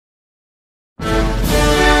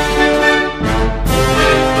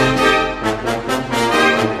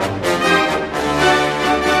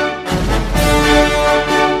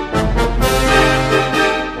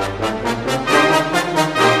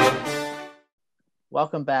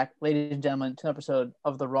Welcome back, ladies and gentlemen, to an episode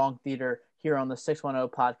of The Wrong Theater here on the 610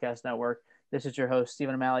 Podcast Network. This is your host,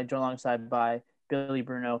 Stephen O'Malley, joined alongside by Billy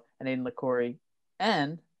Bruno and Aiden LaCoury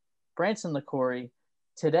and Branson LaCoury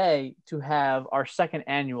today to have our second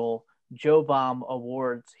annual Joe Bomb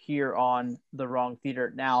Awards here on The Wrong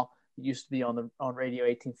Theater. Now, it used to be on Radio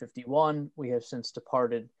 1851. We have since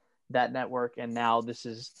departed that network, and now this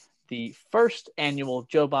is the first annual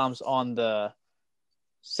Joe Bombs on the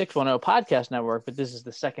 610 Podcast Network, but this is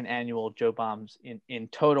the second annual Joe Bombs in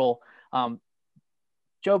total.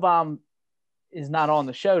 Joe Bomb is not on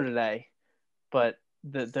the show today, but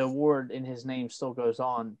the award in his name still goes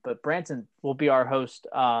on. But Branson will be our host.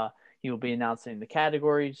 He will be announcing the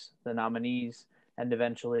categories, the nominees, and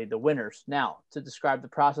eventually the winners. Now, to describe the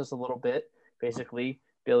process a little bit, basically,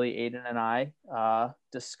 Billy, Aiden, and I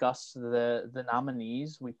discussed the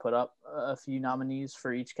nominees. We put up a few nominees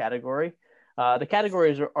for each category. The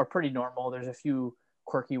categories are pretty normal. There's a few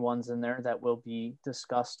quirky ones in there that will be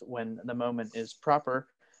discussed when the moment is proper.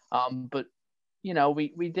 But, you know,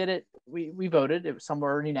 we did it. We voted. Some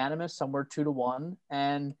were unanimous, some were 2-1.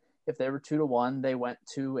 And if they were 2-1, they went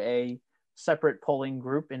to a separate polling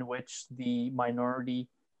group in which the minority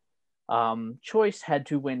choice had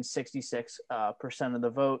to win 66% of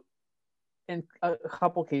the vote. In a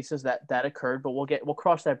couple cases that occurred, but we'll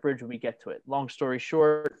cross that bridge when we get to it. Long story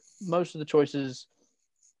short, most of the choices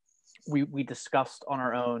we discussed on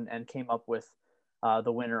our own and came up with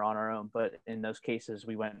the winner on our own. But in those cases,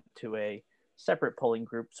 we went to a separate polling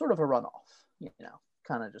group, sort of a runoff,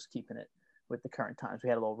 kind of just keeping it with the current times. We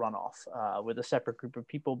had a little runoff with a separate group of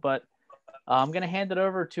people, but I'm going to hand it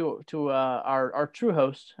over to our true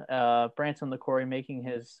host, Branson LaCoury, making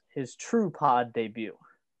his true pod debut.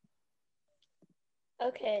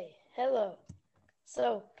 Okay, hello.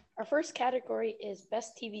 So, our first category is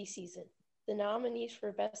Best TV Season. The nominees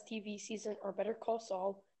for Best TV Season are Better Call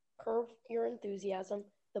Saul, Curb Your Enthusiasm,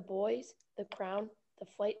 The Boys, The Crown, The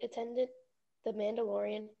Flight Attendant, The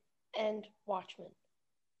Mandalorian, and Watchmen.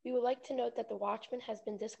 We would like to note that The Watchmen has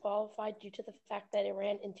been disqualified due to the fact that it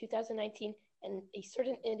ran in 2019 and a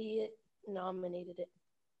certain idiot nominated it.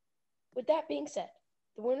 With that being said,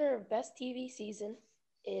 the winner of Best TV Season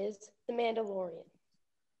is The Mandalorian.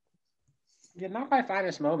 Yeah, not my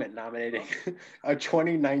finest moment nominating a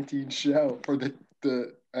 2019 show for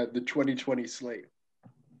the 2020 slate.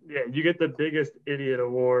 Yeah, you get the biggest idiot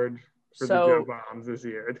award for the Joe Bombs this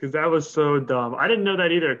year because that was so dumb. I didn't know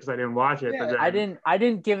that either because I didn't watch it. Yeah, but I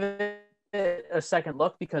didn't give it a second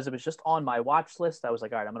look because it was just on my watch list. I was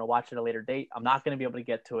like, all right, I'm going to watch it at a later date. I'm not going to be able to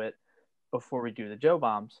get to it before we do the Joe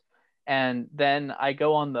Bombs. And then I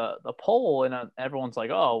go on the poll and everyone's like,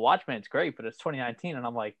 oh, Watchmen's great, but it's 2019. And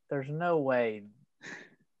I'm like, there's no way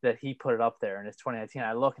that he put it up there and it's 2019.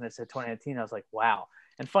 I look and it said 2019. I was like, wow.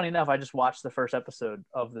 And funny enough, I just watched the first episode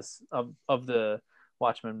of the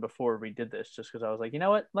Watchmen before we did this, just because I was like, you know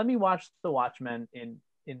what? Let me watch the Watchmen in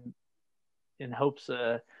hopes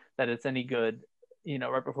that it's any good,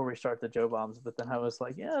 right before we start the Joe Bombs. But then I was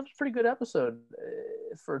like, yeah, it was a pretty good episode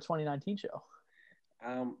for a 2019 show.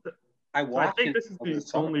 I watched I think this is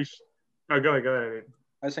the only. Go ahead.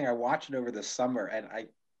 I was saying I watched it over the summer, and I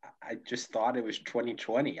just thought it was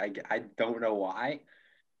 2020. I don't know why.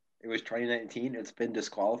 It was 2019. It's been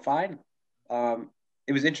disqualified.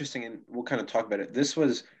 It was interesting, and we'll kind of talk about it. This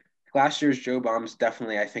was last year's Joe Bombs.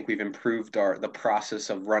 Definitely, I think we've improved the process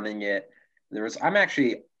of running it.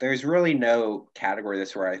 There's really no category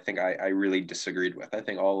this where I think I really disagreed with. I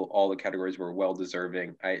think all the categories were well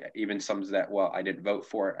deserving. Even some that, I didn't vote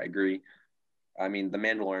for it. I agree. I mean, The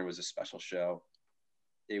Mandalorian was a special show.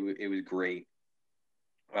 It was great.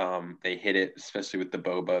 They hit it, especially with the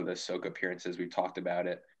Boba, the Ahsoka appearances. We talked about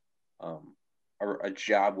it. A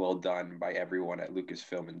job well done by everyone at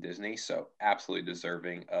Lucasfilm and Disney. So absolutely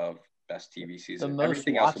deserving of Best TV Season. The most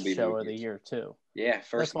watched show of the year too. Yeah,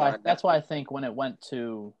 that's why I think when it went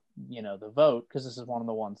to the vote, because this is one of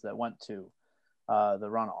the ones that went to the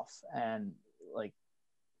runoff, and like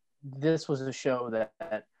this was a show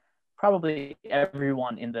that probably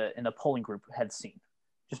everyone in the polling group had seen,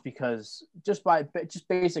 just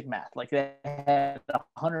basic math. Like they had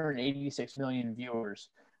 186 million viewers.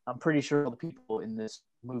 I'm pretty sure all the people in this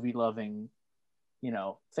movie loving,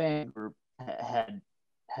 fan group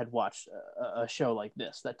had watched a show like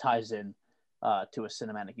this that ties in to a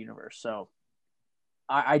cinematic universe. So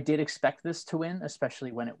I did expect this to win,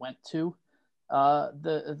 especially when it went to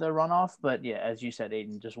the runoff. But yeah, as you said,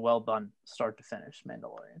 Aiden, just well done start to finish,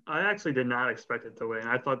 Mandalorian. I actually did not expect it to win.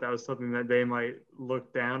 I thought that was something that they might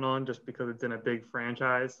look down on just because it's in a big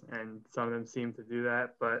franchise and some of them seem to do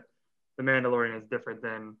that. But The Mandalorian is different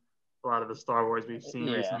than a lot of the Star Wars we've seen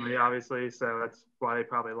Yeah. recently, obviously. So that's why they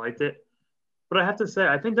probably liked it. But I have to say,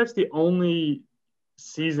 I think that's the only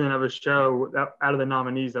season of a show that, out of the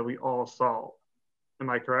nominees that we all saw. Am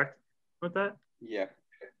I correct with that? Yeah.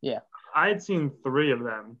 Yeah. I had seen 3 of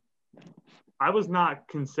them. I was not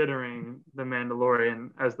considering The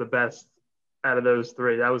Mandalorian as the best out of those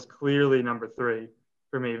 3. That was clearly number 3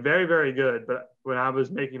 for me. Very, very good. But when I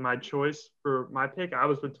was making my choice for my pick, I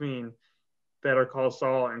was between Better Call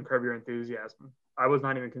Saul and Curb Your Enthusiasm. I was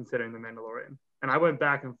not even considering The Mandalorian. And I went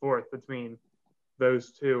back and forth between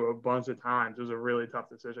those 2 a bunch of times. It was a really tough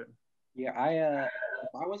decision. Yeah, if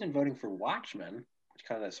I wasn't voting for Watchmen, which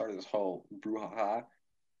kind of started this whole brouhaha,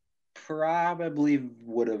 probably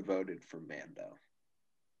would have voted for Mando.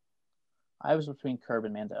 I was between Curb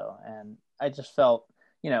and Mando, and I just felt,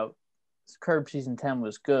 Curb season 10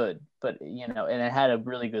 was good, but and it had a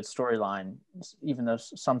really good storyline, even though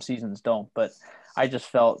some seasons don't. But I just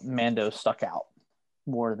felt Mando stuck out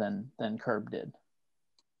more than Curb did.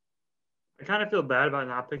 I kind of feel bad about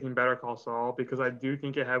not picking Better Call Saul because I do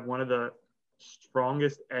think it had one of the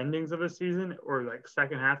strongest endings of a season, or like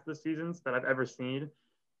second half of the seasons, that I've ever seen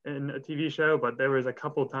in a TV show. But there was a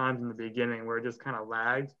couple times in the beginning where it just kind of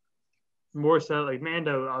lagged. More so, like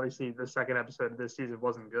Mando, obviously the second episode of this season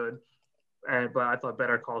wasn't good, but I thought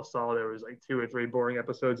Better Call Saul, there was like 2 or 3 boring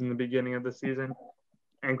episodes in the beginning of the season,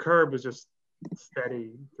 and Curb was just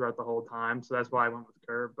steady throughout the whole time. So that's why I went with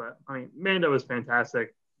Curb. But I mean, Mando was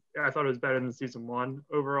fantastic. I thought it was better than season 1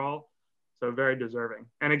 overall, so very deserving.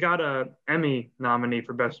 And it got a Emmy nominee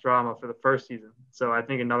for Best Drama for the first season, so I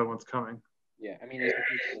think another one's coming. Yeah, I mean,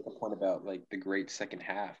 it's a point about like the great second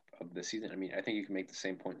half of the season. I mean, I think you can make the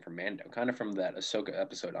same point for Mando. Kind of from that Ahsoka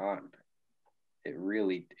episode on, it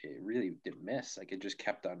really didn't miss. Like it just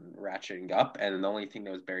kept on ratcheting up, and the only thing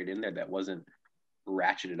that was buried in there that wasn't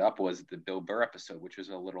ratcheted up was the Bill Burr episode, which was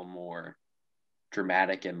a little more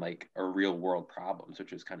dramatic and like a real world problems,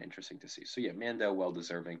 which was kind of interesting to see. So yeah, Mando, well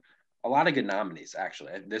deserving. A lot of good nominees,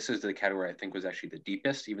 actually. This is the category I think was actually the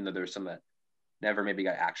deepest, even though there were some that never maybe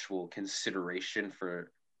got actual consideration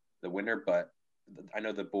for the winner. But I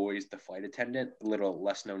know The Boys, The Flight Attendant, little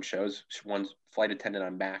less known shows. One's Flight Attendant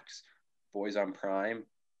on Max, Boys on Prime,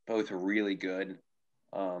 both really good.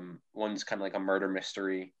 One's kind of like a murder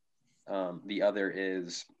mystery. The other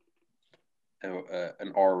is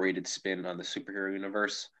an R-rated spin on the superhero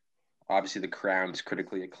universe. Obviously, The Crown's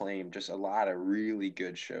critically acclaimed. Just a lot of really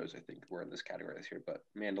good shows, I think, were in this category this year. But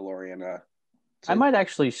Mandalorian, I might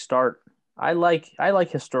actually start. I like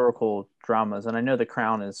historical dramas, and I know The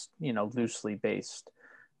Crown is loosely based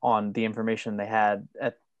on the information they had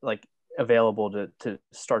at available to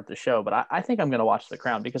start the show. But I think I'm going to watch The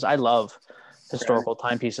Crown because I love historical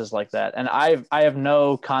timepieces like that, and I have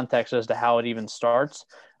no context as to how it even starts.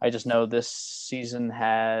 I just know this season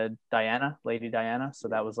had Lady Diana, so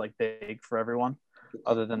that was like big for everyone.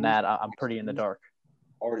 Other than that, I'm pretty in the dark.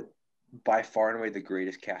 Or by far and away the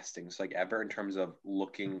greatest castings like ever in terms of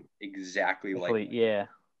looking exactly like this year,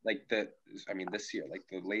 like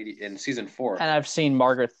the lady in season 4. And I've seen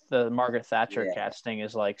Margaret Thatcher casting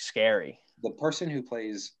is like scary. The person who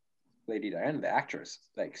plays Lady Diana, the actress,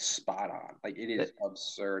 like spot on. Like it is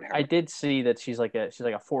absurd. I did see that she's like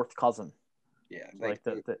a fourth cousin. Yeah, and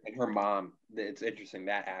her mom. It's interesting.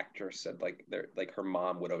 That actress said like her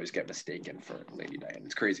mom would always get mistaken for Lady Diana.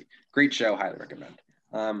 It's crazy. Great show. Highly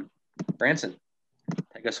recommend. Branson,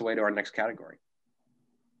 take us away to our next category.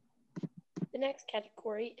 The next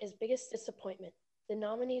category is Biggest Disappointment. The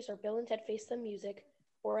nominees are Bill and Ted Face the Music,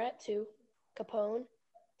 Borat 2, Capone,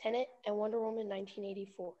 Tenet, and Wonder Woman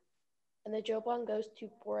 1984. And the Joe Bong goes to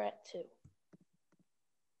Borat 2.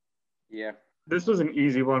 Yeah. This was an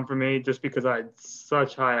easy one for me just because I had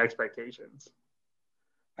such high expectations.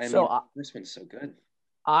 This one's so good.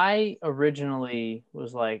 I originally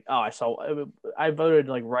was like, I voted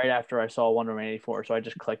like right after I saw Wonder Woman 84, so I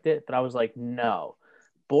just clicked it. But I was like, no,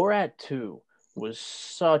 Borat 2 was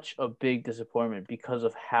such a big disappointment because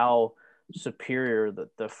of how superior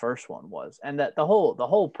the first one was, and that the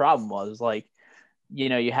whole problem was like,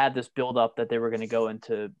 you had this build up that they were going to go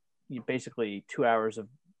into basically 2 hours of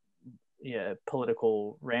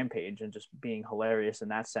political rampage and just being hilarious in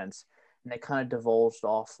that sense, and they kind of divulged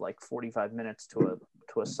off like 45 minutes to a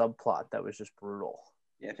subplot that was just brutal.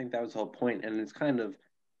 Yeah, I think that was the whole point, and it was kind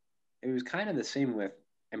of the same with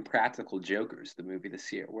Impractical Jokers, the movie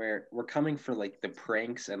this year, where we're coming for like the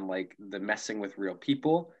pranks and like the messing with real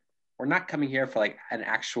people. We're not coming here for like an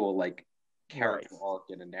actual like character arc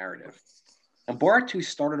in a narrative. And Borat 2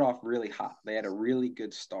 started off really hot. They had a really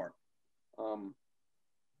good start.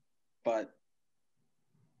 But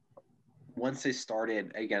once they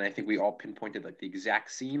started, again, I think we all pinpointed like the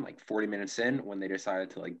exact scene, like 40 minutes in, when they decided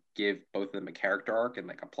to like give both of them a character arc and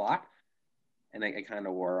like a plot, and it kind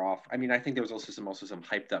of wore off. I mean, I think there was also some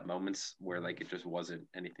hyped up moments where like it just wasn't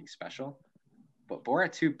anything special. But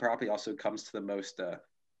Borat 2 probably also comes to the most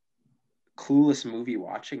clueless movie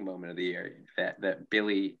watching moment of the year, that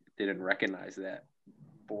Billy didn't recognize that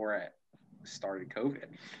Borat started COVID.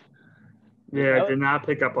 Yeah, I did not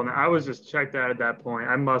pick up on that. I was just checked out at that point.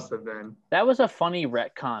 I must have been. That was a funny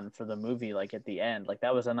retcon for the movie, like at the end. Like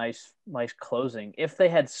that was a nice closing. If they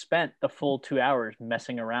had spent the full 2 hours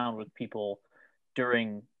messing around with people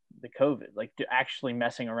during the COVID, like actually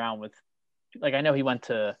messing around with, like I know he went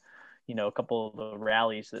to, a couple of the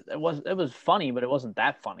rallies. It was funny, but it wasn't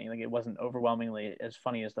that funny. Like it wasn't overwhelmingly as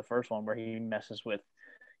funny as the first one where he messes with,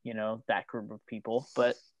 that group of people.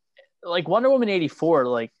 But like Wonder Woman 84,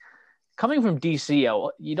 like coming from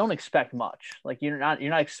DC, you don't expect much. Like you're not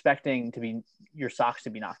expecting your socks to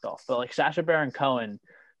be knocked off. But like Sacha Baron Cohen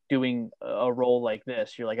doing a role like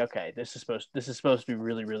this, you're like, okay, this is supposed to be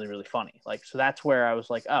really, really, really funny. Like, so that's where I was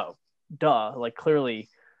like, oh, duh. Like clearly,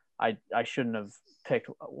 I shouldn't have picked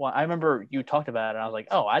one. I remember you talked about it, and I was like,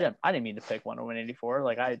 oh, I didn't mean to pick Wonder Woman 84.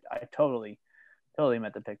 Like I totally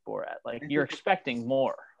meant to pick Borat. Like you're expecting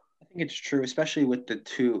more. I think it's true, especially with the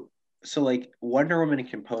two. So like Wonder Woman and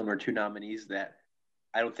Capone were two nominees that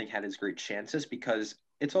I don't think had as great chances, because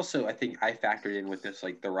it's also, I think I factored in with this,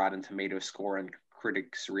 like the Rotten Tomatoes score and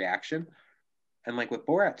critics' reaction. And like with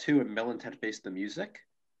Borat 2 and Militant Face the Music,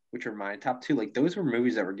 which are my top two, like those were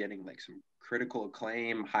movies that were getting like some critical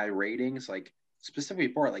acclaim, high ratings, like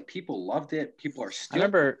specifically Borat, like people loved it. People are still. I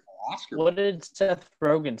remember, Oscar. What did Seth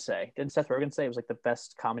Rogen say? Didn't Seth Rogen say it was like the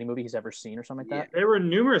best comedy movie he's ever seen or something like that? There were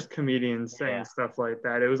numerous comedians saying stuff like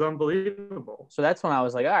that. It was unbelievable. So that's when I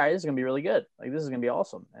was like, all right, this is going to be really good. Like, this is going to be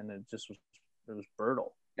awesome. And it was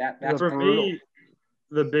brutal. That's for brutal. Me,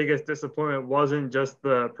 the biggest disappointment wasn't just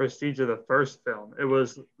the prestige of the first film. It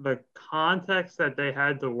was the context that they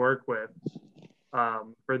had to work with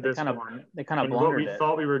for this one. They kind of blundered what we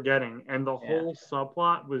thought we were getting. And the whole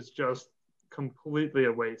subplot was just completely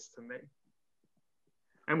a waste to me.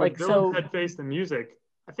 And with Bill Ted Face the Music,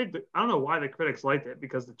 I don't know why the critics liked it,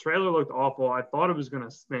 because the trailer looked awful. I thought it was going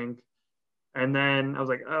to stink. And then I was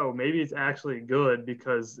like, oh, maybe it's actually good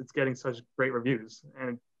because it's getting such great reviews. And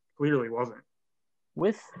it clearly wasn't.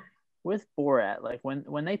 With Borat, like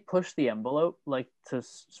when they push the envelope, like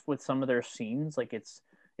with some of their scenes, like it's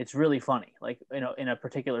really funny, like, in a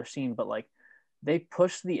particular scene, but like they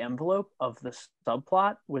pushed the envelope of the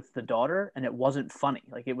subplot with the daughter, and it wasn't funny.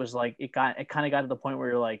 Like it was like it kind of got to the point where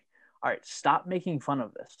you're like, all right, stop making fun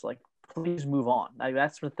of this. Like, please move on. Like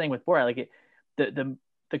that's the thing with Borat.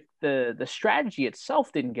 Like the strategy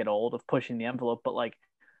itself didn't get old of pushing the envelope, but like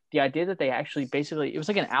the idea that they actually basically, it was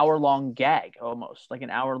like an hour-long gag, almost like an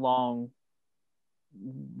hour-long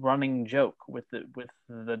running joke with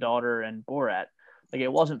the daughter and Borat. Like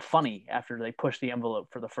it wasn't funny after they pushed the envelope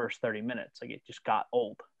for the first 30 minutes. Like it just got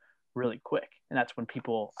old really quick. And that's when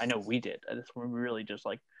people, I know we did, that's when we really just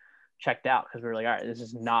like checked out, because we were like, all right, this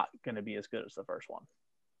is not going to be as good as the first one.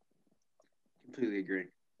 Completely agree.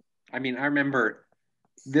 I mean, I remember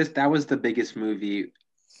that was the biggest movie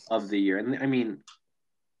of the year. And I mean,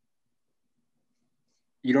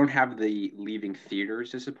 you don't have the leaving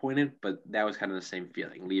theaters disappointed, but that was kind of the same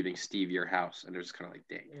feeling, leaving Steve your house, and it was kind of like,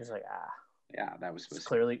 dang. It was like, yeah, that was supposed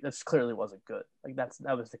to. That's clearly wasn't good. Like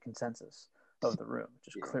that was the consensus of the room.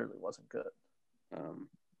 It just clearly wasn't good.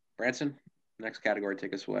 Branson, next category,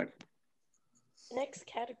 take us away. Next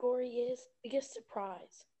category is biggest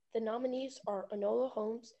surprise. The nominees are Enola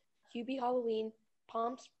Holmes, Hubie Halloween,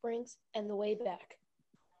 Palm Springs, and The Way Back.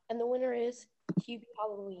 And the winner is Hubie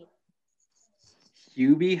Halloween.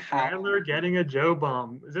 Hubie Chandler getting a Joe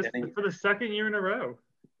bomb. Is this for the second year in a row?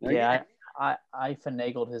 Yeah, I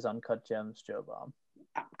finagled his Uncut Gems Joe bomb.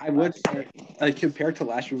 I would say, like, compared to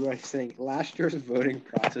last year, I was saying last year's voting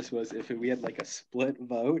process was, if we had like a split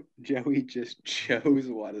vote, Joey just chose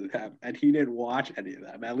one of them, and he didn't watch any of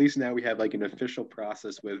them. At least now we have like an official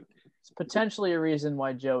process with. It's potentially a reason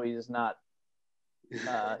why Joey is not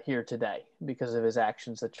here today, because of his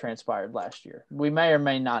actions that transpired last year. We may or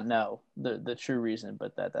may not know the true reason,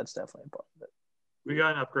 but that's definitely a part of it. We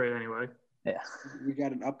got an upgrade anyway. Yeah, we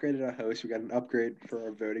got an upgrade at our host. We got an upgrade for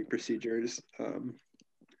our voting procedures.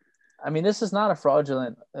 I mean, this is not a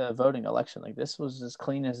fraudulent voting election. Like, this was as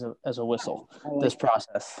clean as a whistle. This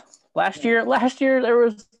process. Last year there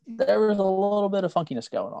was a little bit of funkiness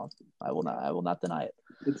going on. I will not deny it.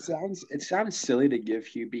 It sounds silly to give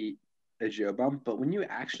Hubie a Joe bump, but when you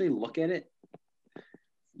actually look at it,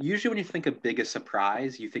 usually when you think of biggest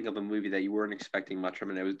surprise, you think of a movie that you weren't expecting much from,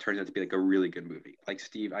 and it turns out to be like a really good movie. Like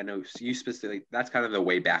Steve, I know you specifically. That's kind of the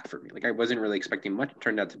way back for me. Like I wasn't really expecting much. It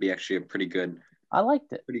turned out to be actually a pretty good, I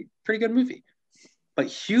liked it. pretty good movie. But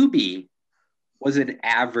Hubie was an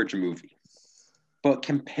average movie. But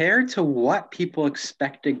compared to what people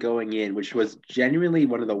expected going in, which was genuinely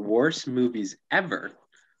one of the worst movies ever,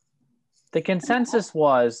 The consensus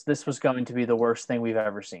was this was going to be the worst thing we've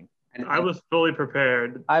ever seen. and I was fully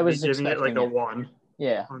prepared. I was giving it like expecting a it. 1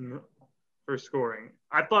 Yeah. for scoring.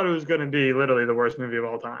 I thought it was going to be literally the worst movie of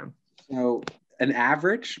all time. so an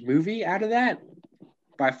average movie out of that,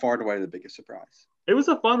 by far and away the biggest surprise. It was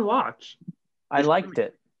a fun watch. I liked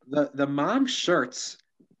it. The mom shirts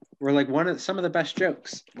were like some of the best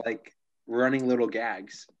jokes, like running little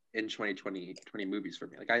gags in 2020 movies for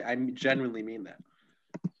me. Like I genuinely mean that.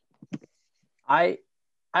 I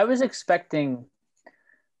was expecting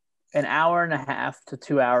an hour and a half to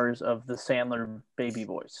 2 hours of the Sandler baby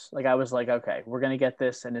voice. Like I was like, okay, we're gonna get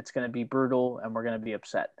this, and it's gonna be brutal, and we're gonna be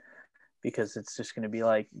upset because it's just gonna be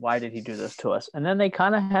like, why did he do this to us? And then they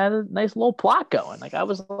kind of had a nice little plot going. Like I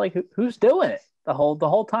was like, who's doing it the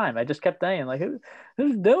whole time? I just kept saying like,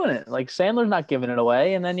 who's doing it? Like Sandler's not giving it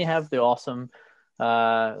away, and then you have the awesome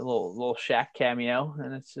little Shaq cameo,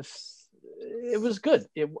 and it was good.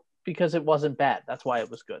 Because it wasn't bad. That's why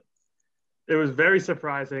it was good. It was very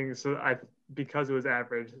surprising. Because it was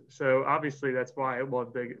average. So obviously that's why it was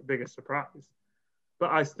biggest surprise.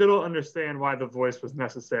 But I still don't understand why the voice was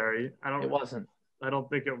necessary. It wasn't. I don't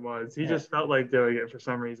think it was. He just felt like doing it for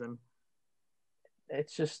some reason.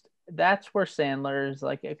 It's just that's where Sandler is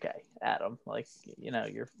like, okay, Adam, like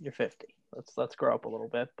you're 50. Let's grow up a little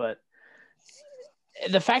bit. But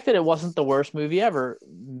the fact that it wasn't the worst movie ever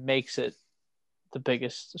makes it the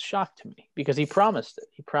biggest shock to me because he promised it.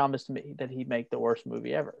 He promised me that he'd make the worst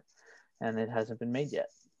movie ever, and it hasn't been made yet.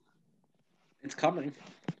 It's coming.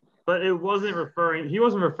 But he wasn't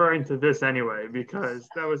referring to this anyway, because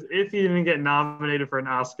that was if he didn't get nominated for an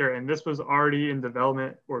Oscar, and this was already in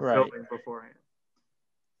development or filming beforehand.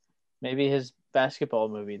 Maybe his basketball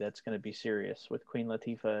movie that's going to be serious with Queen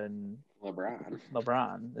Latifah and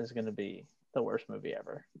LeBron is going to be the worst movie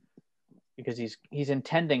ever. Because he's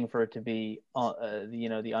intending for it to be,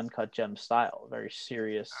 the Uncut Gem style, very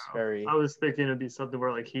serious, very. I was thinking it'd be something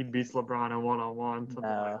where like he beats LeBron in 1-on-1, something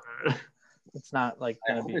like that. It's not like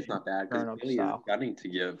I hope it's not bad because Billy is gunning to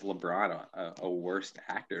give LeBron a worst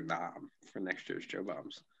actor nom for next year's Joe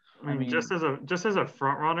Bums. I mean, just as a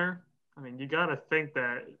front runner, I mean, you got to think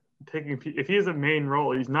that if he has a main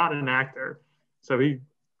role, he's not an actor, so he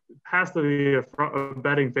has to be a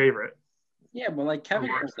betting favorite. Yeah, but like Kevin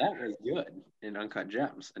Garnett was good in Uncut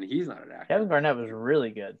Gems, and he's not an actor. Kevin Garnett was really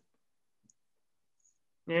good.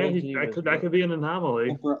 Yeah, that could be an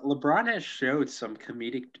anomaly. LeBron has showed some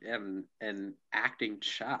comedic and acting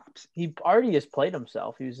chops. He already has played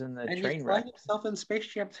himself. He was in the train wreck. He's playing himself in Space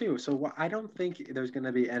Jam too. So I don't think there's going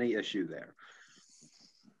to be any issue there.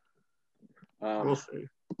 We'll see.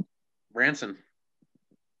 Ranson,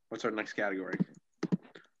 what's our next category?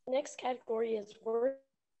 Next category is worst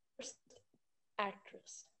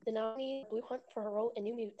actress. The nominee Blue Hunt for her role in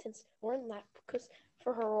New Mutants, Lauren Lapkus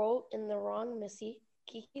for her role in The Wrong Missy,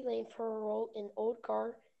 Kiki Lane for her role in Old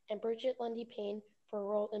Guard, and Bridget Lundy Payne for her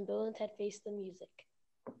role in Bill and Ted Face the Music.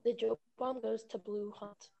 The Joe Bomb goes to Blue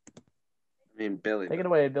Hunt. I mean, Billy. Take it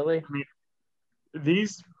away, Billy. I mean,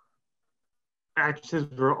 these actresses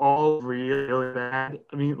were all really bad.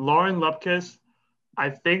 I mean, Lauren Lapkus, I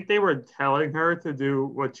think they were telling her to do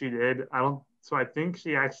what she did. So I think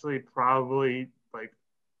she actually probably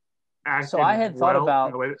acted. So I had thought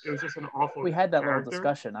about it was just an awful. We had that character. little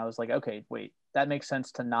discussion. I was like, okay, wait, that makes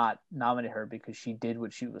sense to not nominate her because she did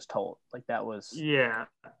what she was told. Like that was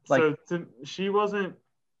she wasn't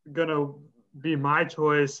gonna be my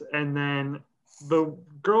choice. And then the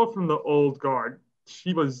girl from the Old Guard,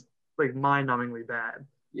 she was like mind-numbingly bad.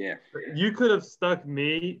 Yeah, you could have stuck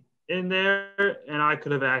me in there, and I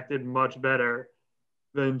could have acted much better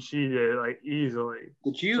than she did, like easily.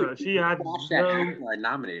 Did you? So she had watch that after I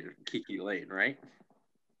nominated Kiki Lane, right?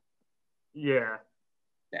 Yeah.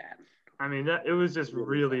 Bad. I mean, it was just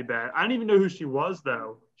really bad. I didn't even know who she was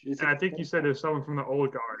though, and I think you said there's someone from the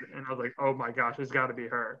Old Guard, and I was like, oh my gosh, it's got to be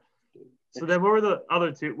her. So then, what were the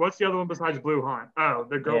other two? What's the other one besides Blue Hunt? Oh,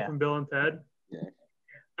 the girl from Bill and Ted. Yeah.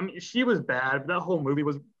 I mean, she was bad. That whole movie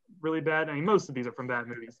was really bad. I mean, most of these are from bad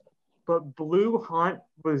movies. But Blue Hunt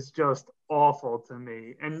was just awful to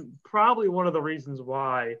me. And probably one of the reasons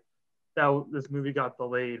why this movie got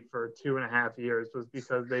delayed for 2.5 years was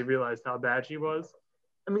because they realized how bad she was.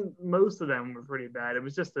 I mean, most of them were pretty bad. It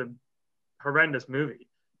was just a horrendous movie.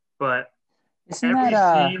 But Isn't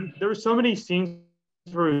that there were so many scenes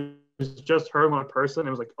where it was just her and one person. It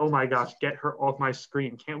was like, oh my gosh, get her off my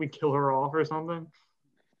screen. Can't we kill her off or something?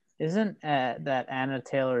 Isn't that Anna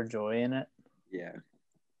Taylor-Joy in it? Yeah.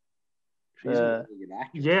 She's a really good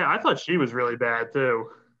actress. Yeah, I thought she was really bad too.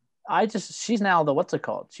 She's now the what's it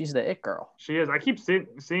called? She's the it girl. She is. I keep seeing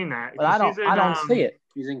that. But I don't see it.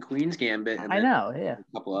 She's in Queen's Gambit. And I know, yeah.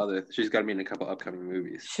 A couple other. She's got to be in a couple upcoming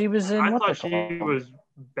movies. She was in. I thought she was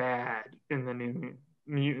bad in the New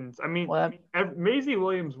Mutants. I mean, Maisie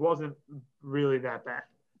Williams wasn't really that bad.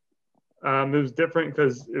 It was different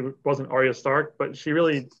because it wasn't Arya Stark, but she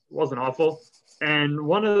really wasn't awful. And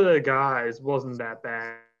one of the guys wasn't that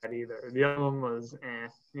bad either. The other one was,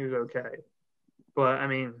 he was okay. But I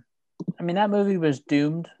mean, that movie was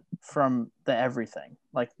doomed from the everything,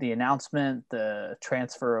 like the announcement, the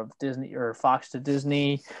transfer of Disney or Fox to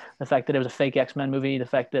Disney, the fact that it was a fake X-Men movie, the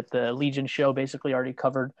fact that the Legion show basically already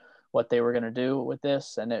covered what they were going to do with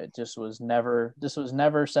this, and it just was never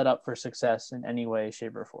set up for success in any way,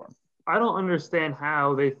 shape, or form. I don't understand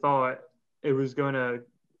how they thought it was going to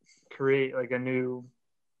create like a new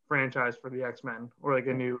franchise for the X-Men or like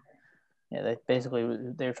a new. Yeah, they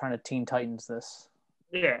were trying to Teen Titans this.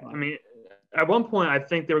 Yeah, I mean, at one point I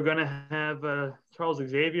think they were going to have Charles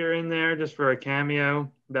Xavier in there just for a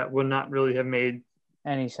cameo. That would not really have made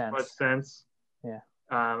any sense. Much sense. Yeah.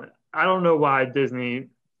 I don't know why Disney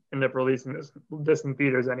ended up releasing this in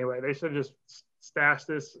theaters anyway. They should have just stashed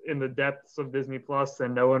this in the depths of Disney Plus,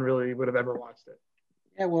 and no one really would have ever watched it.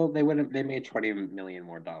 Yeah, well, they made $20 million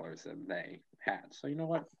more than they had. So you know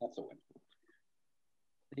what? That's a win.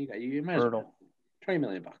 You might as well. $20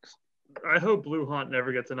 million. I hope Blue Hunt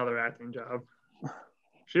never gets another acting job.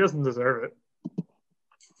 She doesn't deserve it.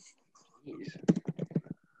 Jeez.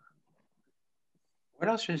 What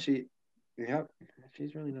else should she? Yep,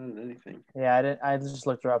 she's really not in anything. Yeah, I just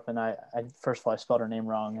looked her up, and I first of all I spelled her name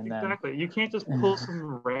wrong, and exactly. You can't just pull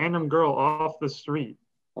some random girl off the street.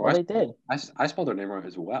 Well, they did. I spelled her name wrong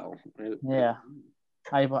as well. Yeah,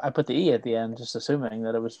 I put the E at the end, just assuming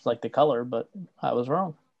that it was like the color, but I was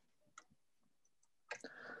wrong.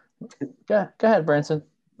 Go ahead, Branson.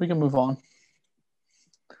 We can move on.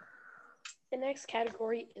 The next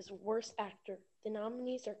category is Worst Actor. The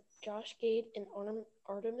nominees are Josh Gad in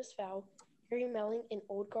Artemis Fowl, Harry Melling in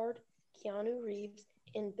Old Guard, Keanu Reeves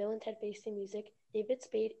in Bill and Ted Face the Music, David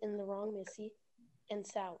Spade in The Wrong Missy, and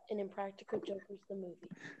Sal in Impractical Jokers the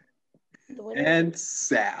Movie. And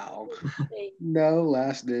Sal. No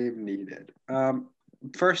last name needed.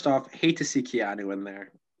 First off, hate to see Keanu in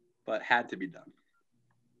there, but had to be done.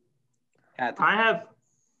 I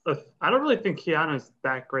don't really think Keanu's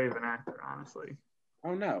that great of an actor, honestly.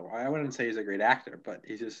 Oh no, I wouldn't say he's a great actor, but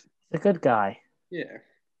he's a good guy. Yeah.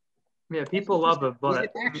 Yeah, people love it, but he's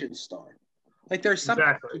an action star. Like there's some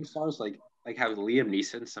action stars like how Liam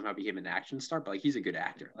Neeson somehow became an action star, but like he's a good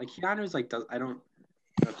actor. Like Keanu's I don't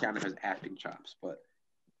know if Keanu has acting chops, but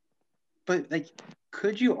like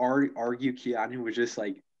could you argue Keanu was just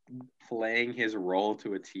like playing his role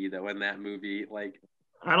to a T though in that movie? Like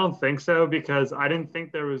I don't think so, because I didn't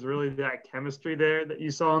think there was really that chemistry there that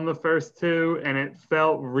you saw in the first two, and it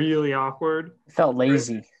felt really awkward. It felt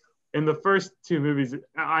lazy. In the first two movies,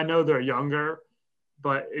 I know they're younger,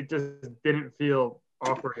 but it just didn't feel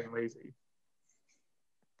awkward and lazy.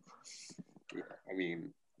 Yeah, I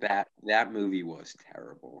mean, that movie was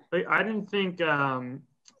terrible. Like, I didn't think,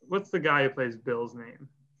 what's the guy who plays Bill's name?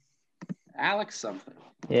 Alex something.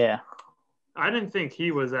 Yeah. I didn't think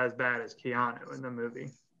he was as bad as Keanu in the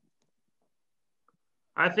movie.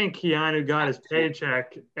 I think Keanu got his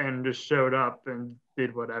paycheck and just showed up and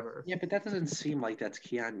did whatever. Yeah, but that doesn't seem like that's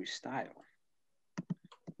Keanu's style.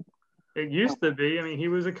 It used to be. I mean, he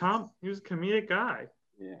was a comedic guy.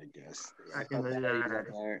 Yeah, I guess. Back in the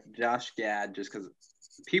day. Josh Gad, just because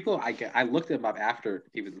people, I looked him up after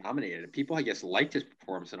he was nominated, and people, I guess, liked his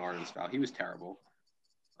performance in Artemis Fowl. He was terrible.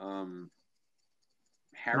 Not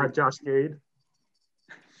Josh Gad.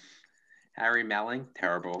 Harry Melling,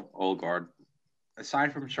 terrible. Old Guard.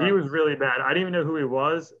 Aside from he was really bad. I didn't even know who he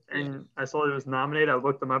was, and I saw he was nominated. I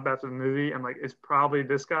looked him up after the movie. I'm like, it's probably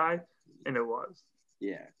this guy, and it was.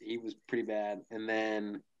 Yeah, he was pretty bad. And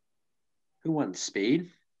then, who won? Spade?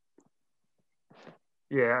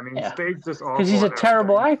 Yeah, I mean, Spade's just awful. Because he's a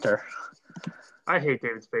terrible actor. I hate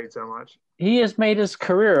David Spade so much. He has made his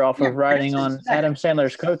career off of riding on Adam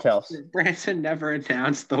Sandler's coattails. Branson never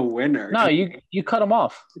announced the winner. No, you cut him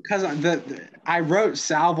off. Because I wrote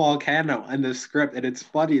Sal Volcano in the script, and it's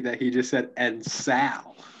funny that he just said, and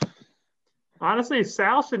Sal. Honestly,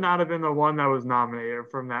 Sal should not have been the one that was nominated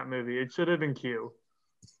from that movie. It should have been Q.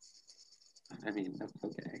 I mean,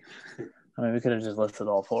 okay. I mean, we could have just listed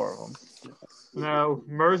all four of them. No,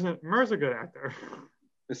 Murr's a good actor.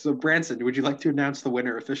 So, Branson, would you like to announce the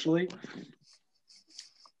winner officially?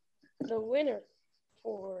 The winner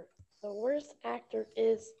for the worst actor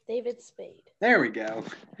is David Spade. There we go.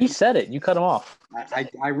 He said it. You cut him off.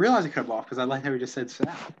 I realized I cut him off because I like how he just said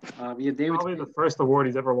Sal. Yeah, David. Probably the first award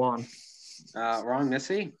he's ever won. Wrong,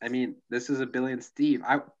 Missy. I mean, this is a Billy and Steve.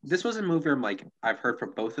 This was a movie where I'm like, I've heard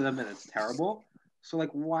from both of them and it's terrible. So like,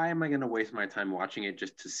 why am I gonna waste my time watching it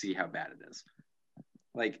just to see how bad it is?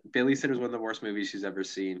 Like Billy said, it was one of the worst movies she's ever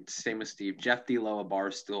seen. Same with Steve. Jeff D.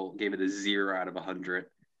 Loa still gave it a 0 out of 100.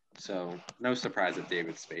 So no surprise that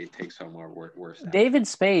David Spade takes home our worst. David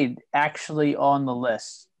Spade actually on the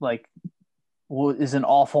list, like, is an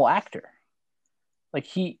awful actor.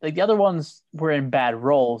 Like the other ones were in bad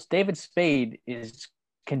roles. David Spade is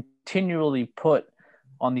continually put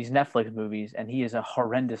on these Netflix movies, and he is a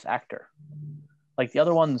horrendous actor. Like the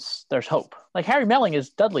other ones, there's hope. Like Harry Melling is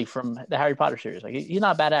Dudley from the Harry Potter series. Like he's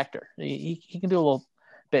not a bad actor. He can do a little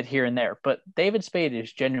bit here and there, but David Spade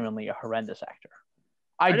is genuinely a horrendous actor.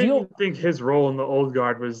 I didn't think his role in The Old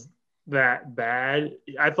Guard was that bad.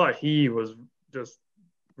 I thought he was just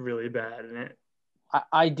really bad in it.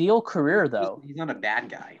 Ideal career though. He's not a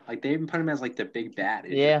bad guy. Like they even put him as like the big bad.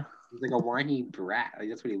 He's like a whiny brat. Like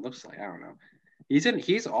that's what he looks like. I don't know.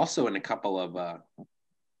 He's also in a couple of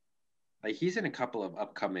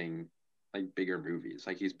upcoming like bigger movies.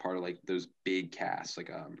 Like he's part of like those big casts,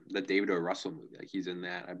 like the David O. Russell movie. Like he's in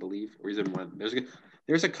that, I believe, or he's in one.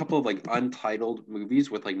 There's a couple of like untitled movies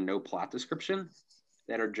with like no plot description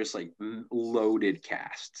that are just like loaded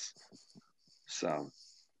casts. So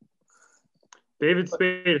David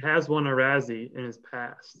Spade has won a Razzie in his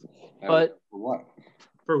past. But for what?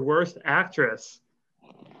 For worst actress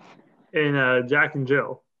in Jack and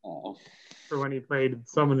Jill. Oh. For when he played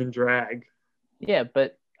someone in drag. Yeah,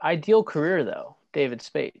 but ideal career though, David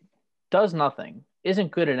Spade does nothing,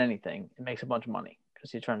 isn't good at anything, and makes a bunch of money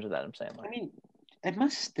because he turns to that. I'm saying, like, I mean, it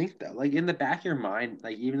must stink though. Like in the back of your mind,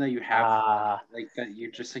 like even though you have like that,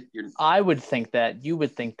 you're just like you're. I would think that, you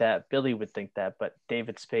would think that, Billy would think that, but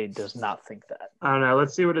David Spade does not think that. I don't know.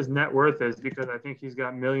 Let's see what his net worth is because I think he's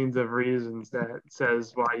got millions of reasons that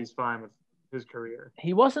says why he's fine with his career.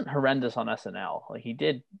 He wasn't horrendous on SNL. Like he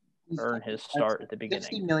did earn his start at the beginning.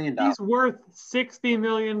 $60 million. He's worth $60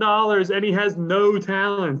 million and he has no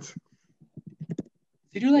talent.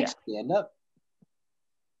 Did you stand up?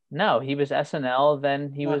 No, he was SNL,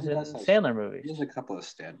 then he was in Sandler movies. There's a couple of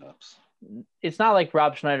stand-ups. It's not like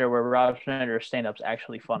Rob Schneider, where Rob Schneider's stand-up's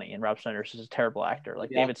actually funny, and Rob Schneider's is a terrible actor. Like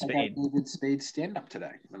David Spade. David Spade stand-up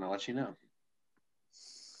today, and I'll let you know.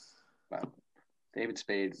 Wow. David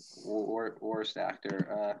Spade, worst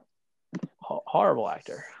actor. Horrible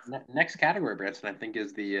actor. Next category, Branson, I think,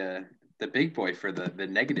 is the big boy for the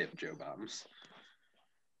negative Joe Bombs.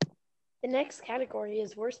 The next category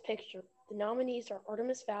is Worst Picture. The nominees are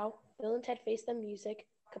Artemis Fowl, Bill and Ted Face the Music,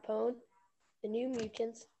 Capone, The New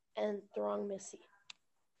Mutants, and The Wrong Missy.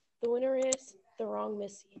 The winner is The Wrong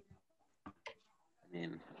Missy. I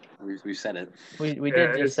mean, we said it. We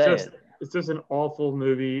did just say it. It's just an awful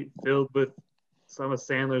movie filled with some of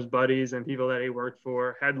Sandler's buddies and people that he worked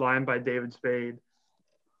for, headlined by David Spade.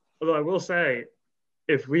 Although I will say,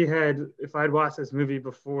 if I'd watched this movie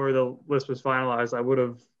before the list was finalized, I would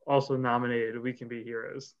have also nominated We Can Be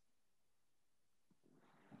Heroes.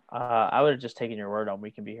 I would have just taken your word on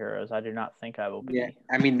We Can Be Heroes. I do not think I will be. Yeah,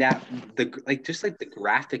 I mean the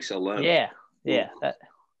graphics alone. Yeah. That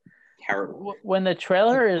terrible. When the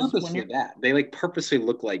trailer is they like purposely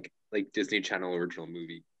look like Disney Channel original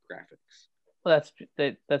movie graphics. Well,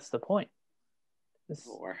 that's the point.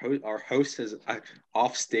 Our host is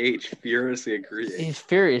off stage furiously agreeing. He's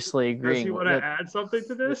furiously agreeing. Does he want to add something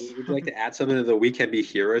to this? Would you like to add something to the We Can Be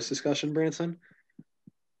Heroes discussion, Branson?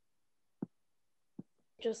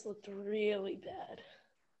 Just looked really bad.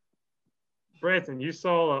 Branson, you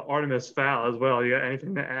saw Artemis Fowl as well. You got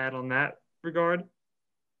anything to add on that regard?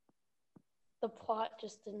 The plot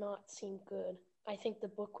just did not seem good. I think the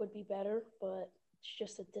book would be better, but it's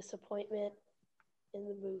just a disappointment in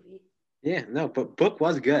the movie. Yeah, no, but book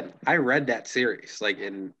was good. I read that series like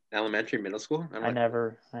in elementary, middle school. I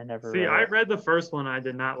never. See, I read the first one. I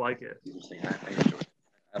did not like it.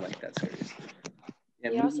 I like that series.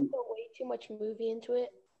 Yeah, they also put way too much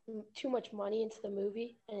too much money into the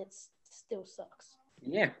movie, and it still sucks.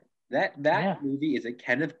 Yeah, that movie is a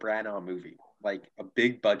Kenneth Branagh movie, like a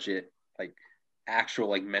big budget, like actual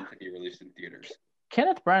like meant to be released in theaters.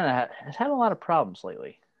 Kenneth Branagh has had a lot of problems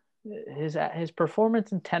lately. His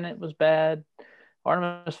performance in Tenet was bad.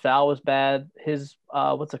 Artemis Fowl was bad. His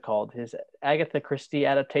what's it called? His Agatha Christie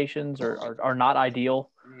adaptations are not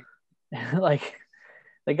ideal. Like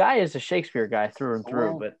the guy is a Shakespeare guy through and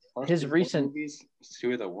through, Well, but first his two recent movies,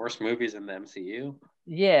 two of the worst movies in the MCU.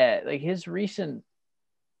 yeah, like his recent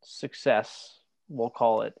success, we'll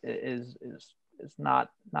call it, is not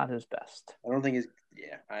his best. I don't think he's.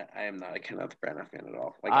 Yeah, I am not a Kenneth Branagh fan at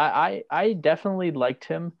all. Like I definitely liked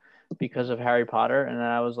him because of Harry Potter, and then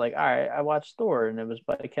I was like, all right, I watched Thor, and it was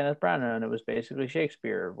by Kenneth Branagh, and it was basically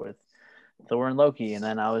Shakespeare with Thor and Loki, and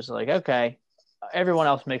then I was like, okay, everyone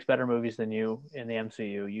else makes better movies than you in the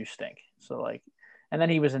MCU. You stink. So like, and then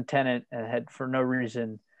he was in Tenet and had for no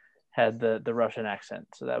reason had the Russian accent.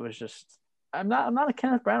 So that was just I'm not a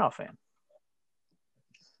Kenneth Branagh fan.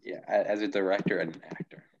 yeah, as a director and an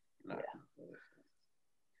actor. No.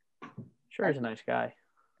 Yeah. Sure, he's a nice guy.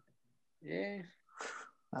 Yeah.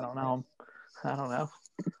 I don't know him. I don't know.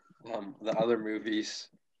 The other movies,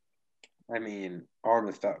 I mean,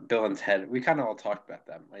 Bill and Ted. We kind of all talked about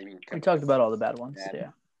them. I mean, we talked about all the bad ones.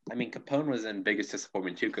 Yeah. I mean, Capone was in biggest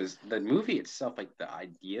disappointment too because the movie itself, like the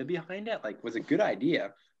idea behind it, like was a good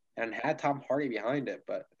idea and had Tom Hardy behind it.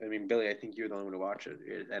 But I mean, Billy, I think you're the only one to watch it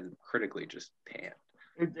and critically just panned.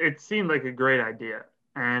 It seemed like a great idea,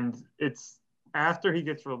 and it's after he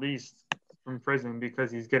gets released from prison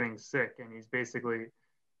because he's getting sick and he's basically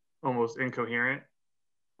almost incoherent.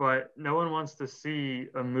 But no one wants to see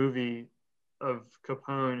a movie of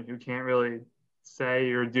Capone who can't really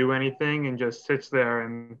say or do anything and just sits there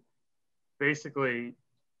and basically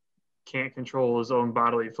can't control his own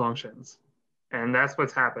bodily functions. And that's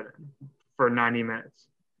what's happening for 90 minutes.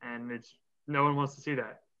 And it's no one wants to see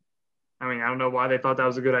that. I mean, I don't know why they thought that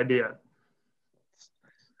was a good idea.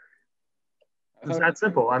 It's that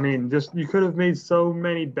simple. I mean, just you could have made so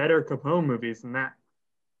many better Capone movies than that.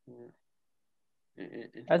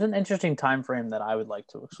 That's an interesting time frame that I would like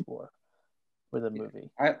to explore with a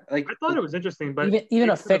movie. I thought it was interesting, but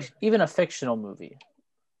even a fictional movie.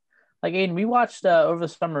 Like Aiden, we watched over the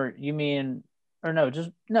summer. You, me, and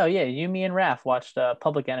Raph watched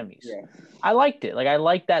Public Enemies. Yeah. I liked it. Like I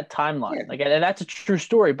liked that timeline. Yeah. Like and that's a true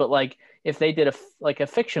story. But like if they did a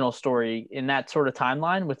fictional story in that sort of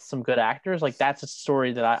timeline with some good actors, like that's a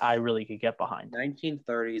story that I really could get behind.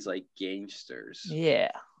 1930s like gangsters.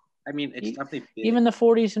 Yeah. I mean, it's definitely big. Even the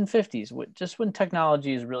 40s and 50s, just when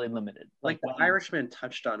technology is really limited. Like the Irishman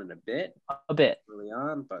touched on it a bit early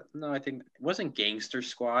on, but no, I think it wasn't Gangster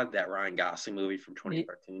Squad, that Ryan Gosling movie from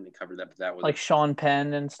 2013 that covered that, but that was like Sean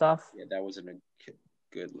Penn and stuff. Yeah, that wasn't a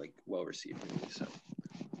good, like well received movie. So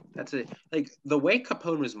that's it. Like the way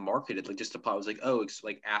Capone was marketed, like just the plot was like, oh, it's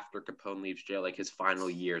like after Capone leaves jail, like his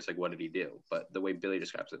final years, like what did he do? But the way Billy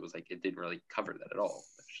describes it was like it didn't really cover that at all.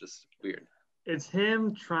 It's just weird. It's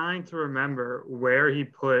him trying to remember where he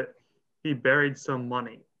buried some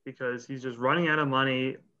money because he's just running out of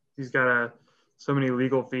money. He's got so many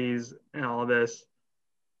legal fees and all this,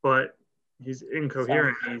 but he's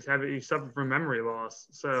incoherent. He's suffered from memory loss.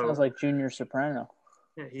 So sounds like Junior Soprano.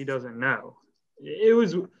 Yeah, he doesn't know. It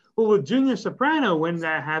was with Junior Soprano when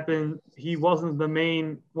that happened. He wasn't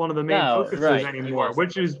one of the main focuses anymore,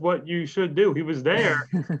 which is what you should do. He was there,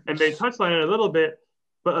 and they touched on it a little bit.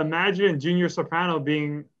 But imagine Junior Soprano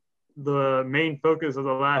being the main focus of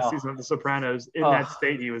the last season of The Sopranos in that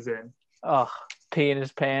state he was in. Oh, peeing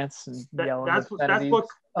his pants and yelling. That's what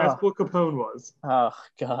Capone was. Oh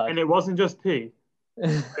God! And it wasn't just pee.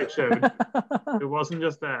 It showed. It wasn't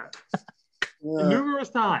just that. Numerous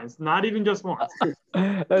times, not even just once.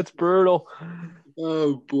 That's brutal.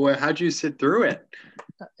 Oh boy, how'd you sit through it?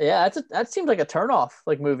 Yeah, that seems like a turnoff,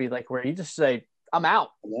 like movie, like where you just say, I'm out.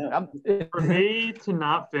 Yeah. For me to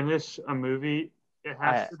not finish a movie, it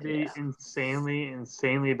has to be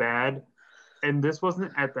insanely bad. And this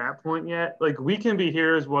wasn't at that point yet. Like We Can Be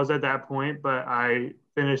Heroes was at that point, but I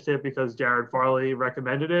finished it because Jared Farley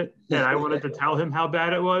recommended it, and I wanted to tell him how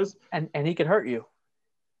bad it was. And he could hurt you.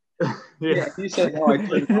 Yeah. You said, "Oh,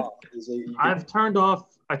 I turned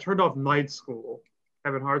off." I turned off Night School,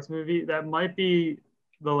 Kevin Hart's movie. That might be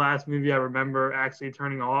the last movie I remember actually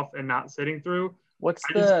turning off and not sitting through.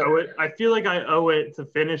 I feel like I owe it to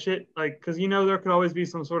finish it, like because there could always be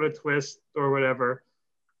some sort of twist or whatever.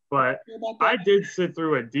 But I did sit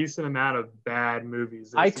through a decent amount of bad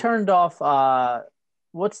movies. I turned off. It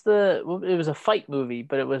was a fight movie,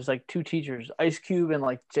 but it was like two teachers, Ice Cube and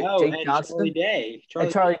like Jake Johnson.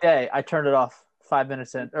 Charlie Day. I turned it off 5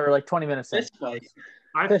 minutes in, or like 20 minutes in.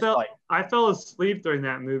 I fell asleep during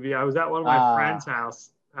that movie. I was at one of my friends'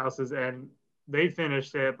 houses, and they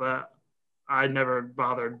finished it, but I never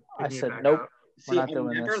bothered. I said, nope. See, I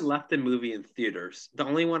never left a movie in theaters. The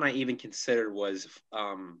only one I even considered was,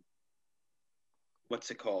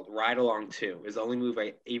 what's it called? Ride Along 2 is the only movie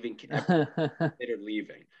I even ever considered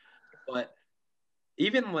leaving. But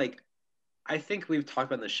even like I think we've talked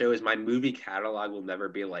about in the show is my movie catalog will never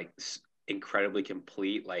be like incredibly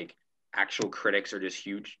complete. Like actual critics are just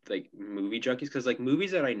huge like movie junkies because like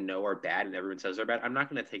movies that I know are bad and everyone says they're bad, I'm not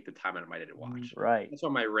going to take the time out of my day to watch. Right. That's why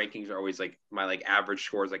my rankings are always like my like average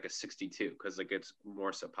score is like a 62 because like it's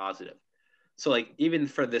more so positive. So like even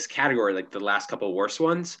for this category, like the last couple of worst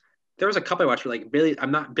ones, there was a couple I watched where like Billy.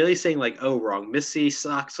 I'm not Billy saying like, oh, wrong. Missy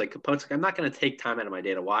sucks. Like Capone's like, I'm not going to take time out of my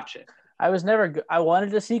day to watch it. I was never. I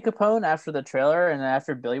wanted to see Capone after the trailer, and then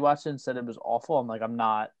after Billy watched it and said it was awful. I'm like, I'm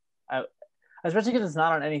not. Especially because it's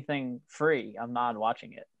not on anything free. I'm not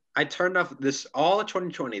watching it. I turned off this all of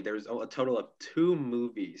 2020. There was a total of 2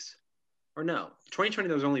 movies, or no, 2020.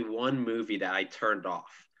 There was only one movie that I turned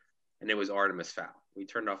off, and it was Artemis Fowl. We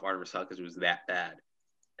turned off Artemis Fowl because it was that bad.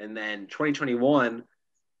 And then 2021,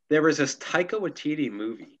 there was this Taika Waititi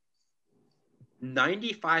movie,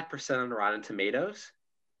 95% on Rotten Tomatoes.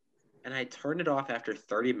 And I turned it off after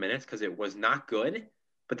 30 minutes because it was not good.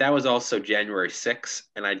 But that was also January 6th.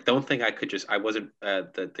 And I don't think I wasn't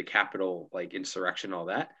the Capitol like insurrection, all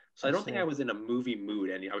that. So I don't think I was in a movie mood.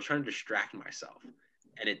 And I was trying to distract myself.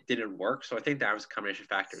 And it didn't work. So I think that was a combination of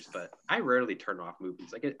factors. But I rarely turn off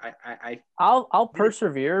movies. Like I'll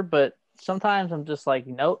persevere, but sometimes I'm just like,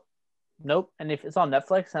 nope. And if it's on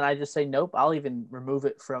Netflix and I just say nope, I'll even remove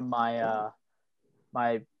it from my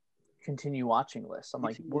my continue watching list. I'm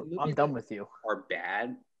like, I'm done with you. Are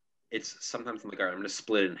bad. It's sometimes I'm like, all right, I'm going to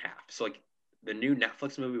split it in half. So like the new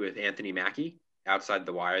Netflix movie with Anthony Mackie, Outside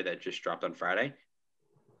the Wire, that just dropped on Friday.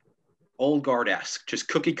 Old guard-esque, just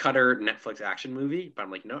cookie cutter Netflix action movie. But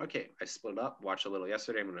I'm like, no, okay, I split it up, watched a little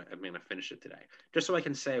yesterday. I'm gonna finish it today, just so I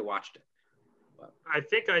can say I watched it. But I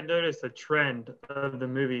think I noticed a trend of the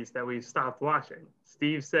movies that we stopped watching.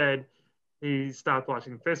 Steve said he stopped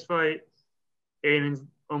watching Fist Fight. Aiden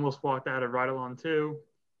almost walked out of Ride Along 2.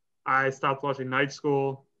 I stopped watching Night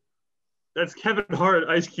School. That's Kevin Hart,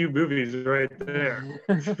 Ice Cube movies right there.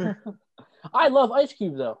 I love Ice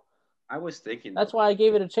Cube though. I was thinking that's why I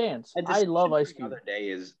gave it a chance. I love Ice Cube. The other day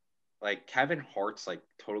is like Kevin Hart's like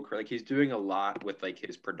total career. Like he's doing a lot with like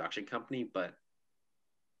his production company, but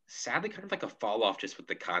sadly kind of like a fall off just with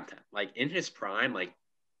the content. Like in his prime, like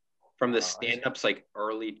from the stand-ups like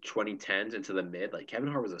early 2010s into the mid, like Kevin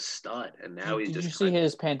Hart was a stud, and now he's Did just. Did you see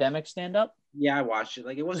his pandemic stand-up? Yeah, I watched it.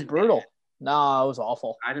 Like it wasn't brutal. Bad. No, it was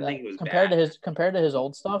awful. I didn't think it was compared bad. to his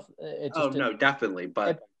old stuff. It just no, definitely,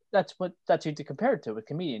 but that's what you to compare it to with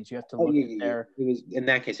comedians. You have to look at their. It was in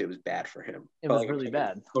that case, it was bad for him. It was really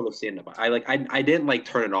bad. Total stand-up. I didn't like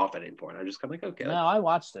turn it off at any point. I just kind of like okay. No, I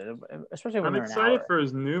watched it, especially when I'm excited for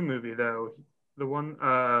his new movie though. The one,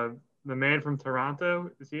 The Man from Toronto.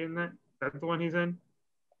 Is he in that? That's the one he's in.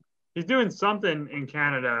 He's doing something in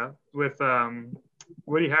Canada with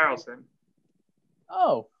Woody Harrelson.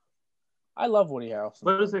 Oh, I love Woody Harrelson.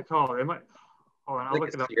 What is it called? Hold on, I'll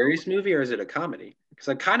look it up. A serious movie or is it a comedy? Because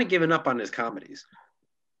I've kind of given up on his comedies.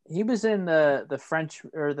 He was in the French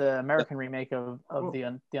or the American remake of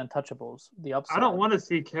the Untouchables, The Upside. I don't want to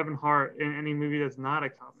see Kevin Hart in any movie that's not a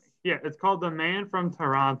comedy. Yeah, it's called The Man from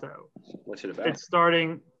Toronto. What's it about? It's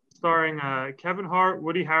starring Kevin Hart,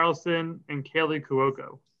 Woody Harrelson, and Kaylee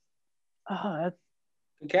Cuoco. Oh, that's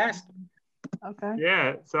good cast. Okay.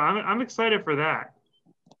 Yeah, so I'm excited for that.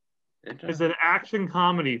 It's an action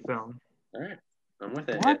comedy film. All right, I'm with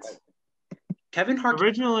it. What? Kevin Hart.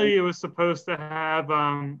 Originally, it was supposed to have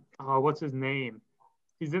what's his name?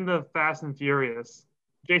 He's in the Fast and Furious.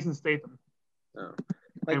 Jason Statham. Oh.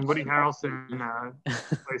 And Woody Harrelson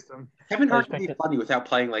plays him. Kevin Hart can be funny without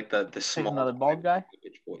playing like the small another bald guy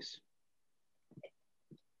voice.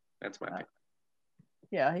 That's my pick.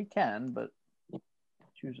 Yeah, he can, but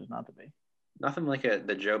chooses not to be. Nothing like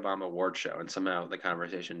the Joe Obama award show, and somehow the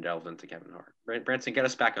conversation delved into Kevin Hart. Branson, get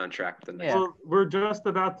us back on track with the next. Well, we're just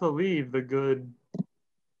about to leave the good,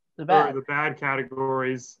 the bad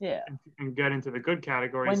categories, and get into the good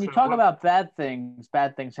categories. When you talk about bad things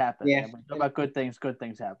happen. Yeah. When you talk about good things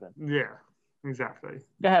happen. Yeah, exactly.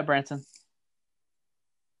 Go ahead, Branson.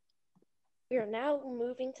 We are now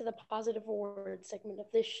moving to the positive award segment of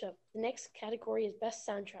this show. The next category is Best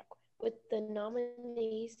Soundtrack, with the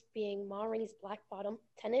nominees being Ma Rainey's Black Bottom,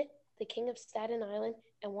 Tenet, The King of Staten Island,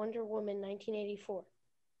 and Wonder Woman 1984.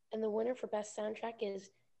 And the winner for Best Soundtrack is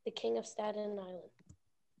The King of Staten Island.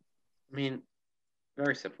 I mean,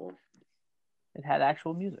 very simple. It had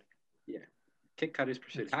actual music. Yeah. Kid Cudi's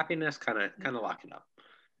Pursuit of Happiness kind of locked it up.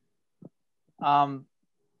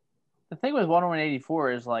 The thing with Wonder Woman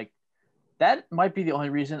 84 is like, that might be the only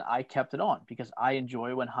reason I kept it on, because I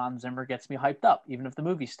enjoy when Hans Zimmer gets me hyped up, even if the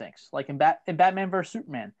movie stinks. Like in Batman vs.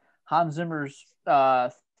 Superman, Hans Zimmer's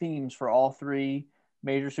themes for all three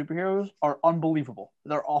major superheroes are unbelievable.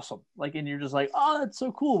 They're awesome. Like, and you're just like, oh, that's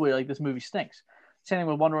so cool. But like, this movie stinks. Same thing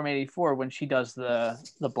with Wonder Woman 84 when she does the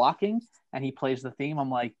blocking and he plays the theme.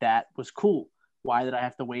 I'm like, that was cool. Why did I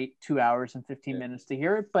have to wait 2 hours and 15 minutes to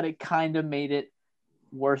hear it? But it kind of made it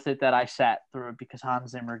worth it that I sat through it because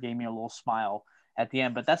Hans Zimmer gave me a little smile at the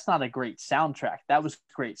end. But that's not a great soundtrack. That was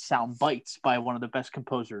great sound bites by one of the best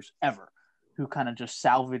composers ever, who kind of just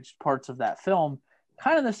salvaged parts of that film.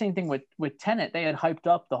 Kind of the same thing with Tenet. They had hyped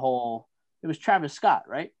up the whole. It was Travis Scott,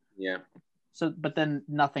 right? Yeah. So, but then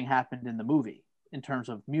nothing happened in the movie in terms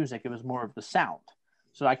of music. It was more of the sound.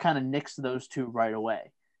 So I kind of nixed those two right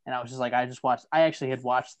away. And I was just like, I actually had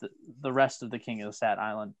watched the rest of The King of Staten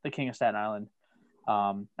Island.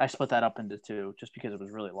 I split that up into two just because it was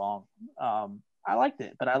really long. I liked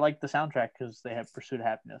it, but I liked the soundtrack because they had Pursuit of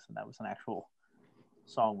Happiness, and that was an actual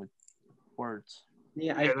song with words.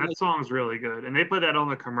 Yeah, that song's really good. And they put that on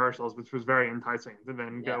the commercials, which was very enticing to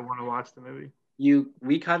then go want to watch the movie.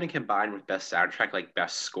 We kind of combined with best soundtrack, like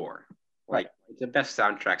best score. Like the best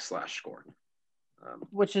soundtrack / score.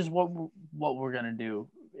 Which is what we're going to do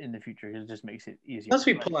in the future. It just makes it easier. Unless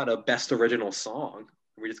we pull out a best original song,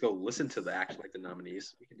 we just go listen to the the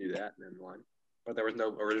nominees. We can do that and then line. But there was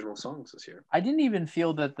no original songs this year. I didn't even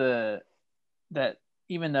feel that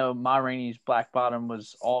even though Ma Rainey's Black Bottom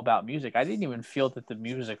was all about music, I didn't even feel that the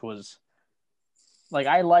music was like,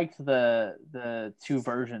 I liked the two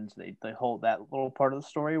versions. They hold that little part of the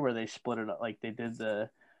story where they split it up. Like they did the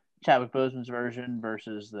Chadwick Boseman's version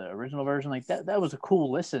versus the original version. Like that was a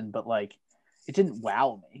cool listen, but like it didn't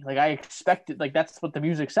wow me. Like I expected, like that's what the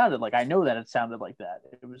music sounded like. I know that it sounded like that.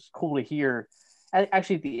 It was cool to hear.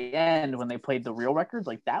 Actually, at the end when they played the real records,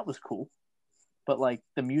 like that was cool. But like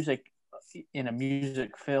the music in a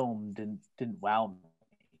music film didn't wow me.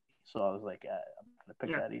 So I was like, I'm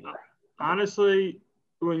gonna pick that either. Honestly,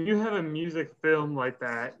 when you have a music film like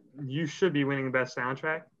that, you should be winning best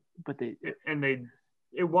soundtrack. But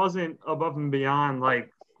it wasn't above and beyond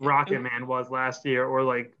like Rocket Man was last year, or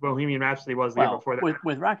like Bohemian Rhapsody was the year before that.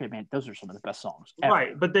 With Rocket Man, those are some of the best songs ever.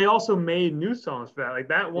 Right, but they also made new songs for that. Like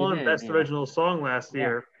that won best original song last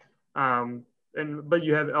year. But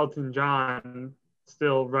you have Elton John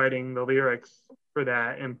still writing the lyrics for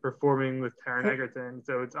that and performing with Taron Egerton,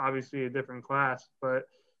 so it's obviously a different class. But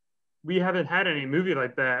we haven't had any movie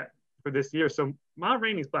like that for this year. So Ma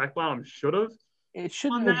Rainey's Black Bottom should have. It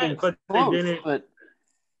shouldn't have been close, but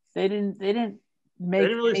they didn't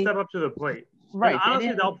really step up to the plate. Right. And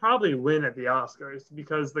honestly, they'll probably win at the Oscars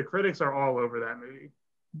because the critics are all over that movie.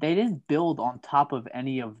 They didn't build on top of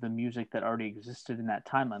any of the music that already existed in that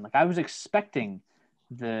timeline. Like I was expecting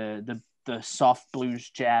the soft blues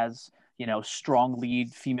jazz, strong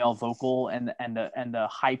lead female vocal and the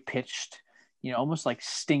high pitched, almost like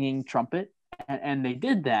stinging trumpet, and they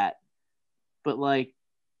did that, but like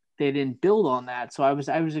they didn't build on that. So I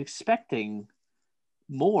was expecting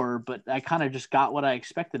more, but I kind of just got what I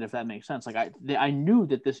expected, if that makes sense. Like I knew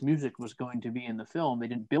that this music was going to be in the film. They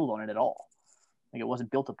didn't build on it at all. Like it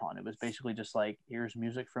wasn't built upon. It was basically just like, here's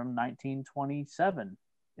music from 1927.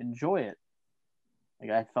 Enjoy it. Like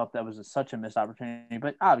I felt that was such a missed opportunity,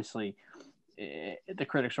 but obviously the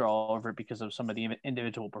critics are all over it because of some of the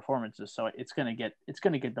individual performances. So it's gonna get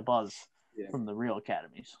the buzz from the real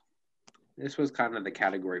academies. This was kind of the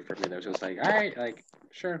category for me that was just like, all right, like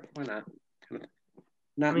sure, why not?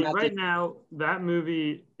 Right now that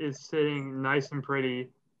movie is sitting nice and pretty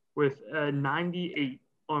with a 98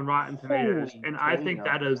 on Rotten Tomatoes, and I think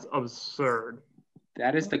that is absurd.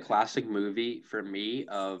 That is the classic movie for me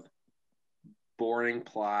of boring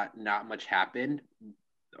plot, not much happened.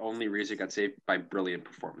 The only reason it got saved by brilliant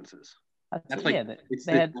performances. That's like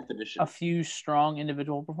they had definition. A few strong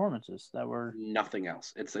individual performances that were nothing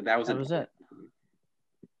else. That was it.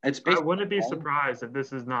 I wouldn't be surprised if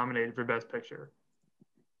this is nominated for Best Picture,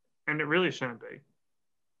 and it really shouldn't be.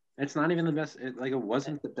 It's not even the best. It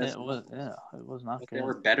wasn't the best. It was not. Good. There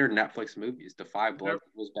were better Netflix movies. The Five Bloods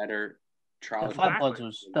was better.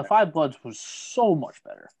 The Five Bloods was so much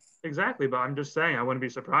better. Exactly, but I'm just saying I wouldn't be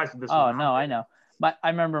surprised if this. Oh no, I know. I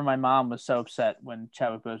remember my mom was so upset when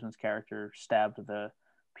Chadwick Boseman's character stabbed the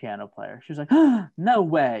piano player. She was like, oh, "No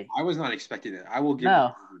way!" I was not expecting that. I will give you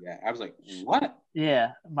that. I was like, "What?"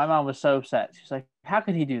 Yeah, my mom was so upset. She's like, "How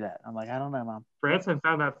could he do that?" I'm like, "I don't know, Mom." Branson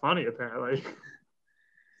found that funny, apparently.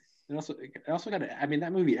 And also got to. I mean,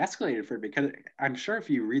 that movie escalated for me because I'm sure if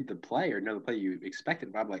you read the play or know the play you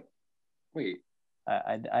expected, but I'm like, wait.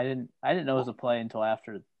 I didn't know it was a play until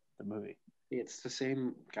after the movie. It's the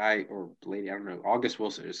same guy or lady, I don't know, August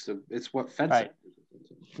Wilson. It's what Fence. Right.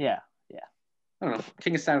 Yeah. I don't know.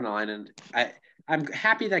 King of Staten Island, I'm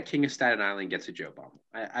happy that King of Staten Island gets a Joe bomb.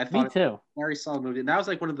 I thought Me it was too. a very solid movie. And that was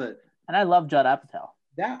like one of the And I love Judd Apatow.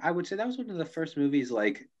 I would say that was one of the first movies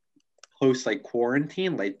like post like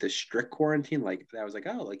quarantine, like the strict quarantine. Like that was like,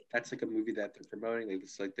 oh, like that's like a movie that they're promoting. Like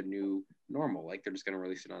it's like the new normal. Like they're just gonna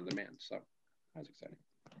release it on demand. So that was exciting.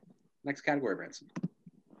 Next category, Branson.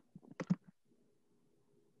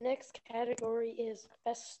 Next category is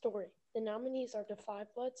Best Story. The nominees are The Five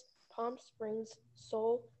Bloods, Palm Springs,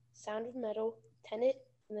 Soul, Sound of Metal, Tenet,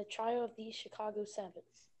 and The Trial of the Chicago 7.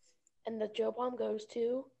 And the Joe Bomb goes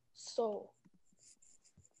to Soul.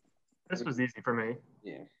 This was easy for me.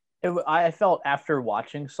 Yeah. I felt after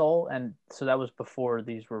watching Soul, and so that was before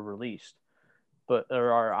these were released, or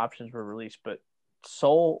our options were released. But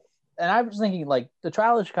Soul, and I was thinking like The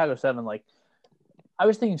Trial of Chicago 7, like I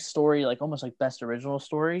was thinking story, like almost like best original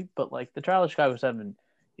story, but like The Trial of Chicago 7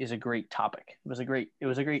 is a great topic. It was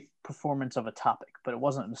a great performance of a topic, but it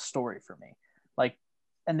wasn't a story for me. Like,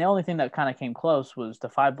 and the only thing that kind of came close was The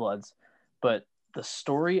Five Bloods, but the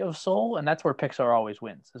story of Soul, and that's where Pixar always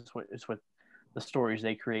wins. It's with the stories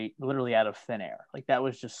they create literally out of thin air. Like that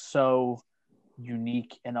was just so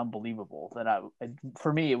unique and unbelievable that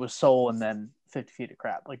for me it was Soul and then 50 Feet of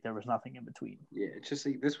Crap. Like there was nothing in between. Yeah, it's just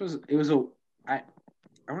like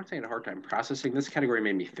I want to say I had a hard time processing. This category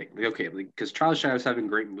made me think, like, okay, because Charles Shadows having a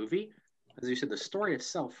great movie, as you said, the story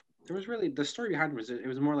itself, there was really the story behind it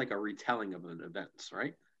was more like a retelling of an events,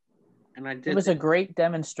 right? And It was a great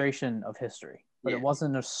demonstration of history, but it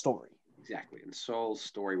wasn't a story. Exactly, and Soul's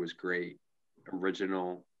story was great,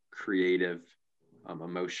 original, creative,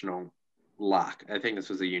 emotional. Lock. I think this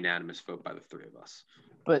was a unanimous vote by the three of us.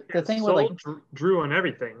 But the thing Soul with drew on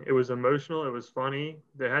everything. It was emotional. It was funny.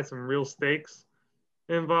 They had some real stakes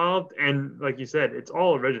involved, and like you said, it's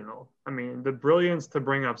all original. I mean, the brilliance to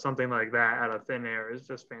bring up something like that out of thin air is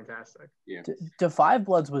just fantastic. Yeah, The Five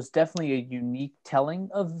Bloods was definitely a unique telling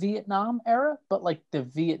of Vietnam era, but like the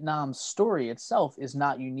Vietnam story itself is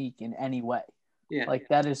not unique in any way. Yeah, like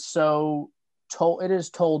that is so told. It is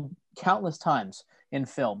told countless times in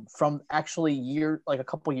film. From actually a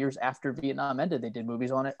couple years after Vietnam ended, they did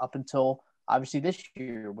movies on it up until obviously this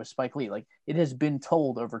year with Spike Lee. Like it has been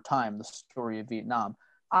told over time, the story of Vietnam.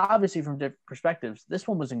 Obviously, from different perspectives, this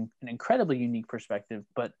one was an incredibly unique perspective.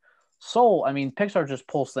 But Soul, I mean, Pixar just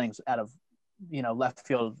pulls things out of left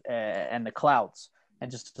field and the clouds, and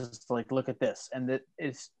just like look at this, and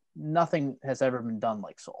nothing has ever been done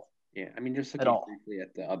like Soul. Yeah, I mean, just looking briefly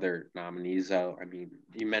at the other nominees, though, I mean,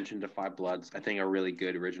 you mentioned The Five Bloods. I think a really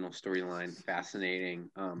good original storyline, fascinating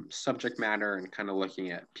subject matter, and kind of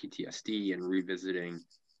looking at PTSD and revisiting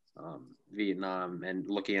Vietnam and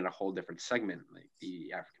looking at a whole different segment, like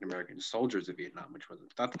the African American soldiers of Vietnam, which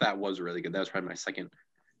that was really good. That was probably my second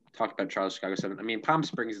talk about Charles Chicago 7. I mean, Palm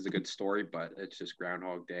Springs is a good story, but it's just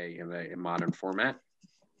Groundhog Day in a modern format.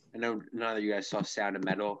 I know none of you guys saw Sound of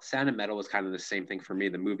Metal. Sound of Metal was kind of the same thing for me.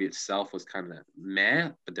 The movie itself was kind of meh,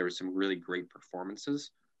 but there were some really great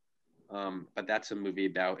performances. But that's a movie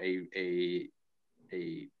about a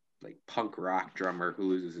like punk rock drummer who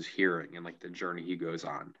loses his hearing and like the journey he goes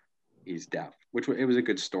on. He's deaf, it was a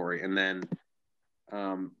good story. And then,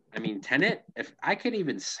 I mean, Tenet, if I could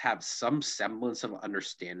even have some semblance of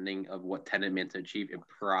understanding of what Tenet meant to achieve, it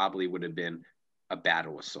probably would have been a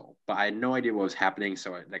battle with Soul, but I had no idea what was happening,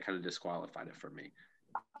 so that kind of disqualified it for me.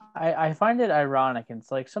 I find it ironic.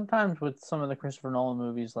 It's like sometimes with some of the Christopher Nolan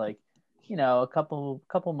movies, like a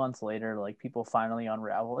couple months later, like people finally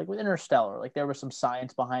unravel. Like with Interstellar, like there was some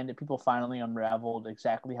science behind it. People finally unraveled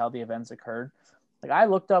exactly how the events occurred. Like I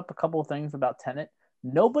looked up a couple of things about Tenet.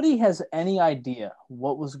 Nobody has any idea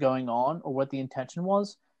what was going on or what the intention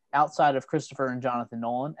was outside of Christopher and Jonathan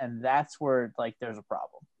Nolan, and that's where like there's a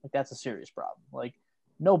problem. Like that's a serious problem. Like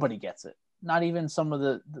nobody gets it. Not even some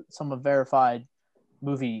of verified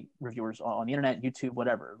movie reviewers on the internet, YouTube,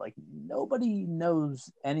 whatever. Like nobody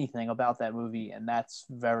knows anything about that movie, and that's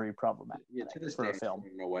very problematic. Yeah, to this for day, a film. I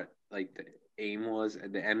don't know what like the aim was,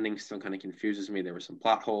 and the ending still kind of confuses me. There were some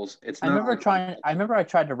plot holes. I remember I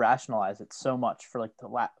tried to rationalize it so much for like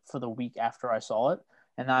for the week after I saw it,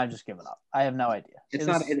 and now I've just given up. I have no idea.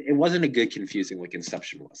 It wasn't a good confusing like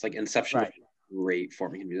Inception was. Like Inception right. was great for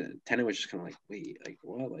me. Tenet was just kind of like, wait, like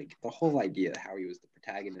what? Like the whole idea how he was the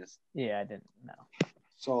protagonist. Yeah, I didn't know.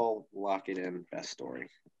 So lock it in. Best story.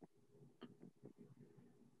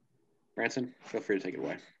 Branson, feel free to take it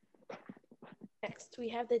away. Next, we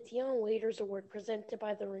have the Dion Waiters Award presented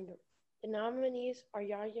by The Ringer. The nominees are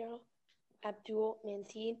Yahya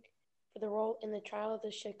Abdul-Mateen for the role in The Trial of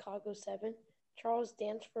the Chicago 7, Charles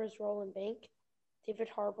Dance for his role in Bank, David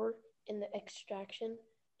Harbour in The Extraction,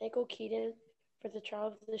 Michael Keaton for the trial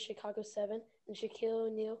of the Chicago 7 and Shaquille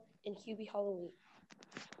O'Neal and Hubie Halloween.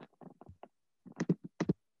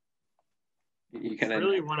 You I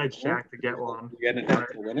really wanted Shaq to get one. You got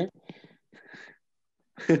announce the winner?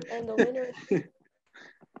 And the winner is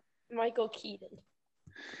Michael Keaton.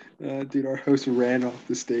 Dude, our host ran off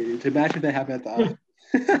the stage. Imagine that happened at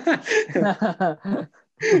the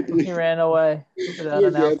He ran away without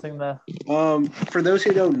announcing the. For those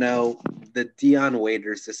who don't know, the Dion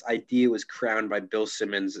Waiters, this idea was crowned by Bill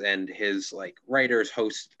Simmons and his writers,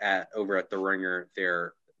 hosts over at The Ringer,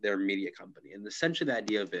 their media company. And essentially the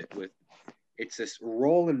idea of it it's this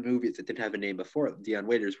role in movies that didn't have a name before, Dion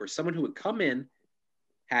Waiters, where someone who would come in,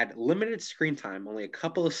 had limited screen time, only a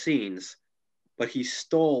couple of scenes, but he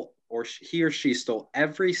or she stole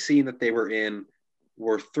every scene that they were in,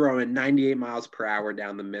 were throwing 98 miles per hour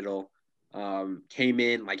down the middle, came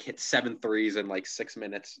in, hit 7 threes in 6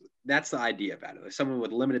 minutes. That's the idea about it. Someone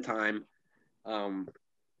with limited time.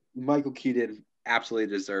 Michael Keaton,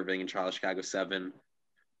 absolutely deserving in Trial of Chicago 7.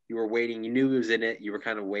 You were waiting. You knew he was in it. You were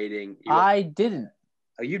kind of waiting. I didn't.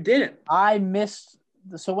 Oh, you didn't? I missed.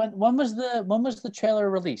 So when was the trailer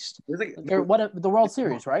released? It was the World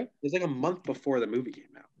Series, right? It was a month before the movie came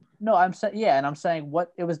out. No, I'm saying and I'm saying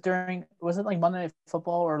what it was during. Was it Monday Night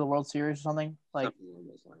Football or the World Series or something? Something along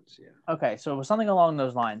those lines, yeah. Okay, so it was something along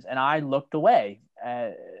those lines, and I looked away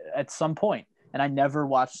at some point, and I never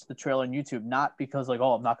watched the trailer on YouTube. Not because I'm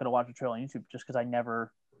not going to watch the trailer on YouTube, just because I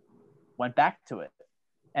never went back to it.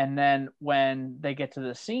 And then when they get to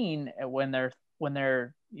the scene, when they're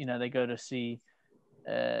they go to see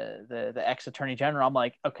the ex-attorney general, I'm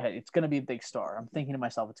like, okay, it's going to be a big star. I'm thinking to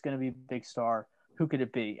myself, it's going to be a big star. Who could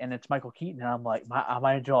it be? And it's Michael Keaton. And I'm like,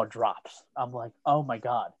 my jaw drops. I'm like, oh my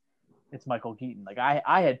God, it's Michael Keaton.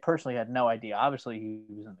 I had personally had no idea. Obviously he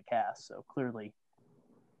was in the cast. So clearly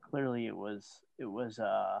it was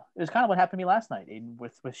kind of what happened to me last night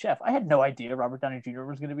with Chef. I had no idea Robert Downey Jr.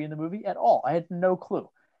 was going to be in the movie at all. I had no clue.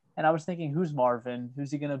 And I was thinking, who's Marvin?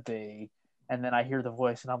 Who's he going to be? And then I hear the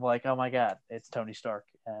voice, and I'm like, oh my God, it's Tony Stark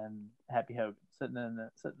and Happy Hogan sitting in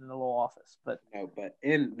the little office. But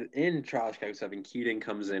in Trial of Chicago 7, Keaton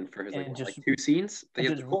comes in for his 2 scenes. They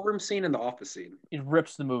have the courtroom scene and the office scene. It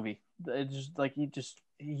rips the movie. It just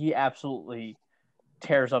he absolutely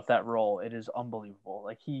tears up that role. It is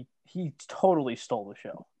unbelievable. He totally stole the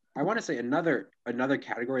show. I want to say another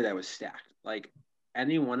category that was stacked.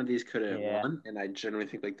 Any one of these could have won, and I generally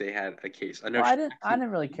think they had a case. I didn't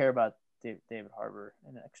really care about David Harbour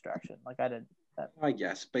in Extraction. I didn't. I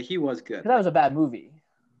guess, but he was good. That was a bad movie.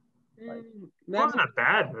 It wasn't a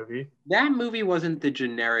bad movie. That movie wasn't the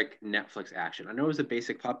generic Netflix action. I know it was a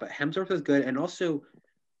basic plot, but Hemsworth was good, and also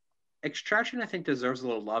Extraction, I think, deserves a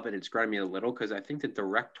little love, and it's grinding me a little because I think the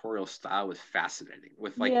directorial style was fascinating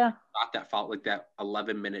with not that felt that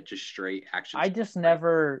 11-minute just straight action. I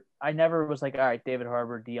never was all right, David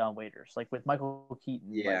Harbour, Dion Waiters, with Michael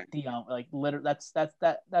Keaton, Dion, literally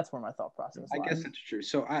that's where my thought process lies. I guess that's true.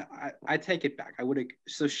 So I take it back.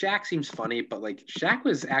 So Shaq seems funny, but Shaq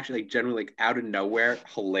was actually generally out of nowhere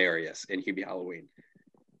hilarious in Hubie Halloween.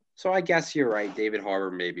 So I guess you're right. David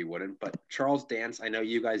Harbour maybe wouldn't, but Charles Dance, I know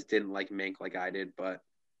you guys didn't like Mank like I did, but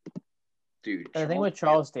dude. The thing with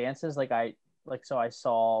Charles Dance is I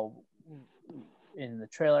saw in the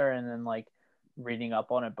trailer and then reading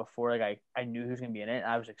up on it before, I knew he was going to be in it, and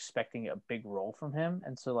I was expecting a big role from him,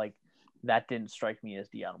 and so that didn't strike me as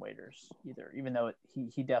Dion Waiters either, even though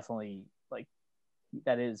he definitely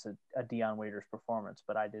that is a Dion Waiters performance,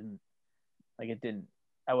 but I didn't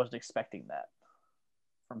I wasn't expecting that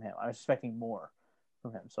from him. I was expecting more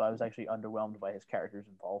from him, so I was actually underwhelmed by his character's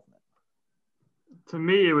involvement. To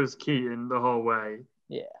me, it was Keaton the whole way.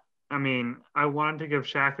 Yeah. I mean, I wanted to give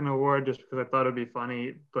Shaq an award just because I thought it'd be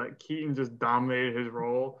funny, but Keaton just dominated his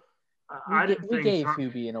role. We gave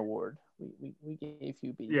Hubie an award. We gave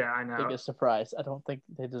Hubie. Yeah, I know. Biggest surprise. I don't think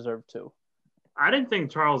they deserve to. I didn't think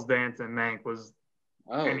Charles Dance and Mank was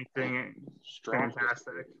anything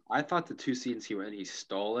fantastic. I thought the 2 scenes he went, he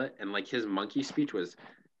stole it, and his monkey speech was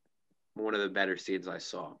one of the better scenes I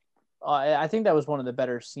saw. I think that was one of the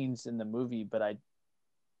better scenes in the movie, but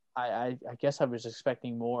I guess I was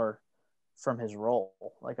expecting more from his role.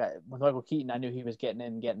 With Michael Keaton, I knew he was getting in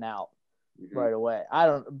and getting out right away.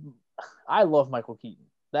 I love Michael Keaton.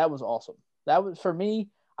 That was awesome. That was, for me,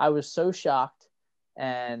 I was so shocked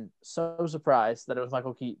and so surprised that it was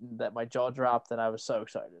Michael Keaton that my jaw dropped and I was so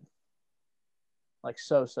excited.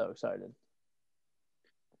 So excited.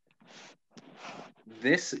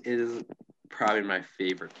 This is probably my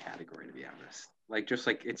favorite category, to be honest.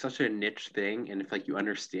 It's such a niche thing, and if you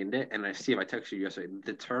understand it, and I text you yesterday,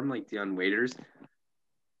 the term Dion Waiters,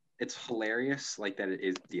 it's hilarious, like that it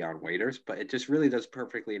is Dion Waiters, but it just really does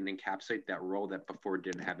perfectly and encapsulate that role that before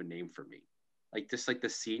didn't have a name for me. Like just like the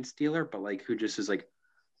scene stealer, but like who just is like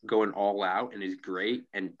going all out and is great.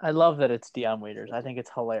 And I love that it's Dion Waiters. I think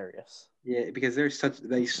it's hilarious. yeah, because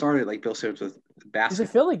they started like Bill Simmons with He's a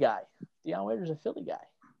basketball. Philly guy. Dion Waiters is a Philly guy.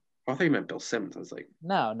 I thought you meant Bill Simmons. I was like,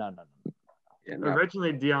 No. yeah, no.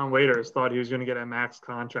 Originally, Dion Waiters thought he was going to get a max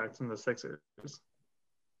contract from the Sixers.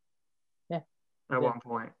 Yeah. At one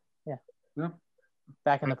point. Yeah. No.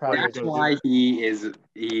 Back in the project. That's why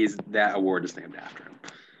he's that award is named after him.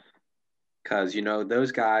 Because, you know,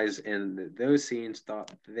 those guys in those scenes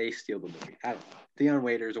thought they steal the movie. Dion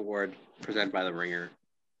Waiters Award presented by The Ringer,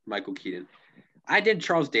 Michael Keaton. I did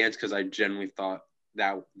Charles Dance because I genuinely thought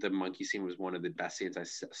that the monkey scene was one of the best scenes I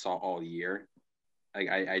saw all year. Like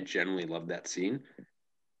I genuinely loved that scene.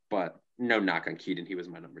 But no knock on Keaton. He was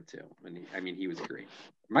my number 2. And he was great.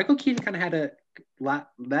 Michael Keaton kind of had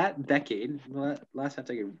that decade, last half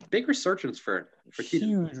decade, big resurgence for Keaton.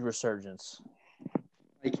 Huge resurgence.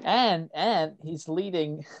 And he's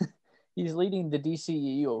leading the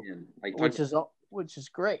DCEU, which is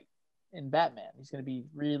great in Batman. He's going to be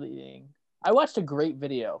leading. I watched a great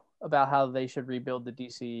video about how they should rebuild the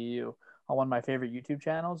DCEU on one of my favorite YouTube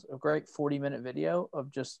channels. A great 40-minute video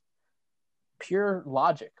of just pure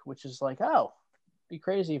logic, which is like, oh, be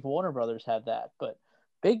crazy if Warner Brothers had that. But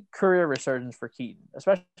big career resurgence for Keaton.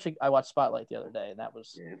 Especially, I watched Spotlight the other day, and that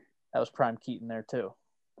was prime Keaton there too.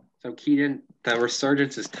 So Keaton, the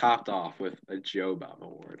resurgence is topped off with a Joe Bob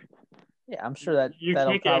Award. Yeah, I'm sure that you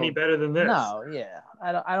can't get any better than this. No, yeah,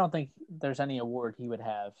 I don't think there's any award he would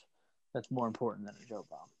have that's more important than a Joe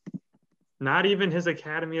Bob. Not even his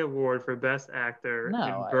Academy Award for Best Actor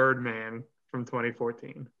in Birdman from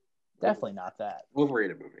 2014. Definitely not that.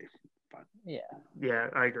 Overrated movie. But yeah,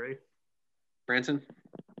 I agree. Branson,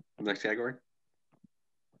 next category.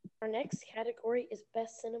 Our next category is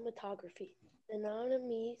Best Cinematography. The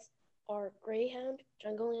nominees are Greyhound,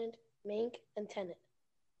 Jungleland, Mank, and Tenet.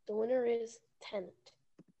 The winner is Tenet.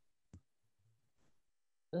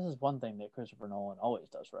 This is one thing that Christopher Nolan always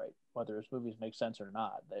does right, whether his movies make sense or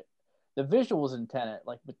not. The visuals in Tenet,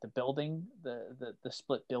 like with the building, the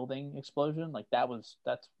split building explosion, like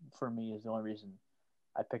that's for me is the only reason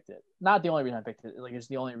I picked it. Not the only reason I picked it. Like it's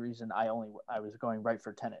the only reason I was going right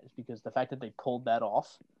for Tenet is because the fact that they pulled that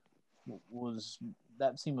off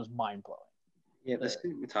that scene was mind blowing. Yeah, the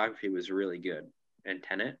cinematography was really good. And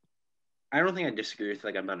Tenet, I don't think I disagree with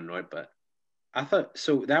like I'm not annoyed, but I thought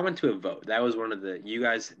so that went to a vote. That was one of you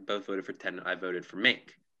guys both voted for Tenet. I voted for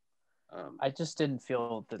Mank. I just didn't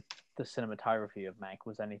feel that the cinematography of Mank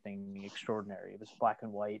was anything extraordinary. It was black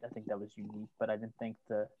and white. I think that was unique, but I didn't think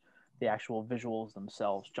the actual visuals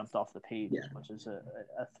themselves jumped off the page as much as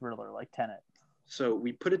a thriller like Tenet. So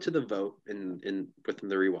we put it to the vote in within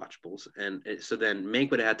the rewatchables, and so then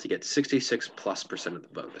Mank would have had to get 66+% of the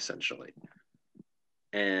vote essentially.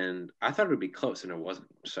 And I thought it would be close, and it wasn't.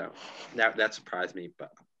 So that surprised me,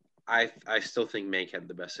 but I still think Mank had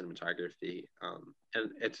the best cinematography,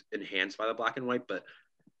 and it's enhanced by the black and white. But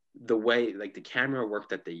the way, like the camera work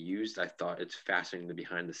that they used, I thought it's fascinating. The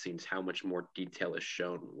behind the scenes, how much more detail is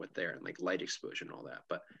shown with there, and like light exposure and all that.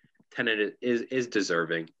 But Tenet is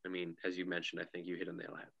deserving. I mean, as you mentioned, I think you hit a nail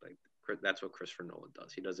on the head. Like that's what Christopher Nolan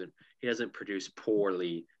does. He doesn't produce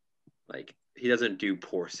poorly. Like he doesn't do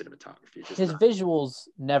poor cinematography. His visuals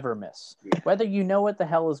never miss. Yeah. Whether you know what the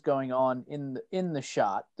hell is going on in the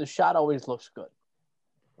shot always looks good.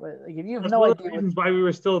 Like if you have That's no one idea of the reasons why we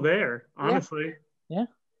were still there, honestly. Yeah.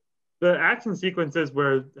 The action sequences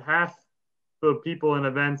where half the people and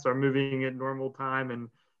events are moving at normal time and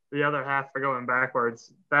the other half are going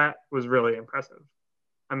backwards, that was really impressive.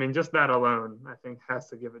 I mean, just that alone, I think, has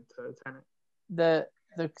to give it to Tenet.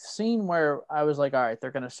 The scene where I was like, all right,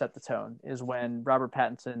 they're going to set the tone is when Robert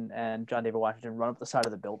Pattinson and John David Washington run up the side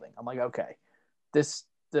of the building. I'm like, okay,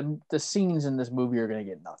 the scenes in this movie are going to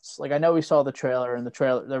get nuts. Like I know we saw the trailer, and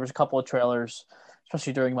there was a couple of trailers,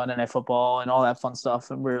 especially during Monday Night Football and all that fun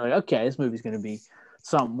stuff. And we were like, okay, this movie's going to be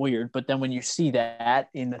something weird. But then when you see that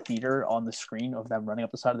in the theater on the screen of them running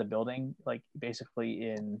up the side of the building, like basically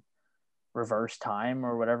in reverse time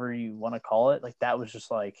or whatever you want to call it, like that was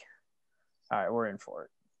just like, all right, we're in for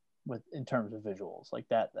it in terms of visuals. Like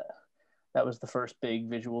that was the first big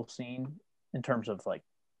visual scene in terms of like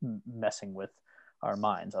messing with our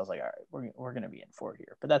minds. I was like, all right, we're going to be in for it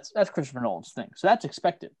here. But that's Christopher Nolan's thing. So that's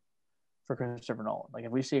expected for Christopher Nolan. Like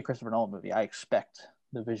if we see a Christopher Nolan movie, I expect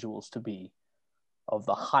the visuals to be of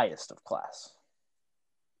the highest of class.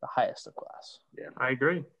 The highest of class. Yeah, I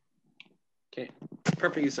agree. Okay,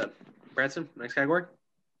 perfect. You said. Branson, next category.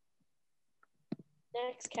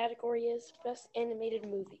 Next category is Best Animated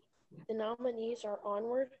Movie. The nominees are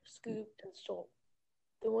Onward, Scoob, and Soul.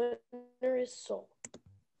 The winner is Soul.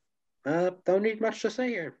 Don't need much to say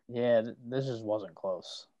here. Yeah, this just wasn't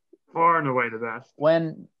close. Far and away the best.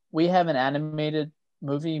 When we have an animated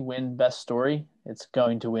movie win Best Story, it's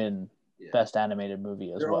going to win Best Animated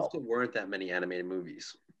Movie as there well. also weren't that many animated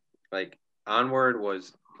movies. Like Onward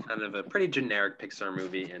was kind of a pretty generic Pixar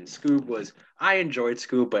movie, and Scoob was. I enjoyed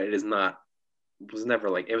Scoob, but it was never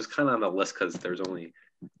like it was kind of on the list because there's only.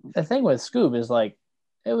 The thing with Scoob is like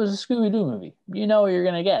it was a Scooby-Doo movie. You know what you're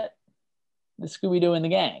gonna get. The Scooby-Doo and the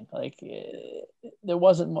gang. Like they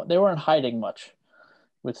weren't hiding much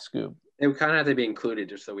with Scoob. It would kind of have to be included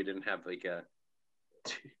just so we didn't have like a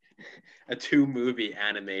 2-movie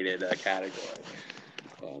animated category.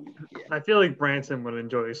 I feel like Branson would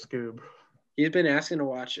enjoy Scoob. He's been asking to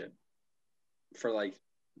watch it for like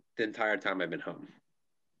the entire time I've been home.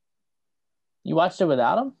 You watched it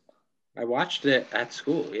without him? I watched it at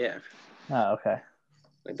school, yeah. Oh, okay.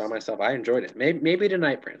 Like by myself. I enjoyed it. Maybe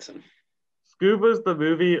tonight, Branson. Scoob was the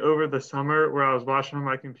movie over the summer where I was watching on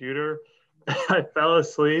my computer. I fell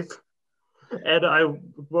asleep, and I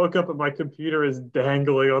woke up and my computer is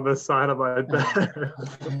dangling on the side of my bed.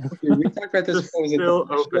 Dude, we talked about this. Just still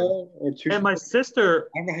open. And my sister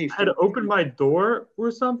had opened my door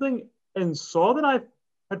or something and saw that I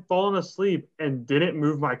had fallen asleep and didn't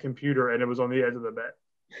move my computer, and it was on the edge of the bed.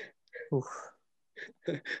 Oof.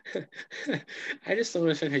 I just don't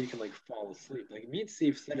understand how you can like fall asleep. Like me and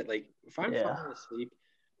Steve said it. Like if I'm falling asleep,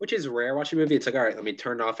 which is rare watching a movie, it's like, all right, let me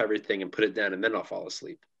turn off everything and put it down, and then I'll fall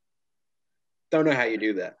asleep. Don't know how you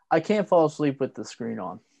do that. I can't fall asleep with the screen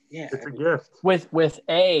on. Yeah, it's a gift. With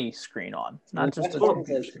a screen on, not just a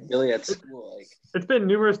screen. Really at school, like it's been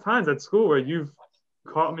numerous times at school where you've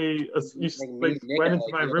caught me. You went into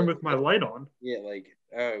my room with my light on. Yeah, like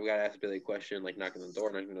we gotta ask Billy a question, like knocking on the door,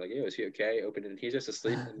 and I'm gonna be like, "Yo, is he okay?" Open it, and he's just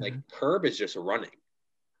asleep, and like Herb is just running,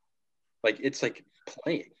 like it's like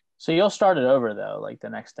playing. So you'll start it over though, like the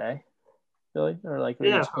next day, Billy, or like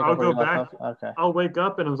I'll go back. Okay, I'll wake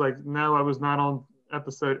up and I was like, "No, I was not on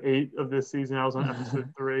episode 8 of this season. I was on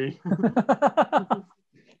episode 3."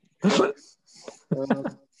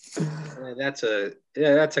 That's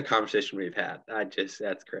a conversation we've had.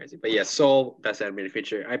 That's crazy. But yeah, Soul, best animated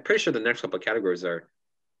feature. I'm pretty sure the next couple of categories are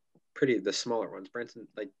the smaller ones. Branson,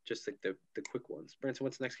 like just like the quick ones. Branson,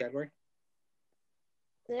 what's the next category?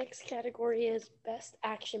 The next category is best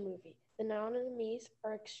action movie. The nominees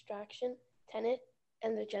are Extraction, Tenet,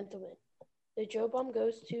 and The Gentleman. The Joe Bomb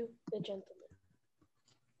goes to The Gentleman.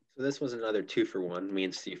 So this was another 2-for-1. Me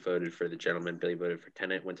and Steve voted for The Gentleman. Billy voted for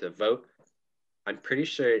Tenet. Went to the vote. I'm pretty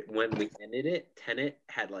sure when we ended it, Tenet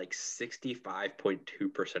had like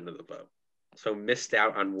 65.2% of the vote. So missed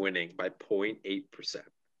out on winning by 0.8%.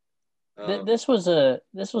 This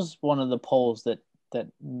was one of the polls that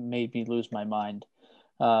made me lose my mind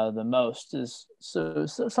the most. Is so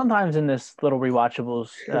sometimes in this little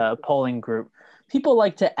rewatchables polling group, people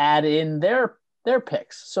like to add in their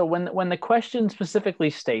picks. So when the question specifically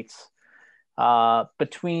states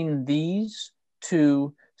between these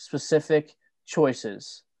two specific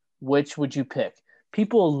choices, which would you pick?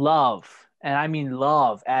 People love, and I mean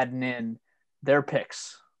love, adding in their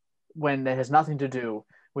picks when it has nothing to do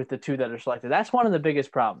with the two that are selected. That's one of the biggest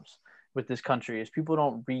problems with this country is people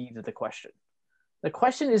don't read the question. The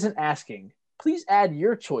question isn't asking, please add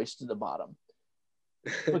your choice to the bottom.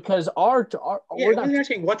 Because we're not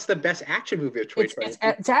asking what's the best action movie of 2020.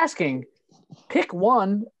 It's asking, pick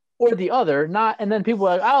one or the other, not, and then people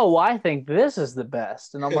are like, oh, well, I think this is the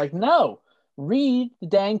best. And I'm like, no, read the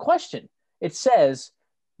dang question. It says,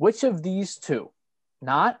 which of these two?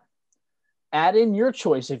 Not add in your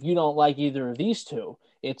choice if you don't like either of these two.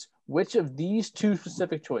 It's which of these two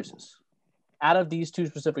specific choices, out of these two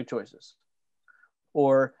specific choices,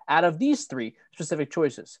 or out of these three specific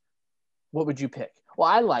choices, what would you pick? Well,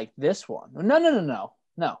 I like this one.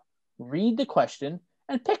 No. Read the question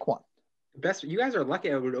and pick one. Best, you guys are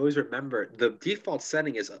lucky. I would always remember the default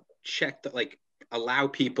setting is check that like allow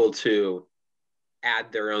people to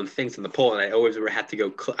add their own things in the poll, and I always had to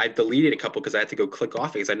go. I deleted a couple because I had to go click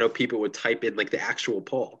off it because I know people would type in like the actual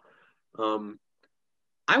poll.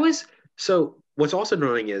 What's also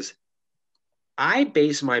annoying is I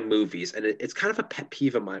base my movies, and it's kind of a pet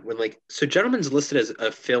peeve of mine when Gentleman's listed as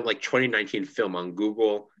a film, like 2019 film on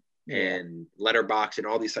Google and Letterboxd and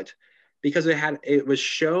all these sites because it was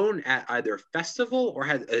shown at either a festival or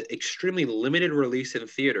had an extremely limited release in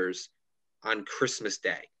theaters on Christmas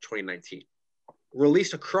Day, 2019.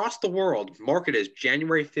 Released across the world, marketed as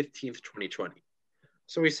January 15th, 2020.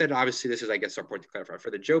 So we said, obviously, this is, I guess, our point to clarify.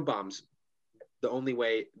 For the Joe Bombs, the only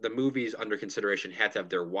way the movies under consideration had to have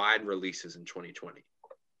their wide releases in 2020.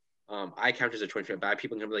 I count as a 2020, but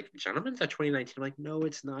people can be like, Gentleman's a 2019. I'm like, no,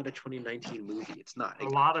 it's not a 2019 movie. It's not. A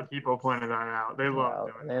lot of people pointed that out. They love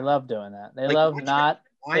doing They that. love doing that. They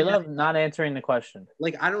Like, love not answering the question.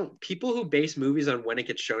 Like, people who base movies on when it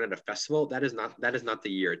gets shown at a festival, that is not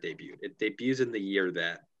the year it debuted. It debuts in the year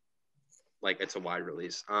that, like, it's a wide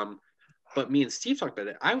release. But me and Steve talked about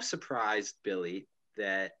it. I was surprised, Billy,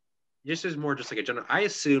 that this is more just like a general. I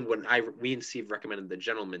assumed when me and Steve recommended The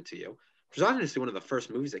Gentleman to you, which was obviously one of the first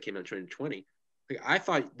movies that came out in 2020. Like, I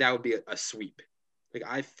thought that would be a sweep. Like,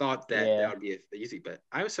 I thought that would be easy, but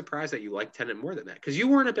I was surprised that you liked Tenet more than that because you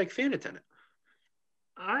weren't a big fan of Tenet.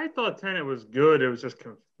 I thought Tenet was good. It was just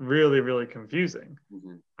really, really confusing.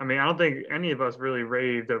 Mm-hmm. I mean, I don't think any of us really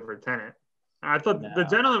raved over Tenet. I thought The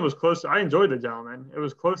Gentleman was close. I enjoyed The Gentleman. It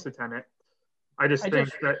was close to Tenet. I think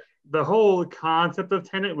that the whole concept of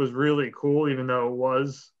Tenet was really cool, even though it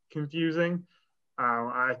was confusing.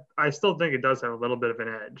 I still think it does have a little bit of an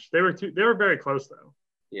edge. They were very close though.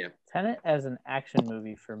 Yeah. Tenet as an action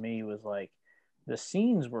movie for me was like the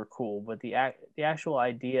scenes were cool, but the actual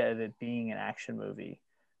idea of it being an action movie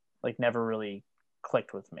like never really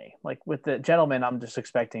clicked with me. Like with The Gentleman, I'm just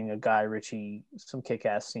expecting a Guy Ritchie, some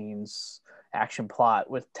kick-ass scenes, action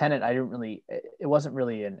plot. With Tenet, it wasn't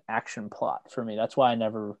really an action plot for me. That's why I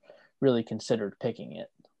never really considered picking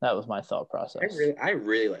it. That was my thought process. I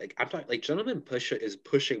really like. I'm talking like Gentleman is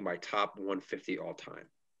pushing my top 150 all time.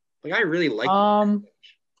 Like, I really like.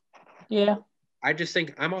 Yeah. I just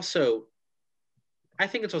think I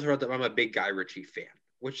think it's also right that I'm a big Guy Ritchie fan,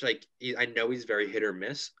 which like I know he's very hit or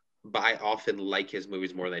miss, but I often like his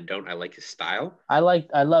movies more than I don't. I like his style. I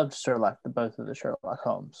loved Sherlock, both of the Sherlock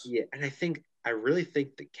Holmes. Yeah, and I really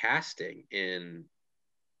think the casting in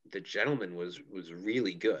The Gentleman was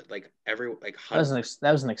really good. Like that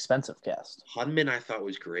was an expensive cast. Hunman I thought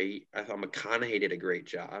was great. I thought McConaughey did a great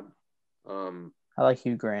job. I like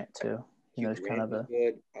Hugh Grant too. You know, he's kind of a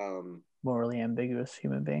good. Morally ambiguous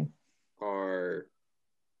human being. Our,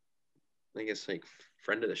 I guess, like,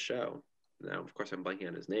 friend of the show. Now, of course, I'm blanking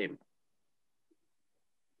on his name.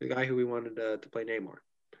 The guy who we wanted to play Namor.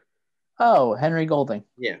 Oh, Henry Golding.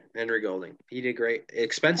 Yeah, Henry Golding. He did great.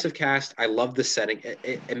 Expensive cast. I love the setting.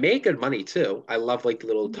 It made good money too. I love like the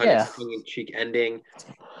little tongue-in-cheek ending.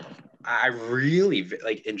 I really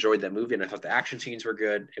like enjoyed that movie, and I thought the action scenes were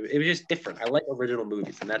good. It was just different. I like original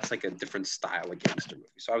movies, and that's like a different style of gangster movie.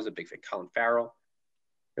 So I was a big fan. Colin Farrell.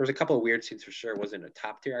 There was a couple of weird scenes for sure. It wasn't a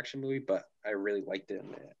top tier action movie, but I really liked it.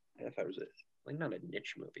 And I thought it was like not a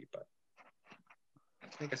niche movie, but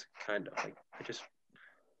I guess kind of like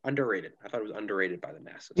underrated. I thought it was underrated by the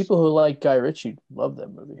masses. People who like Guy Ritchie love that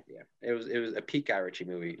movie. Yeah, it was a peak Guy Ritchie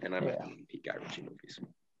movie, and I'm a fan of peak Guy Ritchie movies.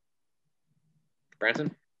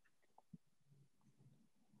 Branson?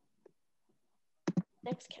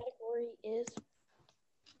 Next category is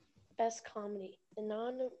Best Comedy. The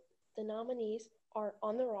nominees are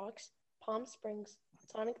On the Rocks, Palm Springs,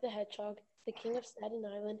 Sonic the Hedgehog, The King of Staten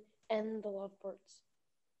Island, and The Lovebirds.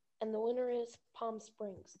 And the winner is Palm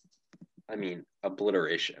Springs. I mean,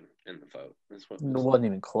 obliteration in the vote. It wasn't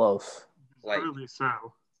even close. Like, really so.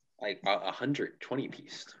 Like 120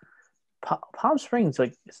 piece. Palm Springs,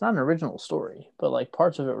 like, it's not an original story, but like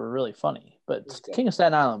parts of it were really funny. But King of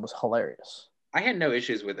Staten Island was hilarious. I had no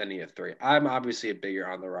issues with any of three. I'm obviously a bigger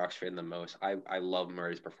On the Rocks fan than most. I love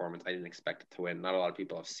Murray's performance. I didn't expect it to win. Not a lot of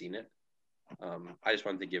people have seen it. I just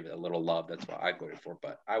wanted to give it a little love. That's why I voted for it.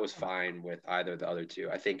 But I was fine with either of the other two.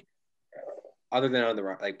 I think other than On the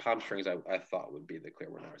Rocks, like Palm Springs, I thought would be the clear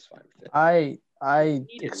winner. I was fine with it. I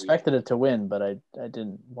expected it to win, but I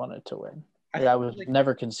didn't want it to win. I was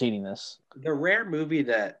never conceding this. The rare movie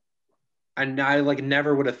that and I like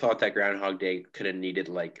never would have thought that Groundhog Day could have needed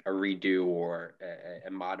like a redo or a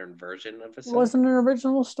modern version of it. It wasn't an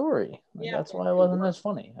original story. That's why it wasn't as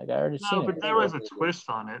funny. Like I already seen it. No, but there was a twist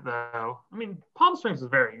on it though. I mean, Palm Springs was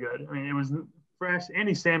very good. I mean, it was fresh.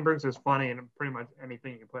 Andy Samberg's is funny in pretty much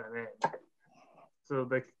anything you put him in. So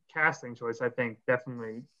the casting choice, I think,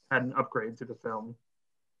 definitely had an upgrade to the film.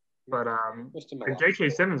 But J.K.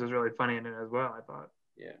 Simmons was really funny in it as well, I thought.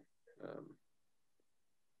 Yeah.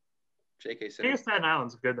 J.K. Simmons. King of Staten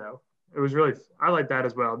Island's good though. It was really I like that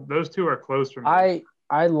as well. Those two are close for me.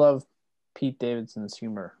 I love Pete Davidson's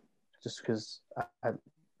humor, just because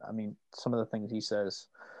I mean some of the things he says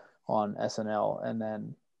on SNL and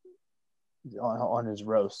then on his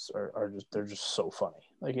roasts are just so funny.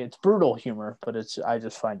 Like it's brutal humor, but I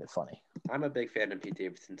just find it funny. I'm a big fan of Pete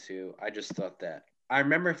Davidson too. I just thought that I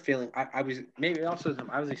remember feeling I was maybe also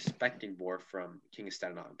I was expecting more from King of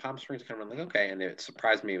Staten Island. Palm Springs kind of like okay, and it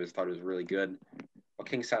surprised me. Thought it was really good. Well,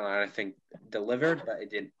 King of Staten Island I think delivered, but it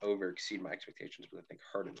didn't over exceed my expectations. But I think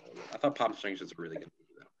hurt it a little bit. I thought Palm Springs was a really good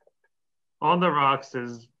movie though. On the Rocks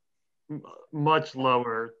is much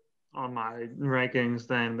lower on my rankings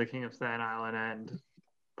than The King of Staten Island and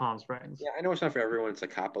Palm Springs. Yeah, I know it's not for everyone. It's a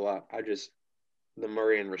cop a lot. The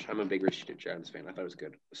Murray and I'm a big Rashida Jones fan. I thought it was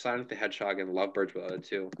good. Sonic the Hedgehog and Lovebirds were the other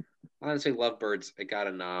two. Honestly, Lovebirds, it got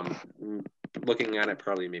a nom. Looking at it,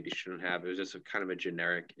 probably maybe shouldn't have. It was just kind of a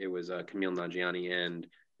generic. It was Camille Nanjiani and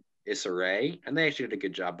Issa Rae, and they actually did a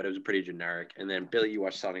good job, but it was pretty generic. And then Billy, you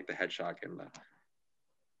watched Sonic the Hedgehog, and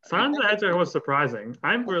Sonic the Hedgehog was surprising.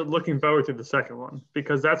 I'm really looking forward to the second one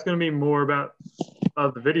because that's going to be more about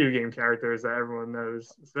the video game characters that everyone knows.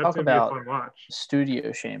 So that's going to be a fun watch.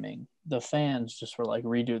 Studio shaming. The fans just were like,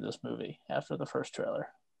 redo this movie after the first trailer.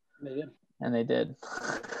 They did. And they did.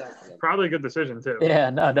 Probably a good decision, too. Yeah,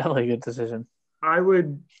 no, definitely a good decision. I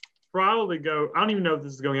would probably go. I don't even know if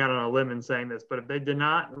this is going out on a limb and saying this, but if they did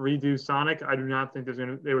not redo Sonic, I do not think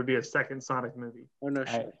there would be a second Sonic movie. Oh, no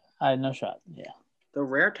shot. I had no shot. Yeah. The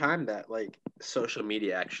rare time that like social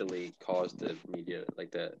media actually caused the media,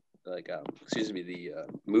 the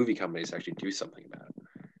movie companies to actually do something about it.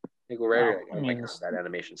 I think we're rare. That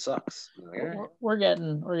animation sucks. We're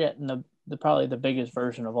getting the probably the biggest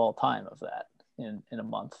version of all time of that in a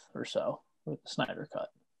month or so with the Snyder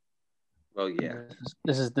Cut. Well, yeah.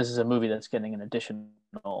 This is a movie that's getting an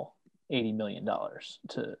additional $80 million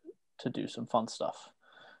to do some fun stuff.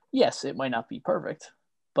 Yes, it might not be perfect,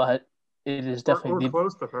 but it is definitely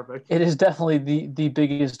close to perfect. It is definitely the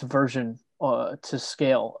biggest version to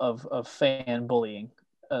scale of fan bullying,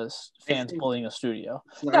 fans bullying a studio.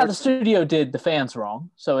 Now the studio did the fans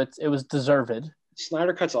wrong, so it was deserved.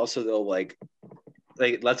 Snyder Cut's also though like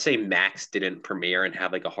let's say Max didn't premiere and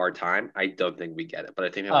have like a hard time. I don't think we get it, but I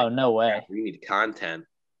think no way. Yeah, we need content.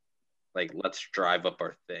 Like let's drive up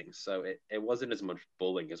our thing. So it wasn't as much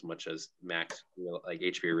bullying as much as Max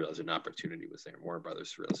HBO realized an opportunity was there. Warner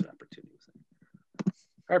Brothers realized an opportunity was there.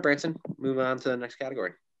 All right, Branson, move on to the next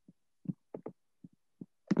category.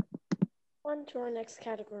 On to our next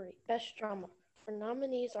category, Best Drama. Our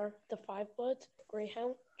nominees are The Five Bloods,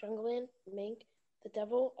 Greyhound, Jungleland, Mink, The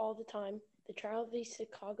Devil All the Time, The Trial of the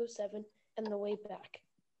Chicago 7, and The Way Back.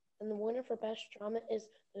 And the winner for Best Drama is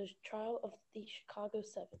The Trial of the Chicago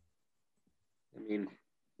 7. I mean,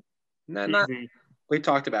 not we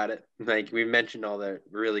talked about it. Like we mentioned all the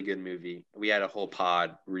really good movie. We had a whole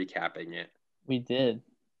pod recapping it. We did.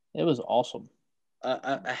 It was awesome.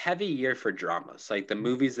 A heavy year for dramas. Like the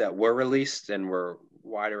movies that were released and were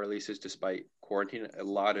wider releases despite quarantine.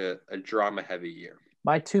 A drama heavy year.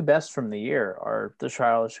 My two best from the year are The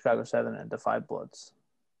Trial of Chicago 7 and The Five Bloods.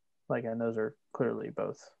 And those are clearly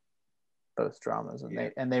both dramas,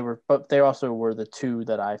 and they also were the two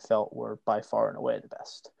that I felt were by far and away the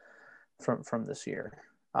best from this year.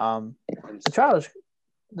 The Trial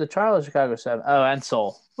of Chicago 7. Oh, and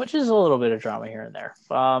Soul, which is a little bit of drama here and there.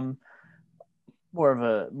 More of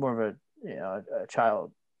a a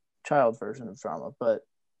child version of drama, but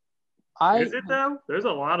is it though? There's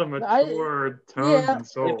a lot of mature tones in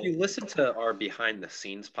Soul. If you listen to our behind the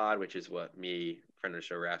scenes pod, which is what me, friend of the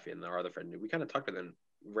show Rafi, and our other friend, we kind of talked to them.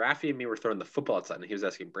 Rafi and me were throwing the football outside, and he was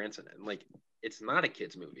asking Branson, and it's not a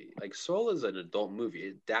kid's movie. Soul is an adult movie.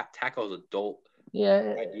 It tackles adult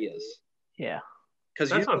ideas. Yeah,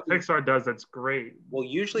 because that's what Pixar does. That's great. Well,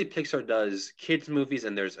 usually Pixar does kids movies,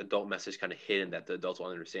 and there's adult message kind of hidden that the adults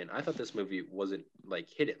won't understand. I thought this movie wasn't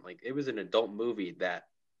hidden. It was an adult movie that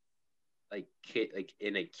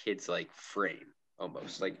in a kid's frame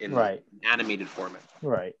almost in an animated format.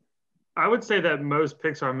 Right. I would say that most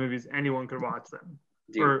Pixar movies, anyone could watch them.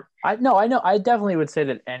 I know. I definitely would say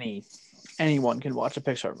that anyone can watch a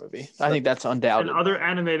Pixar movie. I think that's undoubted. And other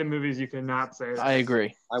animated movies, you cannot say that. I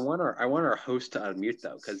agree. I want our host to unmute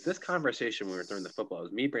though, because this conversation when we were throwing the football, it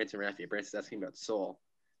was me, Branson, Rafi. Branson's asking about Soul.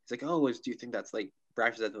 He's like, "Oh, do you think that's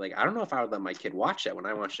Rafi said I don't know if I would let my kid watch that when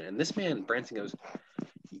I watched it." And this man, Branson, goes,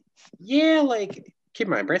 "Yeah, keep in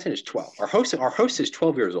mind, Branson is 12. Our host is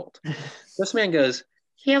 12 years old." This man goes,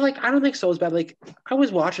 "Yeah, I don't think Soul's bad. I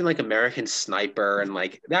was watching American Sniper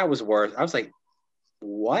and that was worse." I was like,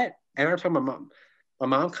 "What?" And I was talking to my mom. My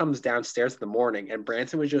mom comes downstairs in the morning and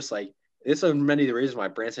Branson was just this is many of the reasons why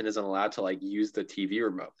Branson isn't allowed to use the TV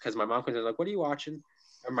remote. Because my mom comes in "What are you watching?"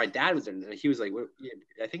 And my dad was there and he was like,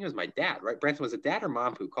 I think it was my dad, right? Branson, was it dad or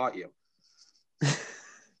mom who caught you?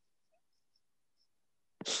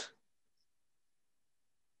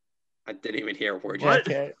 I didn't even hear a word. I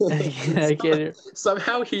can't hear.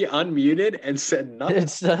 Somehow he unmuted and said nothing. It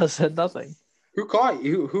still said nothing. Who caught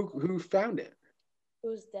you? Who found it? It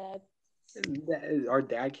was Dad. Our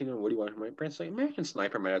dad came in. "What do you want?" My parents "American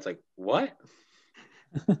Sniper." My dad's like, "What?"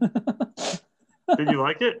 Did you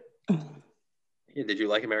like it? Yeah, did you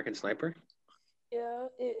like American Sniper? Yeah,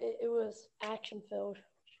 it was action filled.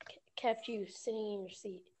 Kept you sitting in your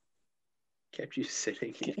seat. Kept you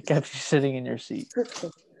sitting. Kept you sitting in your seat.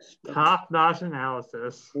 Top-notch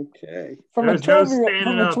analysis. Okay. From There's a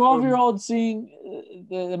no 12-year-old seeing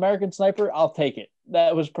the American Sniper, I'll take it.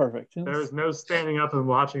 That was perfect. There's no standing up and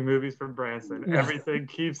watching movies from Branson. Everything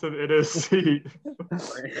keeps him in his seat.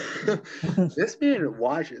 This man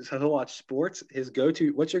watches. He'll watch sports. His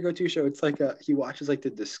go-to. What's your go-to show? It's like he watches like the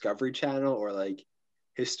Discovery Channel or like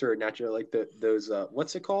History or Natural, like those.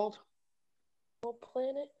 What's it called?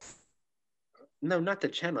 Planet. No, not the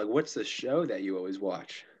channel. Like, what's the show that you always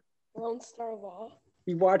watch? Lone Star Law.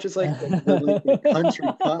 He watches like the country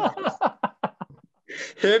pop.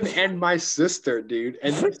 Him and my sister, dude,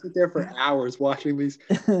 and they sit there for hours watching these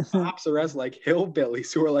cops arrest like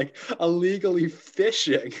hillbillies who are like illegally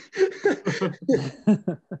fishing.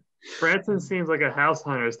 Branson seems like a House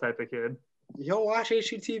Hunters type of kid. He'll watch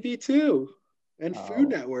HGTV too, and Food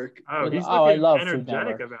Network. Oh, he's I looking love Food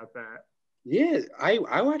energetic Network. about that. Yeah,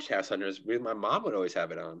 I watched House Hunters. My mom would always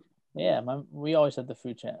have it on. Yeah, we always had the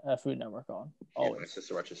Food Network on. Always. Yeah, my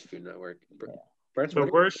sister watches Food Network. Yeah. Branson,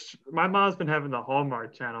 The worst. My mom's been having the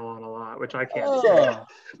Hallmark channel on a lot, which I can't. Oh.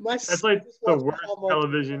 That's like the worst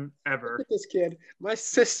television ever. Look at this kid. My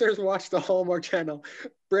sisters watch the Hallmark channel.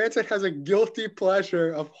 Branson has a guilty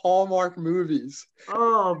pleasure of Hallmark movies.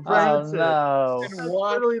 Oh, Branson. Oh, no. That's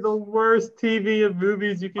literally the worst TV and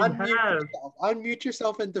movies you can have. Unmute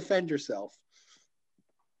yourself and defend yourself.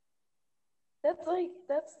 That's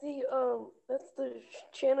the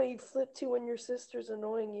channel you flip to when your sister's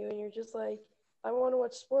annoying you and you're just like, I want to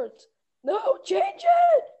watch sports. No, change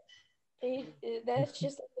it. That's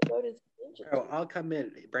just like the go to change it. Oh, I'll come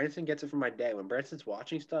in. Branson gets it from my dad. When Branson's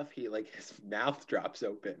watching stuff, he like his mouth drops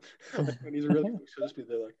open. Like when he's really so just be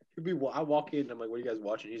there like I walk in and I'm like, what are you guys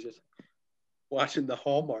watching? He's just watching the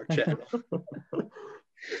Hallmark channel.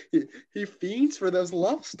 he fiends for those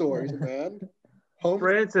love stories, man.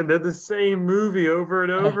 Branson, they're the same movie over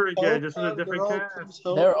and over again, just with a different cast.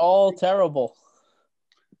 They're all terrible.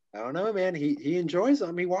 I don't know, man. He enjoys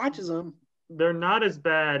them. He watches them. They're not as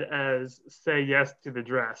bad as Say Yes to the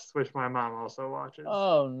Dress, which my mom also watches.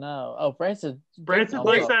 Oh, no. Oh, Branson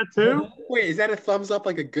likes that too? Wait, is that a thumbs up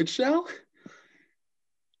like a good show?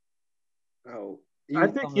 Oh. I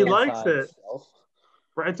think he likes it.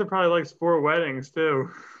 Branson probably likes Four Weddings too.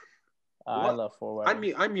 I love Four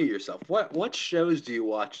Weddings. Unmute yourself. What shows do you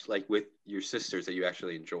watch like with your sisters that you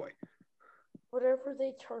actually enjoy? Whatever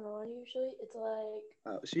they turn on, usually it's like.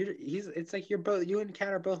 So it's like you and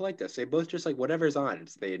Kat are both like this. They both just like whatever's on,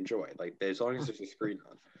 they enjoy. Like as long as there's a screen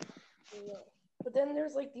on. Yeah. But then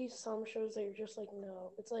there's like some shows that you're just like,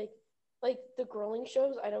 no. It's like the grilling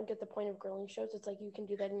shows. I don't get the point of grilling shows. It's like you can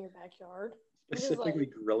do that in your backyard. Specifically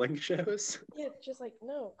grilling shows? Yeah, it's just like,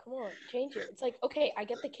 no, come on, change it. It's like, okay, I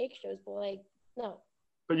get the cake shows, but like, no.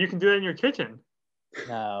 But you can do that in your kitchen.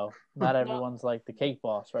 No, not everyone's like the Cake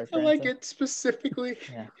Boss, right? I like it specifically.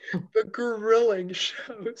 Yeah. The grilling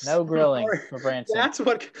shows. No grilling for Branson. That's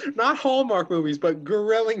what, not Hallmark movies, but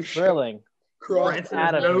grilling shows. Grilling. Branson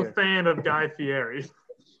is no fan of Guy Fieri.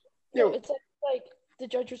 No, it's like the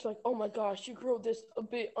judge was like, oh my gosh, you grilled this a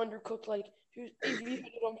bit undercooked. Like, if you had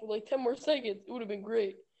it on for like 10 more seconds, it would have been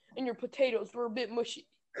great. And your potatoes were a bit mushy.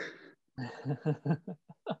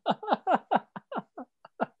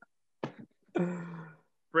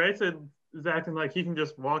 Branson is acting like he can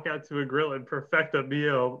just walk out to a grill and perfect a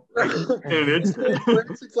meal in an instant.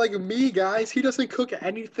 Branson's like me, guys. He doesn't cook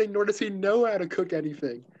anything, nor does he know how to cook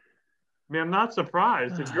anything. I mean, I'm not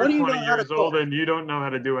surprised. If you're 20 years old and you don't know how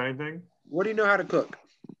to do anything. What do you know how to cook?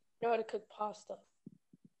 I know how to cook pasta.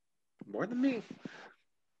 More than me.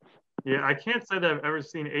 Yeah, I can't say that I've ever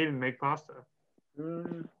seen Aiden make pasta.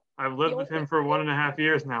 I've lived with him for 1.5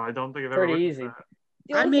 years now. I don't think I've ever pretty easy.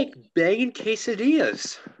 I make banging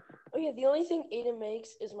quesadillas. Oh yeah, the only thing Aiden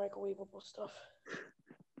makes is microwavable stuff.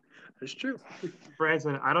 That's true.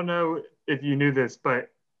 Branson, I don't know if you knew this, but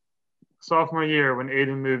sophomore year when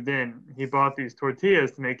Aiden moved in, he bought these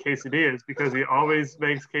tortillas to make quesadillas because he always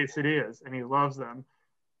makes quesadillas and he loves them.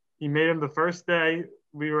 He made them the first day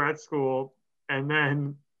we were at school, and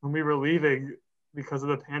then when we were leaving because of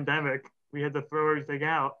the pandemic, we had to throw everything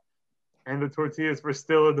out, and the tortillas were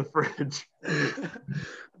still in the fridge.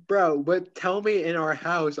 Bro, but tell me in our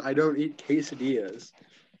house I don't eat quesadillas.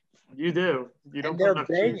 You do. You don't and put they're enough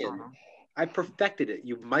cheese on them. I perfected it.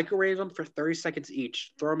 You microwave them for 30 seconds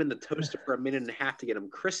each, throw them in the toaster for 1.5 minutes to get them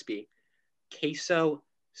crispy. Queso,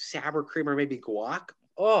 sour cream, or maybe guac.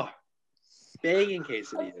 Oh, banging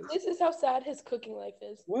quesadillas. This is how sad his cooking life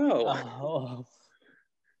is. Whoa. Oh.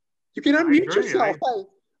 You can unmute yourself.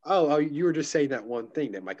 Oh, you were just saying that one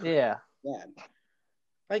thing that my yeah. Dad.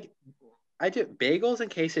 Like, I do bagels and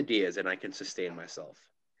quesadillas, and I can sustain myself.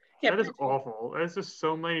 Yeah, That is awful. That's just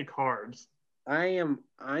so many carbs. I'm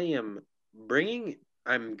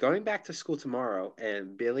going back to school tomorrow,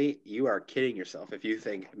 and Billy, you are kidding yourself if you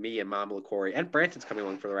think me and Mom LaCorey and Branson's coming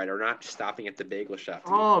along for the ride are not stopping at the bagel shop.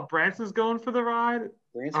 Oh, Branson's going for the ride?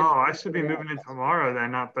 Branson, Oh, I should be moving in tomorrow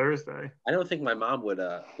then, not Thursday. I don't think my mom would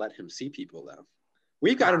let him see people though.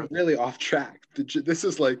 We've gotten really off track. This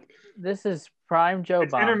is prime Joe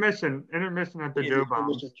It's Bomb. intermission at the Joe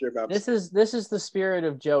Bomb. This is the spirit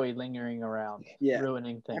of Joey lingering around,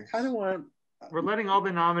 ruining things. I kind of want. We're letting all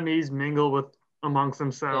the nominees mingle amongst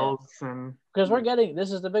themselves, and because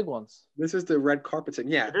this is the big ones. This is the red carpet thing.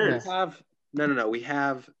 Yeah, we have no. We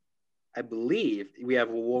have, I believe, we have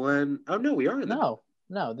one. Oh no, we are.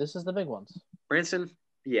 No, this is the big ones. Branson,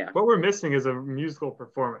 yeah. What we're missing is a musical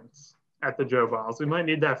performance at the Joe Balls. We might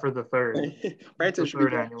need that for the third. Branson,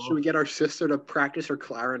 should we get our sister to practice her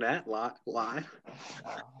clarinet live?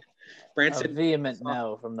 Branson, a vehement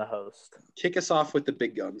no from the host. Kick us off with the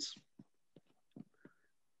big guns.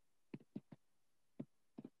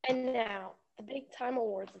 And now, the big time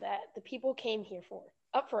awards that the people came here for.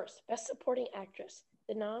 Up first, Best Supporting Actress.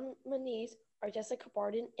 The nominees are Jessica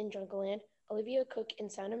Barden in Jungleland, Olivia Cook in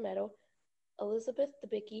Sound of Metal, Elizabeth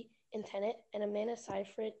Debicki in Tenet, and Amanda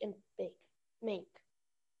Seyfried in Mank.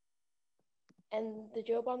 And the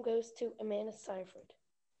Joe Bomb goes to Amanda Seyfried.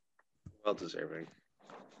 Well deserving.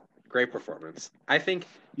 Great performance. I think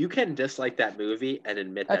you can dislike that movie and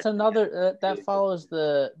admit that's another that follows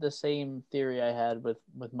the same theory I had with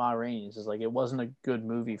Ma Rainey's. Is like it wasn't a good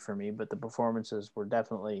movie for me, but the performances were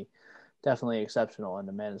definitely exceptional, and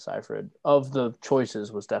Amanda Seyfried of the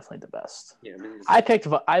choices was definitely the best. Yeah,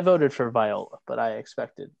 I voted for Viola, but I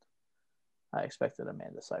expected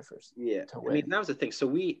Amanda Seyfried to win. I mean, that was the thing. So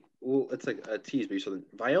it's like a tease, but so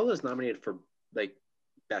Viola is nominated for like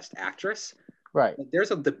Best Actress. Right.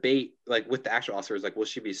 There's a debate like with the actual Oscars, like will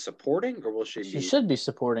she be supporting or will she be? She should be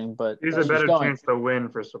supporting, but she's a better chance to win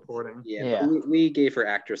for supporting. Yeah. But we gave her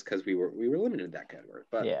actress because we were limited in that category.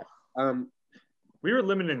 But we were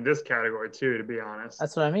limited in this category too, to be honest.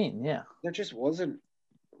 That's what I mean. Yeah. There just wasn't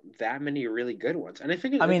that many really good ones, and I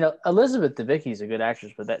think. Elizabeth Debicki's a good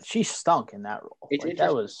actress, but she stunk in that role. Like,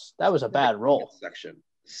 that was a bad role. Section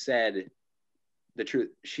said the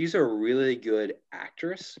truth. She's a really good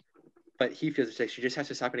actress. But he feels like she just has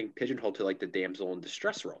to stop getting pigeonholed to like the damsel in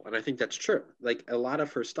distress role, and I think that's true. Like a lot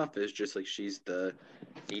of her stuff is just like she's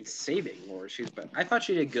needs saving, or But I thought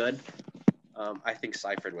she did good. I think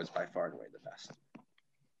Seyfried was by far and away the best.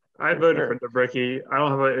 I voted for Debicki. I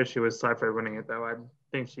don't have an issue with Seyfried winning it though. I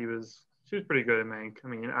think she was pretty good in Mank. I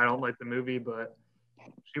mean, I don't like the movie, but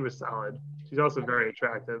she was solid. She's also very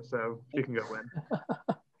attractive, so she can go win.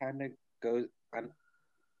 Kind of goes on.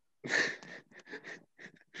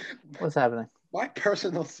 What's happening?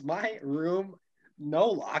 My room, no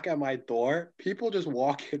lock on my door. People just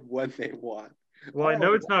walk in when they want. Well, I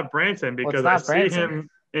know it's not Branson because I see him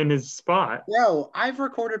in his spot. Bro, I've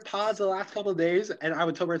recorded pods the last couple of days, and I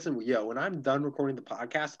would tell Branson, when I'm done recording the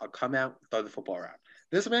podcast, I'll come out, throw the football around.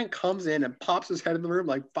 This man comes in and pops his head in the room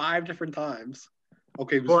like 5 different times.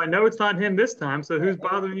 Okay. Well, I know it's not him this time, so who's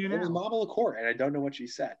bothering you now? It was Mama LaCour, and I don't know what she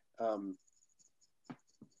said.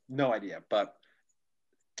 No idea, but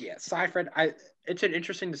yeah, Seyfried. It's an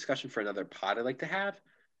interesting discussion for another pod I'd like to have,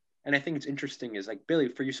 and I think it's interesting is like Billy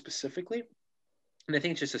for you specifically, and I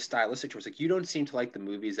think it's just a stylistic choice. Like you don't seem to like the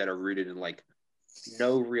movies that are rooted in like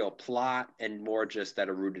no real plot and more just that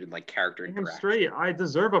are rooted in like character interaction. Straight, I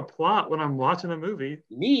deserve a plot when I'm watching a movie.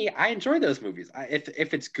 Me, I enjoy those movies.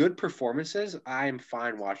 If it's good performances, I'm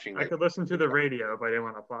fine watching. I could listen to the radio if I didn't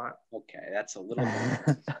want a plot. Okay, that's a little.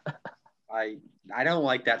 I don't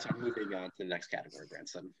like that, so I'm moving on to the next category,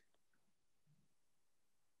 Branson.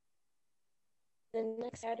 The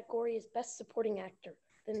next category is Best Supporting Actor.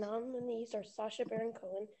 The nominees are Sacha Baron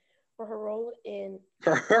Cohen for his role in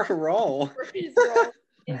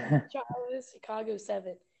Chicago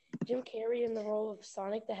 7, Jim Carrey in the role of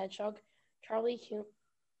Sonic the Hedgehog, Charlie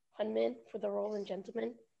Hunnam for the role in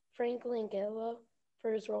Gentleman, Frank Langella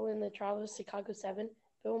for his role in The Trial of Chicago 7,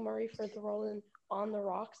 Bill Murray for the role in On the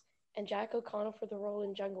Rocks, and Jack O'Connell for the role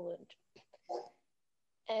in Jungleland.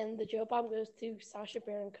 And the Joe Bomb goes to Sacha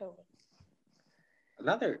Baron Cohen.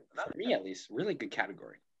 Another, for me at least, really good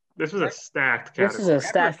category. This is a stacked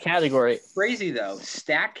category. Crazy though,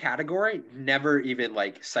 stacked category. Never even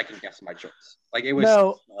like second guess my choice. Like it was.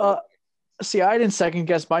 No, see, I didn't second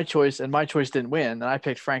guess my choice, and my choice didn't win. And I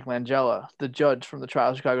picked Frank Langella, the judge from The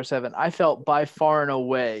Trial of Chicago 7. I felt by far and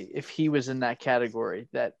away, if he was in that category,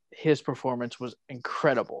 that his performance was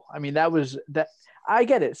incredible. I mean, that. I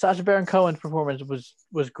get it. Sacha Baron Cohen's performance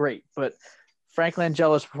was great, but Frank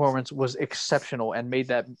Langella's performance was exceptional and made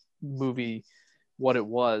that movie what it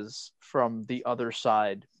was from the other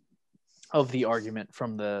side of the argument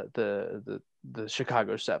from the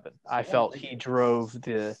Chicago 7. I felt he drove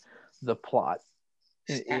the plot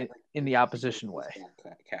in the opposition way.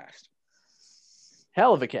 Cast.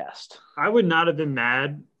 Hell of a cast. I would not have been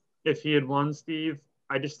mad if he had won, Steve.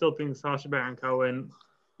 I just still think Sacha Baron Cohen,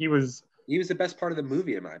 he was the best part of the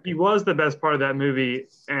movie, in my opinion. He was the best part of that movie,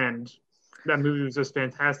 and that movie was just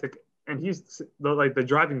fantastic. And he's the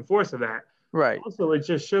driving force of that. Right. Also, it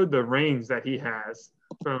just showed the range that he has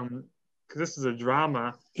from, because this is a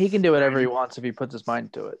drama. He can do whatever he wants if he puts his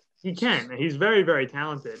mind to it. He can. He's very, very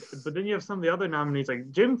talented. But then you have some of the other nominees,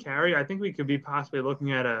 like Jim Carrey. I think we could be possibly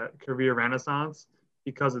looking at a career renaissance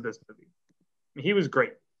because of this movie. He was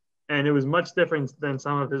great. And it was much different than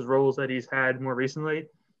some of his roles that he's had more recently.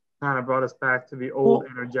 Kind of brought us back to the old,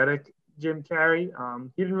 energetic Jim Carrey.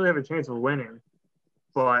 He didn't really have a chance of winning.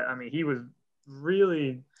 But, I mean, he was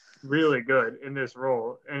really, really good in this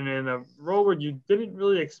role. And in a role where you didn't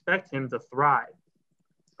really expect him to thrive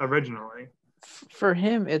originally. For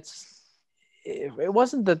him, it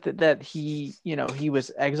wasn't that he he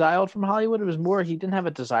was exiled from Hollywood. It was more he didn't have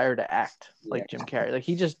a desire to act like Jim Carrey. Like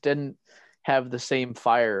he just didn't have the same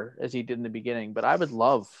fire as he did in the beginning. But I would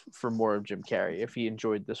love for more of Jim Carrey if he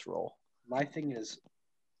enjoyed this role. My thing is,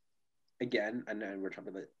 again, and we're talking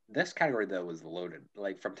about this category though was loaded,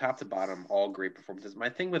 like from top to bottom, all great performances. My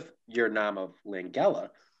thing with your nom of Langella,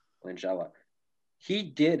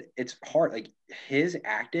 it's hard. Like his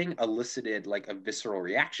acting elicited like a visceral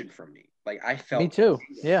reaction from me. Like I felt. Me too.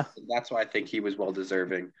 Yeah. That's why I think he was well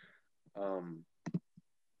deserving.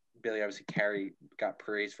 Billy, obviously, Carrey got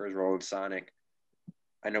praised for his role in Sonic.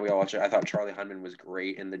 I know we all watched it. I thought Charlie Hunnam was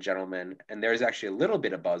great in The Gentleman, and there's actually a little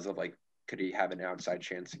bit of buzz of like, could he have an outside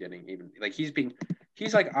chance of getting even like he's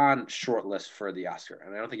like on short list for the Oscar,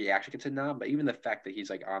 and I don't think he actually gets a nom, but even the fact that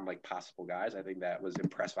he's like on like possible guys, I think that was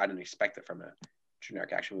impressive. I didn't expect it from a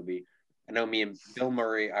generic action movie. I know me and Bill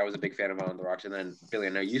Murray, I was a big fan of On the Rocks, and then Billy,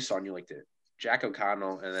 I know you saw and you liked it. Jack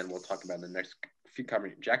O'Connell, and then we'll talk about the next few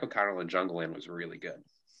coming. Jack O'Connell in Jungle Land was really good.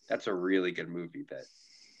 That's a really good movie. That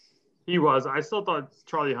he was. I still thought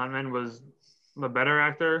Charlie Hunnam was the better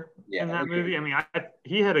actor in that movie. I mean,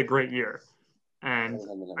 he had a great year, and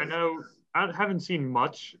I know I haven't seen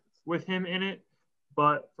much with him in it,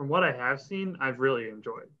 but from what I have seen, I've really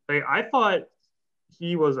enjoyed. Like, I thought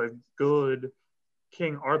he was a good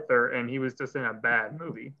King Arthur, and he was just in a bad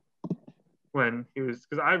movie when he was,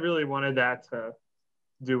 because I really wanted that to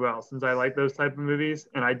do well since I like those type of movies,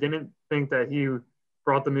 and I didn't think that he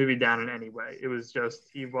brought the movie down in any way. It was just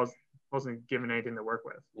he wasn't given anything to work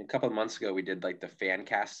with. A couple of months ago, we did like the fan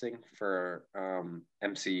casting for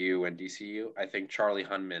MCU and DCU. I think Charlie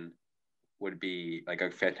Hunnam would be like a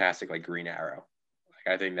fantastic like Green Arrow. Like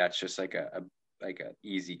I think that's just like a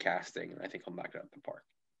easy casting, and I think he'll knock it out of the park.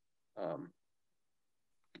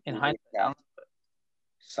 In hindsight,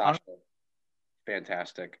 Sasha,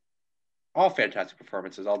 fantastic, all fantastic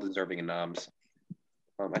performances, all deserving of noms.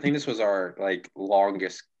 I think this was our like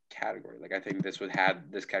longest category. Like I think this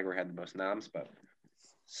category had the most noms, but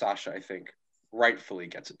Sasha, I think, rightfully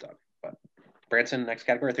gets it done. But Branson, next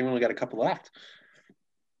category, I think we only got a couple left.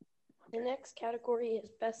 The next category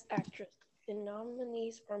is Best Actress. The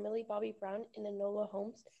nominees are Millie Bobby Brown in Enola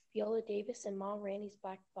Holmes, Viola Davis in Ma Rainey's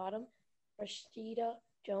Black Bottom, Rashida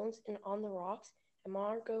Jones in On the Rocks, and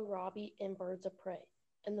Margot Robbie in Birds of Prey.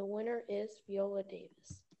 And the winner is Viola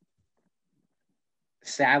Davis.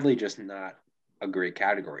 Sadly, just not a great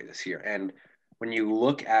category this year. And when you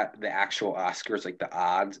look at the actual Oscars, like the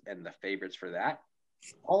odds and the favorites for that,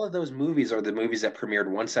 all of those movies are the movies that premiered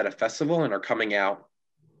once at a festival and are coming out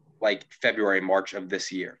like February, March of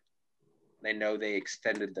this year. I know they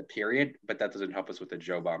extended the period, but that doesn't help us with the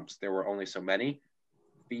Joe bumps. There were only so many.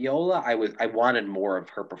 Viola, I wanted more of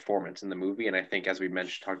her performance in the movie, and I think as we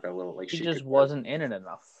mentioned, talked about a little, like she just wasn't in it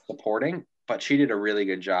enough supporting, but she did a really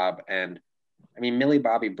good job. And I mean, Millie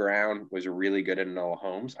Bobby Brown was really good in Enola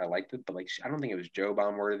Holmes. I liked it, but like I don't think it was Joe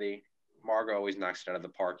bomb worthy. Margot always knocks it out of the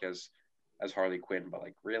park as Harley Quinn, but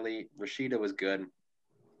like really, Rashida was good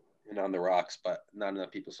and On the Rocks, but not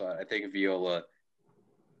enough people saw it. I think Viola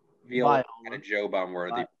had a Joe bomb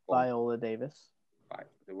worthy. Viola Davis. I'm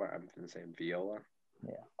going to say Viola.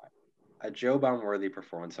 Yeah. A Joe bomb worthy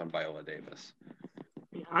performance on Viola Davis.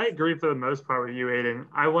 I agree for the most part with you, Aiden.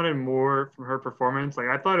 I wanted more from her performance. Like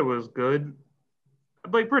I thought it was good,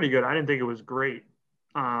 like pretty good. I didn't think it was great.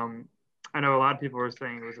 I know a lot of people were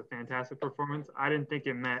saying it was a fantastic performance. I didn't think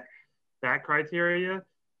it met that criteria.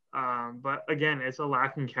 But again, it's a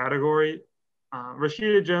lacking category.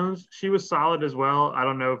 Rashida Jones, she was solid as well. I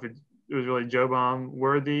don't know if it was really Joe Bomb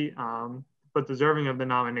worthy, but deserving of the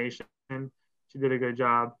nomination. She did a good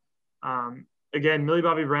job. Again, Millie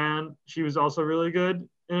Bobby Brown, she was also really good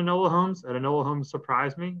in Enola Holmes. And Enola Holmes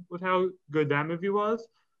surprised me with how good that movie was.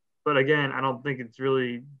 But again, I don't think it's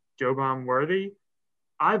really Joe Bomb worthy.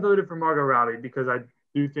 I voted for Margot Robbie because I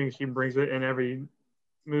do think she brings it in every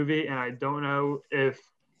movie, and I don't know if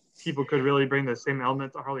people could really bring the same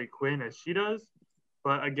element to Harley Quinn as she does.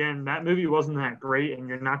 But again, that movie wasn't that great, and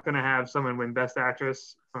you're not going to have someone win Best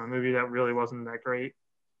Actress from a movie that really wasn't that great.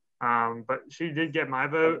 But she did get my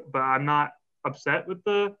vote, but I'm not upset with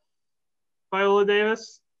the Viola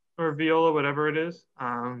Davis or Viola, whatever it is.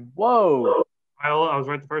 Whoa. Viola, I was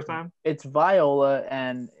right the first time? It's Viola,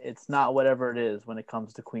 and it's not whatever it is when it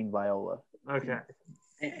comes to Queen Viola. Okay.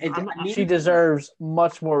 She deserves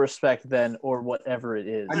much more respect than or whatever it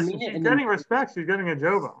is. She's getting respect. She's getting a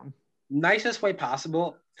Joe Bomb. Nicest way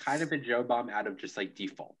possible, kind of a Joe Bomb out of just like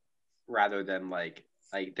default, rather than like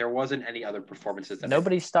there wasn't any other performances that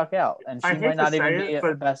nobody stuck out, and she might not even be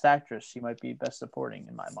a Best Actress. She might be Best Supporting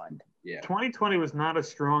in my mind. Yeah, 2020 was not a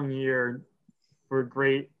strong year for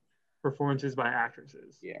great performances by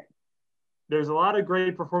actresses. Yeah, there's a lot of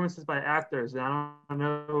great performances by actors, and I don't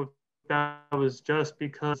know if that was just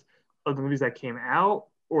because of the movies that came out,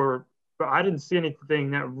 but I didn't see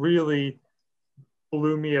anything that really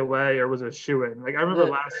blew me away or was a shoo-in. Like I remember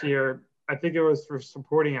last year, I think it was for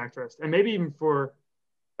supporting actress, and maybe even for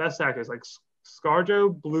Best Actress. Like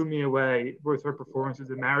ScarJo blew me away with her performances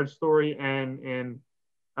in Marriage Story and in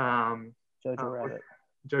Jojo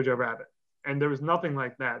Rabbit. And there was nothing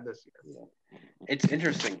like that this year. Yeah. It's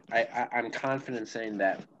interesting. I'm confident saying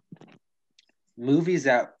that movies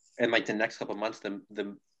that in like the next couple of months,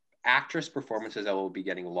 the actress performances that will be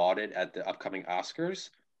getting lauded at the upcoming Oscars,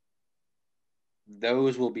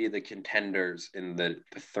 those will be the contenders in the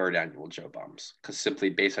third annual Joe Bombs, because simply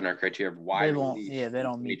based on our criteria of why they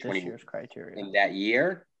don't meet this year's criteria. In that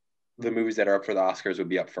year, the movies that are up for the Oscars would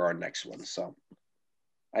be up for our next one. So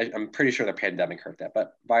I'm pretty sure the pandemic hurt that,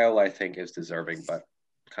 but Viola I think is deserving, but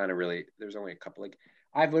kind of really there's only a couple. Like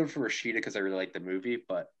I voted for Rashida because I really like the movie,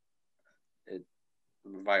 but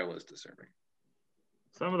Viola is deserving.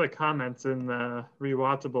 Some of the comments in the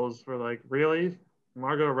rewatchables were like, really?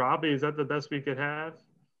 Margot Robbie, is that the best we could have?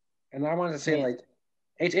 And I wanted to say, like,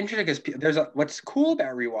 it's interesting because what's cool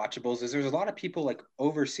about rewatchables is there's a lot of people like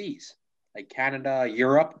overseas, like Canada,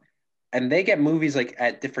 Europe, and they get movies like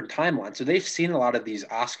at different timelines. So they've seen a lot of these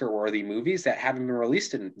Oscar-worthy movies that haven't been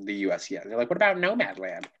released in the U.S. yet. And they're like, what about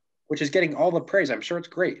Nomadland, which is getting all the praise? I'm sure it's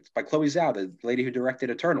great. It's by Chloe Zhao, the lady who directed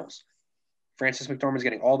Eternals. Frances McDormand's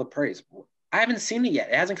getting all the praise. I haven't seen it yet.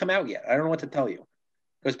 It hasn't come out yet. I don't know what to tell you.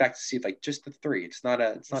 Goes back to see like just the three. It's not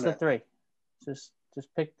the three. Just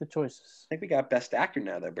pick the choices. I think we got Best Actor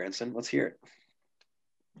now, there, Branson. Let's hear it.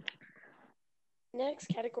 Next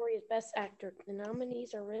category is Best Actor. The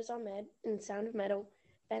nominees are Riz Ahmed in Sound of Metal,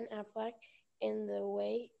 Ben Affleck in The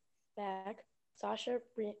Way Back, Sacha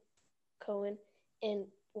Baron Cohen in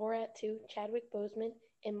Borat 2, Chadwick Boseman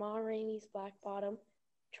in Ma Rainey's Black Bottom,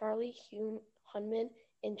 Charlie Hunnam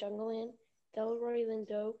in Jungleland, Delroy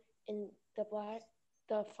Lindo in The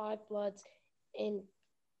Five Bloods, and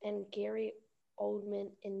Gary Oldman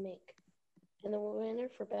in Mank. And the winner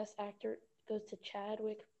for Best Actor goes to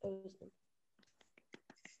Chadwick Boseman.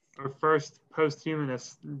 Our first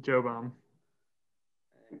post-humanist Joe Bomb.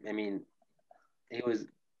 I mean, it was,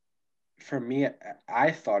 for me,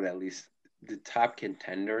 I thought at least the top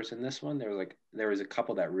contenders in this one, there was a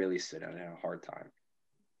couple that really stood out and had a hard time.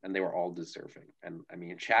 And they were all deserving. And I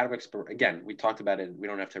mean, Chadwick's, again, we talked about it. We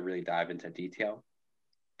don't have to really dive into detail.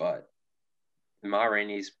 But Ma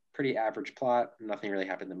Rainey's pretty average plot. Nothing really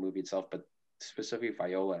happened in the movie itself. But specifically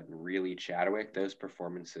Viola and really Chadwick, those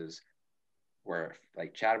performances were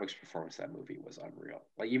like Chadwick's performance in that movie was unreal.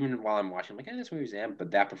 Like even while I'm watching, I'm like, this movie's damn. But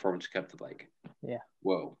that performance kept it like,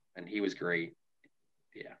 whoa. And he was great.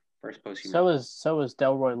 Yeah. First post-human. So was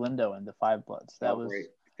Delroy Lindo in The Five Bloods. That was great.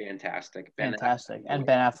 Fantastic. Ben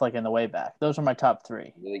Affleck in The Way Back. Those are my top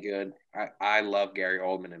three. Really good. I love Gary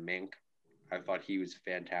Oldman and Mank. I thought he was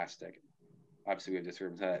fantastic. Obviously, we have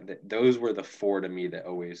disagreements. Those were the four to me that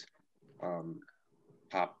always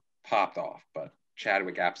popped off. But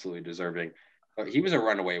Chadwick absolutely deserving. He was a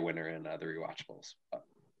runaway winner in the rewatchables.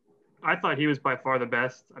 I thought he was by far the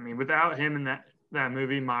best. I mean, without him in that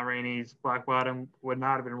movie, Ma Rainey's Black Bottom would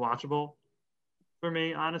not have been watchable for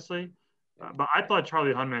me, honestly. But I thought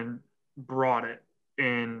Charlie Hunnam brought it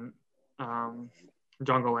in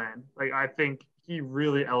Jungleland. Like, I think he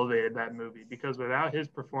really elevated that movie because without his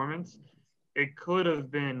performance, it could have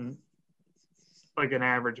been like an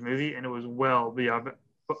average movie, and it was well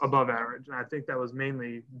above average. And I think that was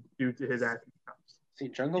mainly due to his acting chops. See,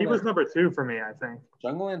 He was number 2 for me, I think.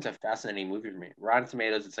 Jungleland's a fascinating movie for me. Rotten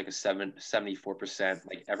Tomatoes, it's like a 74%.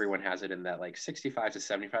 Like everyone has it in that like 65 to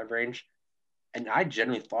 75 range. And I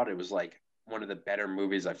genuinely thought it was like one of the better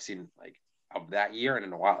movies I've seen like of that year and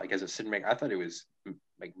in a while. Like as a cinemaker, I thought it was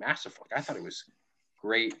like masterful. Like, I thought it was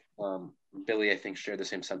great. Billy, I think, shared the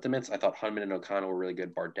same sentiments. I thought Hunman and O'Connell were really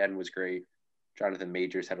good. Bardem was great. Jonathan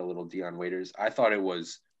Majors had a little Dion Waiters. I thought it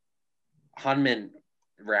was Hunman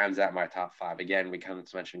rounds out my top 5. Again, we kind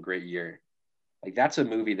of mentioned great year. Like that's a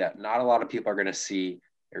movie that not a lot of people are going to see.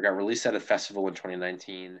 It got released at a festival in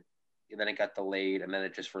 2019. And then it got delayed, and then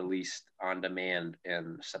it just released on demand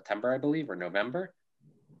in September, I believe, or November.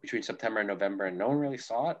 Between September and November, and no one really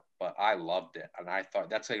saw it, but I loved it. And I thought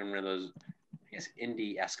that's like one of those, I guess,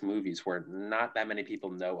 indie-esque movies where not that many people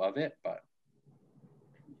know of it, but.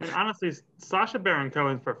 And honestly, Sacha Baron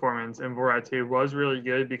Cohen's performance in Borat 2 was really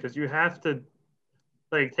good because you have to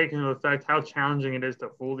like take into effect how challenging it is to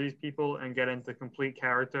fool these people and get into complete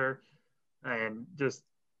character and just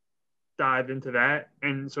dive into that.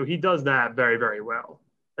 And so he does that very, very well.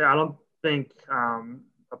 I don't think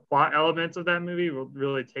the plot elements of that movie will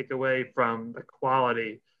really take away from the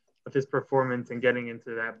quality of his performance and getting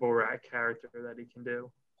into that Borat character that he can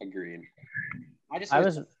do. Agreed. I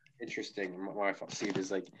was interesting. My see it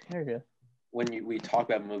is like when we talk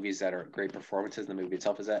about movies that are great performances in the movie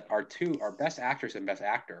itself, is that our best actress and best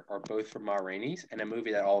actor are both from Ma Rainey's, and a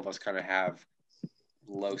movie that all of us kind of have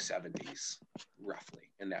low 70s roughly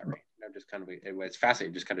in that range. I'm just kind of, it's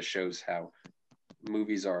fascinating. It just kind of shows how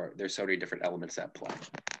movies there's so many different elements at play.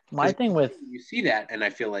 My thing with you see that, and I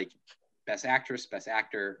feel like best actress, best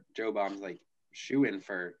actor, Joe Bomb's like shoe in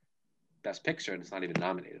for best picture, and it's not even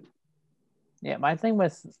nominated. Yeah, my thing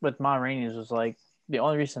with Ma Rainey's was like the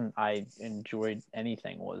only reason I enjoyed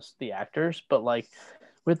anything was the actors, but like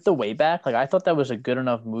with The Way Back, like I thought that was a good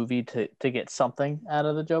enough movie to get something out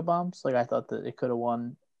of the Joe Bombs. Like I thought that it could have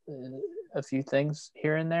won a few things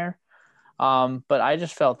here and there. But I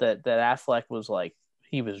just felt that Affleck was like,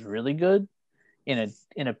 he was really good in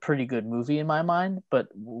a pretty good movie in my mind. But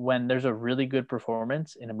when there's a really good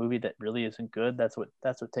performance in a movie that really isn't good, that's what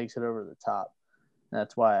takes it over the top. And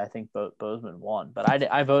that's why I think Boseman won. But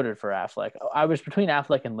I voted for Affleck. I was between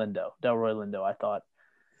Affleck and Delroy Lindo. I thought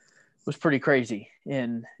was pretty crazy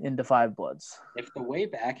in The Five Bloods. If The Way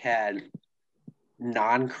Back had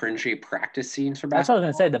non-cringy practice scenes for basketball. That's what I was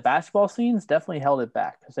going to say. The basketball scenes definitely held it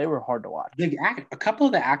back because they were hard to watch. A couple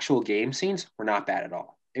of the actual game scenes were not bad at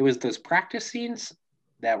all. It was those practice scenes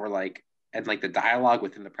that were like, and like the dialogue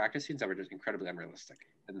within the practice scenes that were just incredibly unrealistic.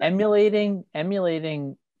 Emulating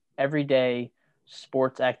everyday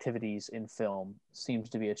sports activities in film seems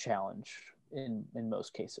to be a challenge in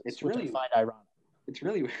most cases. It's really, I find ironic.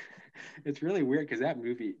 It's really weird because that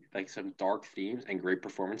movie, like some dark themes and great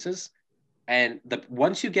performances. And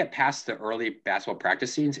once you get past the early basketball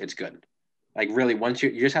practice scenes, it's good. Like really, once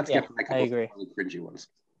you just have to get past a couple of really cringy ones.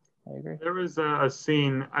 I agree. There was a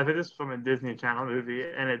scene, I think this is from a Disney Channel movie,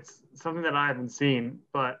 and it's something that I haven't seen,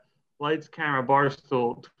 but Lights, Camera,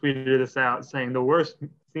 Barstool tweeted this out saying the worst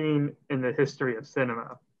scene in the history of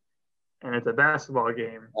cinema. And it's a basketball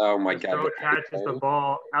game. Oh my God. Joe catches the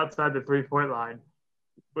ball outside the 3-point line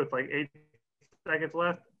with like 8 seconds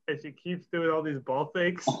left. And she keeps doing all these ball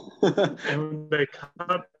fakes. And when they cut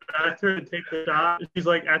back to her and take the shot, she's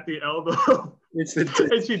like at the elbow.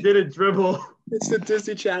 And she did a dribble. It's the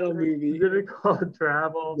Disney Channel movie. Did it call it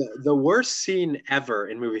travel? The worst scene ever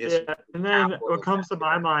in movie history. Yeah. And then what comes to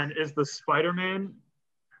my mind is the Spider-Man.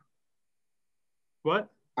 What?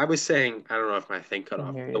 I was saying, I don't know if my thing cut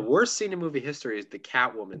off. The worst scene in movie history is the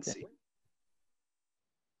Catwoman scene.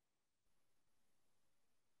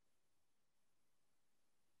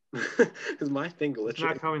 Because my thing glitched. It's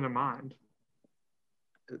not coming to mind.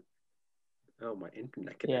 Oh, my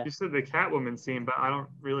internet connection. Yeah. You said the Catwoman scene, but I don't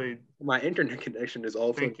really. My internet connection is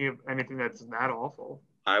awful. Thinking of anything that's that awful.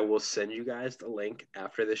 I will send you guys the link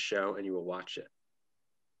after this show, and you will watch it.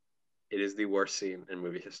 It is the worst scene in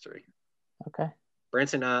movie history. Okay.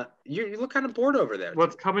 Branson, you look kind of bored over there.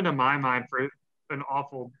 What's coming to my mind for an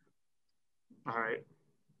awful. All right.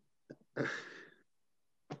 Go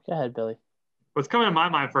ahead, Billy. What's coming to my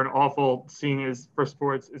mind for an awful scene is for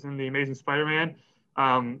sports is in The Amazing Spider-Man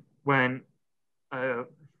when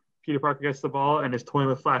Peter Parker gets the ball and is toying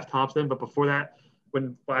with Flash Thompson. But before that,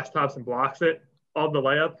 when Flash Thompson blocks it on the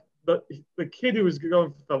layup, the kid who was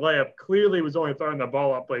going for the layup clearly was only throwing the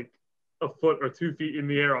ball up like a foot or 2 feet in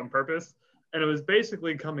the air on purpose. And it was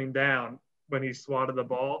basically coming down when he swatted the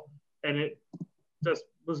ball. And it just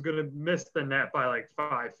was going to miss the net by like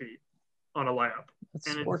 5 feet. on a layup. It's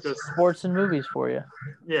And sports and movies for you.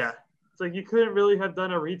 Yeah. It's like you couldn't really have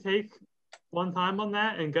done a retake one time on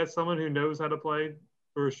that and get someone who knows how to play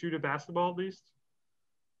or shoot a basketball at least.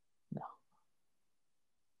 No.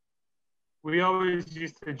 We always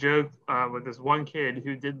used to joke with this one kid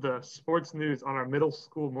who did the sports news on our middle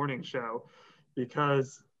school morning show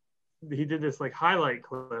because he did this like highlight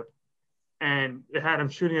clip and it had him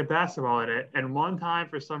shooting a basketball in it. And one time,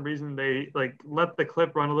 for some reason, they like let the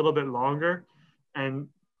clip run a little bit longer. And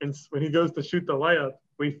when he goes to shoot the layup,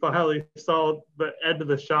 we finally saw the end of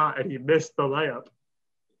the shot and he missed the layup.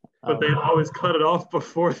 But they'd always cut it off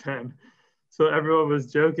before then. So everyone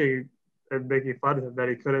was joking and making fun of him that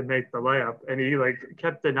he couldn't make the layup. And he like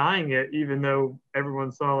kept denying it, even though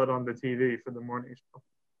everyone saw it on the TV for the morning show.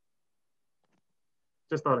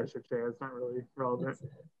 Just thought I should share. It's not really relevant.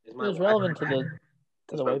 It was relevant to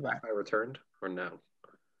the way back. I returned or no?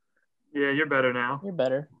 Yeah, you're better now. You're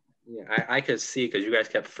better. Yeah, I could see because you guys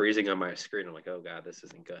kept freezing on my screen. I'm like, oh god, this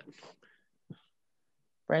isn't good.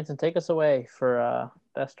 Branson, take us away for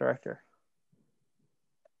Best Director.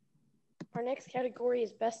 Our next category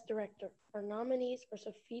is Best Director. Our nominees are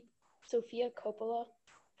Sofia Coppola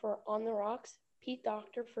for On the Rocks, Pete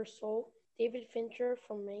Docter for Soul, David Fincher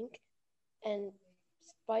for Mank, and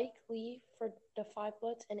Spike Lee for The Five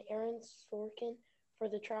Bloods, and Aaron Sorkin for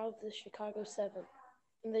The Trial of the Chicago 7.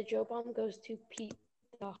 And the Joe Bomb goes to Pete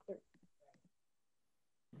Docter.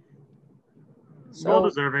 Well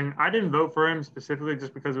deserving. I didn't vote for him specifically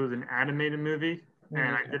just because it was an animated movie,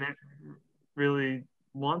 and I didn't really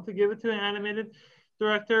want to give it to an animated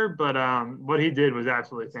director, but what he did was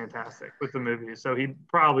absolutely fantastic with the movie, so he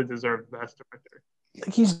probably deserved Best Director.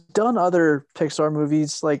 He's done other Pixar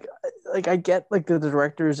movies. Like I get like the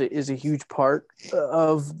director is a huge part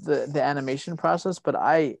of the animation process, but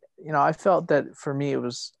I felt that for me it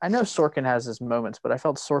was, I know Sorkin has his moments, but I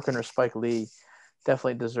felt Sorkin or Spike Lee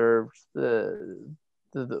definitely deserved the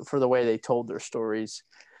for the way they told their stories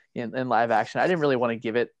in live action. I didn't really want to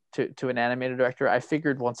give it to an animated director. I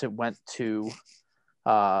figured once it went to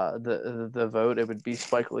the vote, it would be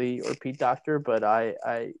Spike Lee or Pete Docter, but I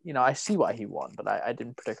see why he won, but I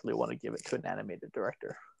didn't particularly want to give it to an animated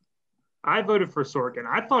director. I voted for Sorkin.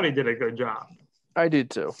 I thought he did a good job. I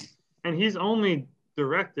did too. And he's only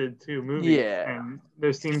directed 2 movies. Yeah. And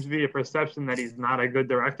there seems to be a perception that he's not a good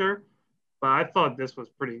director. But I thought I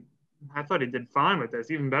thought he did fine with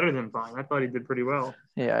this, even better than fine. I thought he did pretty well.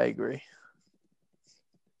 Yeah, I agree.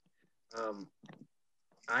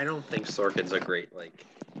 I don't think Sorkin's a great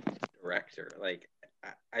director.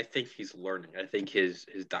 I think he's learning. I think his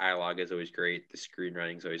dialogue is always great. The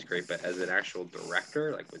screenwriting is always great. But as an actual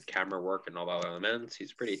director, with camera work and all the elements,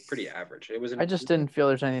 he's pretty average. I just didn't feel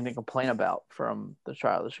there's anything to complain about from The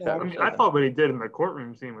Trial of the Chicago 7. I thought what he did in the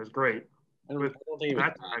courtroom scene was great. I don't think it was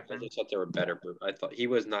bad. I just thought there were better. I thought he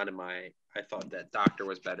was not in my. I thought that Doctor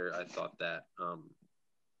was better. I thought that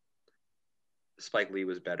Spike Lee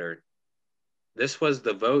was better. This was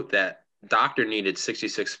the vote that Doctor needed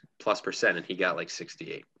 66+%, and he got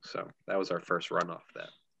 68. So that was our first runoff that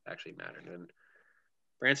actually mattered. And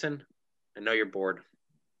Branson, I know you're bored.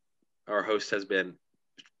 Our host has been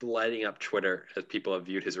lighting up Twitter as people have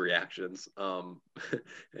viewed his reactions. And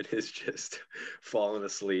is just falling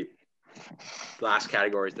asleep. Last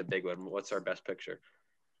category is the big one. What's our best picture?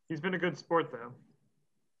 He's been a good sport, though.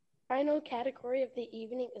 Final category of the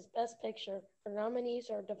evening is Best Picture. Our nominees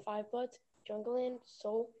are The Five Bloods, Jungleland,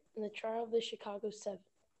 Soul, and The Trial of the Chicago 7.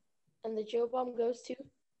 And the Joe Bomb goes to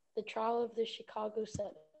The Trial of the Chicago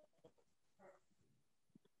 7.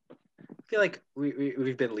 I feel like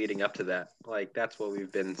we've been leading up to that. That's what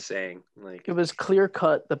we've been saying. It was clear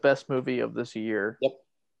cut the best movie of this year. Yep.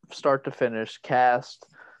 Start to finish, cast,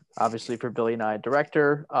 obviously for Billy Nye,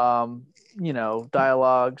 director, dialogue,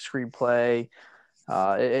 screenplay.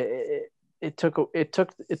 It took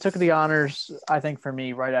the honors, I think, for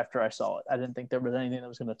me right after I saw it. I didn't think there was anything that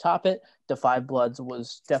was going to top it. The Five Bloods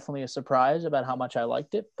was definitely a surprise about how much I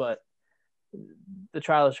liked it, but The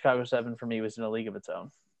Trial of Chicago 7 for me was in a league of its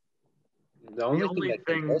own. The only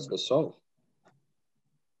thing was Soul.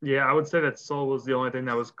 Yeah, I would say that Soul was the only thing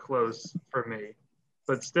that was close for me.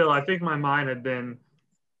 But still, I think my mind had been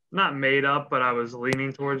not made up, but I was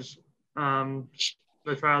leaning towards The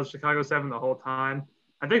Trial of Chicago 7 the whole time.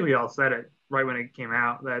 I think we all said it right when it came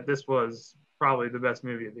out that this was probably the best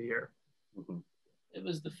movie of the year. Mm-hmm. It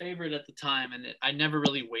was the favorite at the time, and I never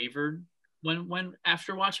really wavered when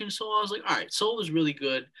after watching Soul. I was like, all right, Soul was really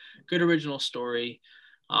good original story.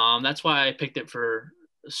 That's why I picked it for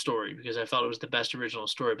story, because I felt it was the best original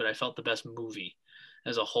story, but I felt the best movie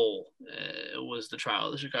as a whole was The Trial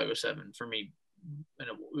of the Chicago 7 for me, and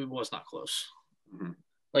it was not close. Mm-hmm.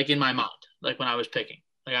 like in my mind, like when I was picking.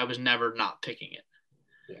 Like I was never not picking it.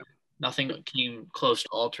 Yeah. Nothing came close to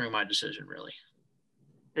altering my decision, really.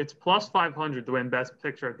 It's plus 500 to win Best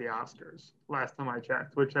Picture at the Oscars, last time I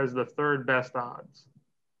checked, which has the third best odds.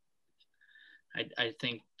 I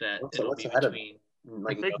think that What's it'll be ahead of between.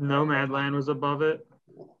 I think Nomadland was above it.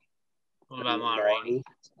 What about Minari?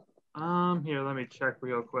 Here, let me check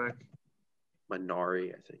real quick.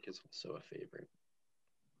 Minari, I think, is also a favorite.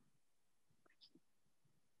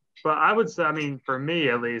 But I would say, I mean, for me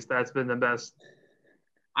at least, that's been the best.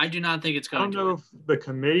 I do not think it's I going don't to. know if the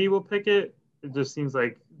committee will pick it. It just seems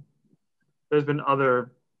like there's been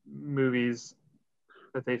other movies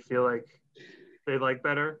that they feel like they like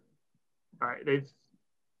better. All right,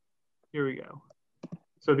 here we go.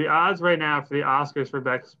 So the odds right now for the Oscars for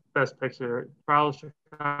Best Picture, Trial of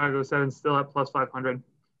Chicago 7 still at plus 500.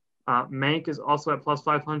 Mank is also at plus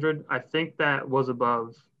 500. I think that was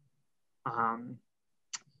above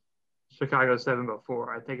Chicago 7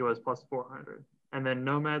 before. I think it was plus 400. And then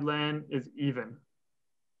Nomadland is even.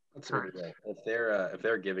 That's pretty good. If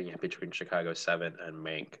they're giving it between Chicago 7 and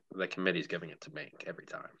Mank, the committee's giving it to Mank every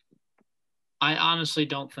time. I honestly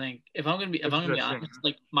don't think if I'm gonna be honest,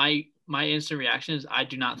 like my instant reaction is I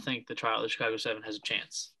do not think the Trial of Chicago 7 has a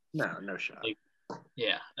chance. No shot. Like,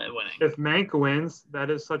 yeah, winning. If Mank wins,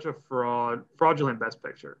 that is such a fraudulent Best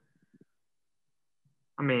Picture.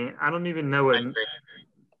 I mean, I don't even know when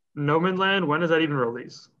Nomadland. When does that even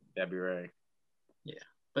release? February. Yeah,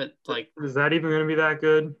 but like, is that even going to be that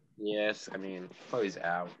good? Yes, I mean, always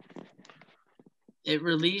out. It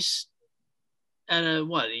released at a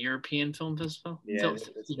European film festival? Yeah,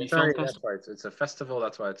 it's a festival.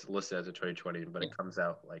 That's why it's listed as a 2020, but it comes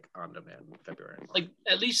out like on demand in February. Like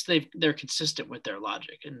at least they're consistent with their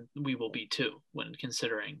logic, and we will be too when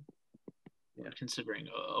considering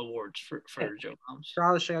awards for Joe Bombs.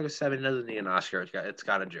 Trial of Chicago 7 doesn't need an Oscar. It's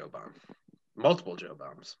got a Joe Bomb, multiple Joe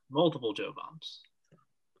Bombs.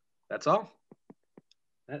 That's all.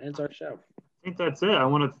 That ends our show. I think that's it. I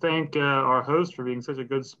want to thank our host for being such a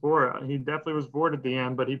good sport. He definitely was bored at the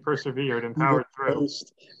end, but he persevered and powered through.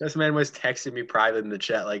 This man was texting me private in the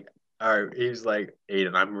chat, like, all right, he was like,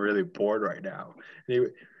 Aiden, I'm really bored right now.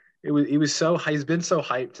 And he was so he's been so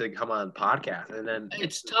hyped to come on the podcast, and then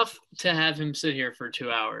it's tough to have him sit here for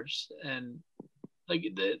 2 hours, and like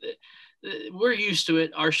we're used to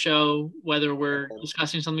it. Our show, whether we're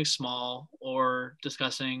discussing something small or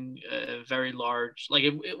discussing very large, like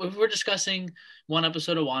if we're discussing one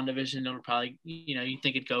episode of WandaVision, it'll probably, you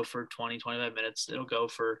think it'd go for 20-25 minutes. It'll go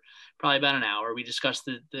for probably about an hour. We discussed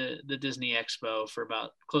the Disney Expo for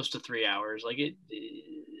about close to 3 hours. Like he's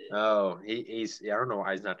I don't know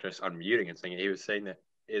why he's not just unmuting and saying it. He was saying that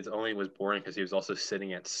it only was boring because he was also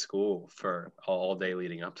sitting at school for all day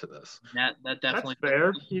leading up to this. That definitely. That's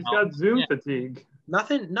fair. He's got Zoom fatigue.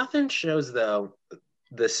 Nothing shows though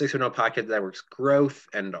the 610 Podcast Network's growth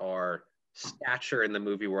and our stature in the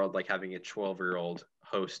movie world like having a 12-year-old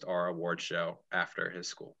host our award show after his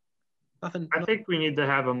school. I think we need to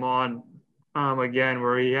have him on again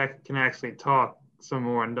where he can actually talk some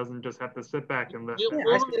more and doesn't just have to sit back and listen. Yeah,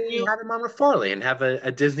 I say we have him on with Farley and have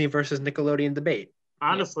a Disney versus Nickelodeon debate.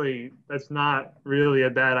 Honestly, that's not really a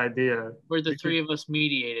bad idea. Where the three of us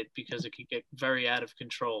mediated because it could get very out of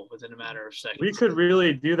control within a matter of seconds. We could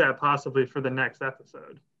really do that possibly for the next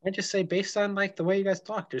episode. I just say based on like the way you guys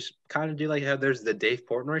talk, just kind of do like how there's the Dave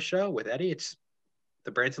Portnoy show with Eddie. It's the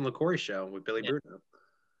Branson LaCorey show with Billy Bruno.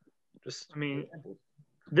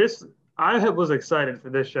 I was excited for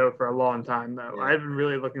this show for a long time though. Yeah. I've been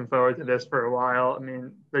really looking forward to this for a while.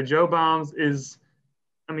 The Joe Bombs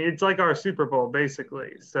it's like our Super Bowl,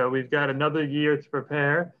 basically. So we've got another year to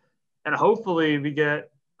prepare, and hopefully we get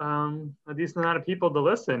a decent amount of people to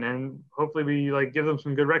listen, and hopefully we give them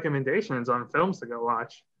some good recommendations on films to go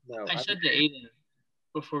watch. I said to Aiden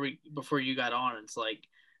before you got on, it's like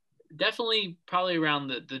definitely probably around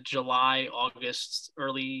the July, August,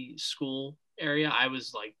 early school area, I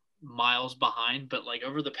was like miles behind, but like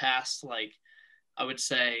over the past I would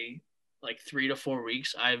say 3 to 4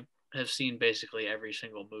 weeks, I have seen basically every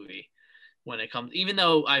single movie when it comes, even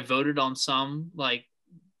though I voted on some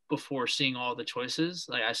before seeing all the choices,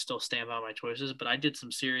 I still stand by my choices, but I did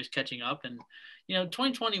some serious catching up. And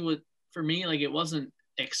 2020 was for me, it wasn't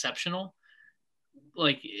exceptional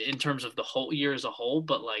in terms of the whole year as a whole,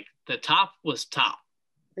 but the top was top.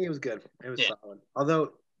 I think it was good. It was solid.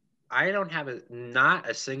 Although I don't have not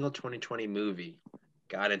a single 2020 movie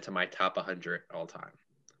got into my top 100 all time.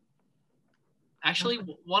 Actually,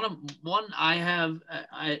 one I have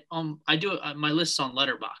I do my lists on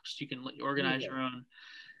Letterboxd. You can organize your own.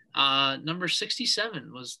 Number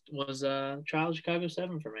 67 was Trial of Chicago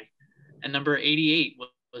 7 for me, and number 88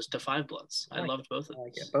 was To Five Bloods. I loved both of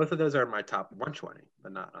those. Both of those are in my top 120,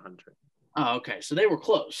 but not 100. Oh, okay. So they were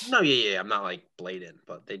close. No, yeah. I'm not like blatant,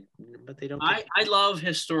 but they don't. I love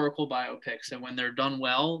historical biopics, and when they're done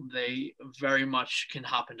well, they very much can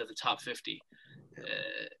hop into the top 50.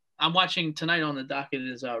 I'm watching tonight on the docket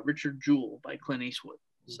is Richard Jewell by Clint Eastwood.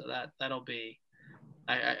 So that'll be.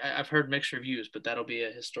 I've heard mixed reviews, but that'll be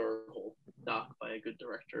a historical doc by a good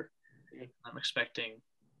director. I'm expecting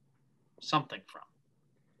something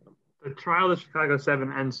from. The Trial of Chicago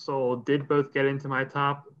 7 and Soul did both get into my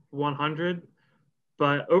top 100,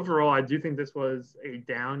 but overall, I do think this was a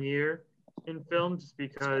down year in film, just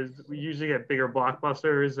because we usually get bigger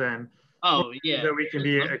blockbusters and that we can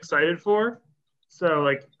be excited for. So,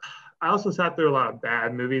 like, I also sat through a lot of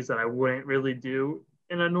bad movies that I wouldn't really do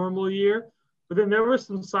in a normal year, but then there were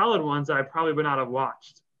some solid ones that I probably would not have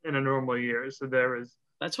watched in a normal year. So there was.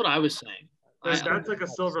 That's what I was saying. That's like a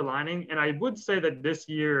silver lining, and I would say that this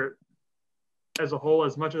year, as a whole,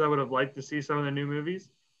 as much as I would have liked to see some of the new movies,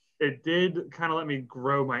 it did kind of let me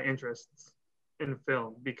grow my interests in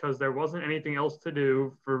film, because there wasn't anything else to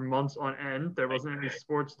do for months on end. There wasn't any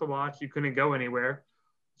sports to watch. You couldn't go anywhere.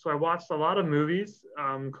 So I watched a lot of movies,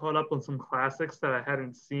 caught up on some classics that I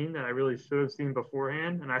hadn't seen that I really should have seen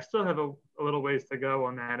beforehand. And I still have a little ways to go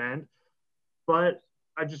on that end. But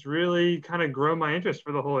I just really kind of grow my interest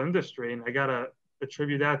for the whole industry. And I got to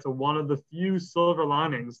attribute that to one of the few silver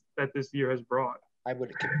linings that this year has brought. I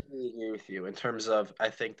would completely agree with you in terms of, I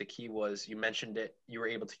think the key was, you mentioned it, you were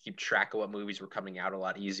able to keep track of what movies were coming out a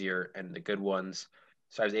lot easier and the good ones.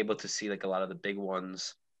 So I was able to see like a lot of the big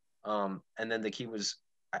ones. And then the key was,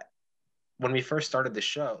 when we first started the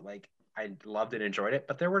show, like I loved and enjoyed it,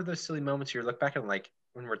 but there were those silly moments you look back and like,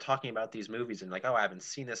 when we're talking about these movies and like, oh, I haven't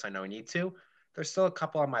seen this, I know I need to. There's still a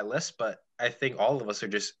couple on my list, but I think all of us are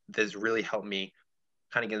just, this really helped me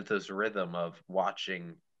kind of get into this rhythm of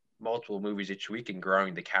watching multiple movies each week and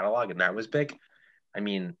growing the catalog, and that was big. I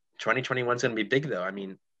mean, 2021 is going to be big, though. I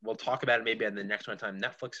mean, we'll talk about it maybe on the next one time.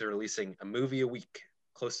 Netflix is releasing a movie a week,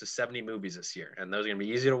 close to 70 movies this year, and those are going to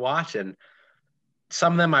be easy to watch, and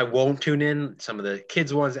some of them I won't tune in, some of the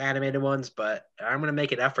kids ones, animated ones, but I'm going to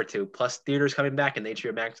make an effort to. Plus, theaters coming back and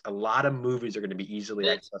HBO Max, a lot of movies are going to be easily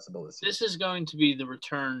accessible this year. This is going to be the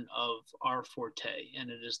return of our forte, and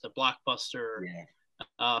it is the blockbuster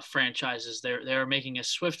franchises. They're making a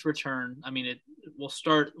swift return. I mean, we'll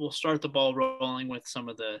start the ball rolling with some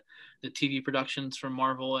of the TV productions from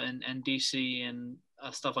Marvel and DC and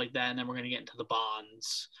stuff like that, and then we're going to get into the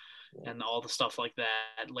Bonds and all the stuff like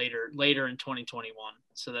that later in 2021.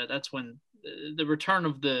 So that's when the return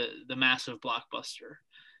of the massive blockbuster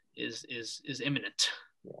is imminent.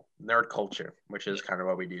 Yeah. Nerd culture, which is kind of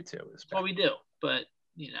what we do too. That's what we do, but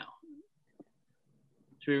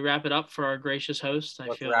should we wrap it up for our gracious host?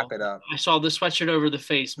 Let's wrap it up. I saw the sweatshirt over the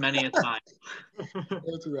face many a time.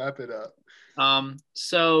 Let's wrap it up.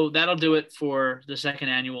 So that'll do it for the second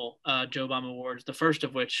annual Joe Bomb Awards, the first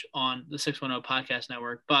of which on the 610 Podcast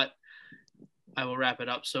Network. But I will wrap it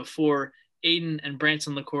up. So for Aiden and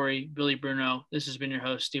Branson LaCorey, Billy Bruno, this has been your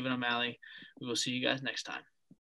host, Stephen O'Malley. We will see you guys next time.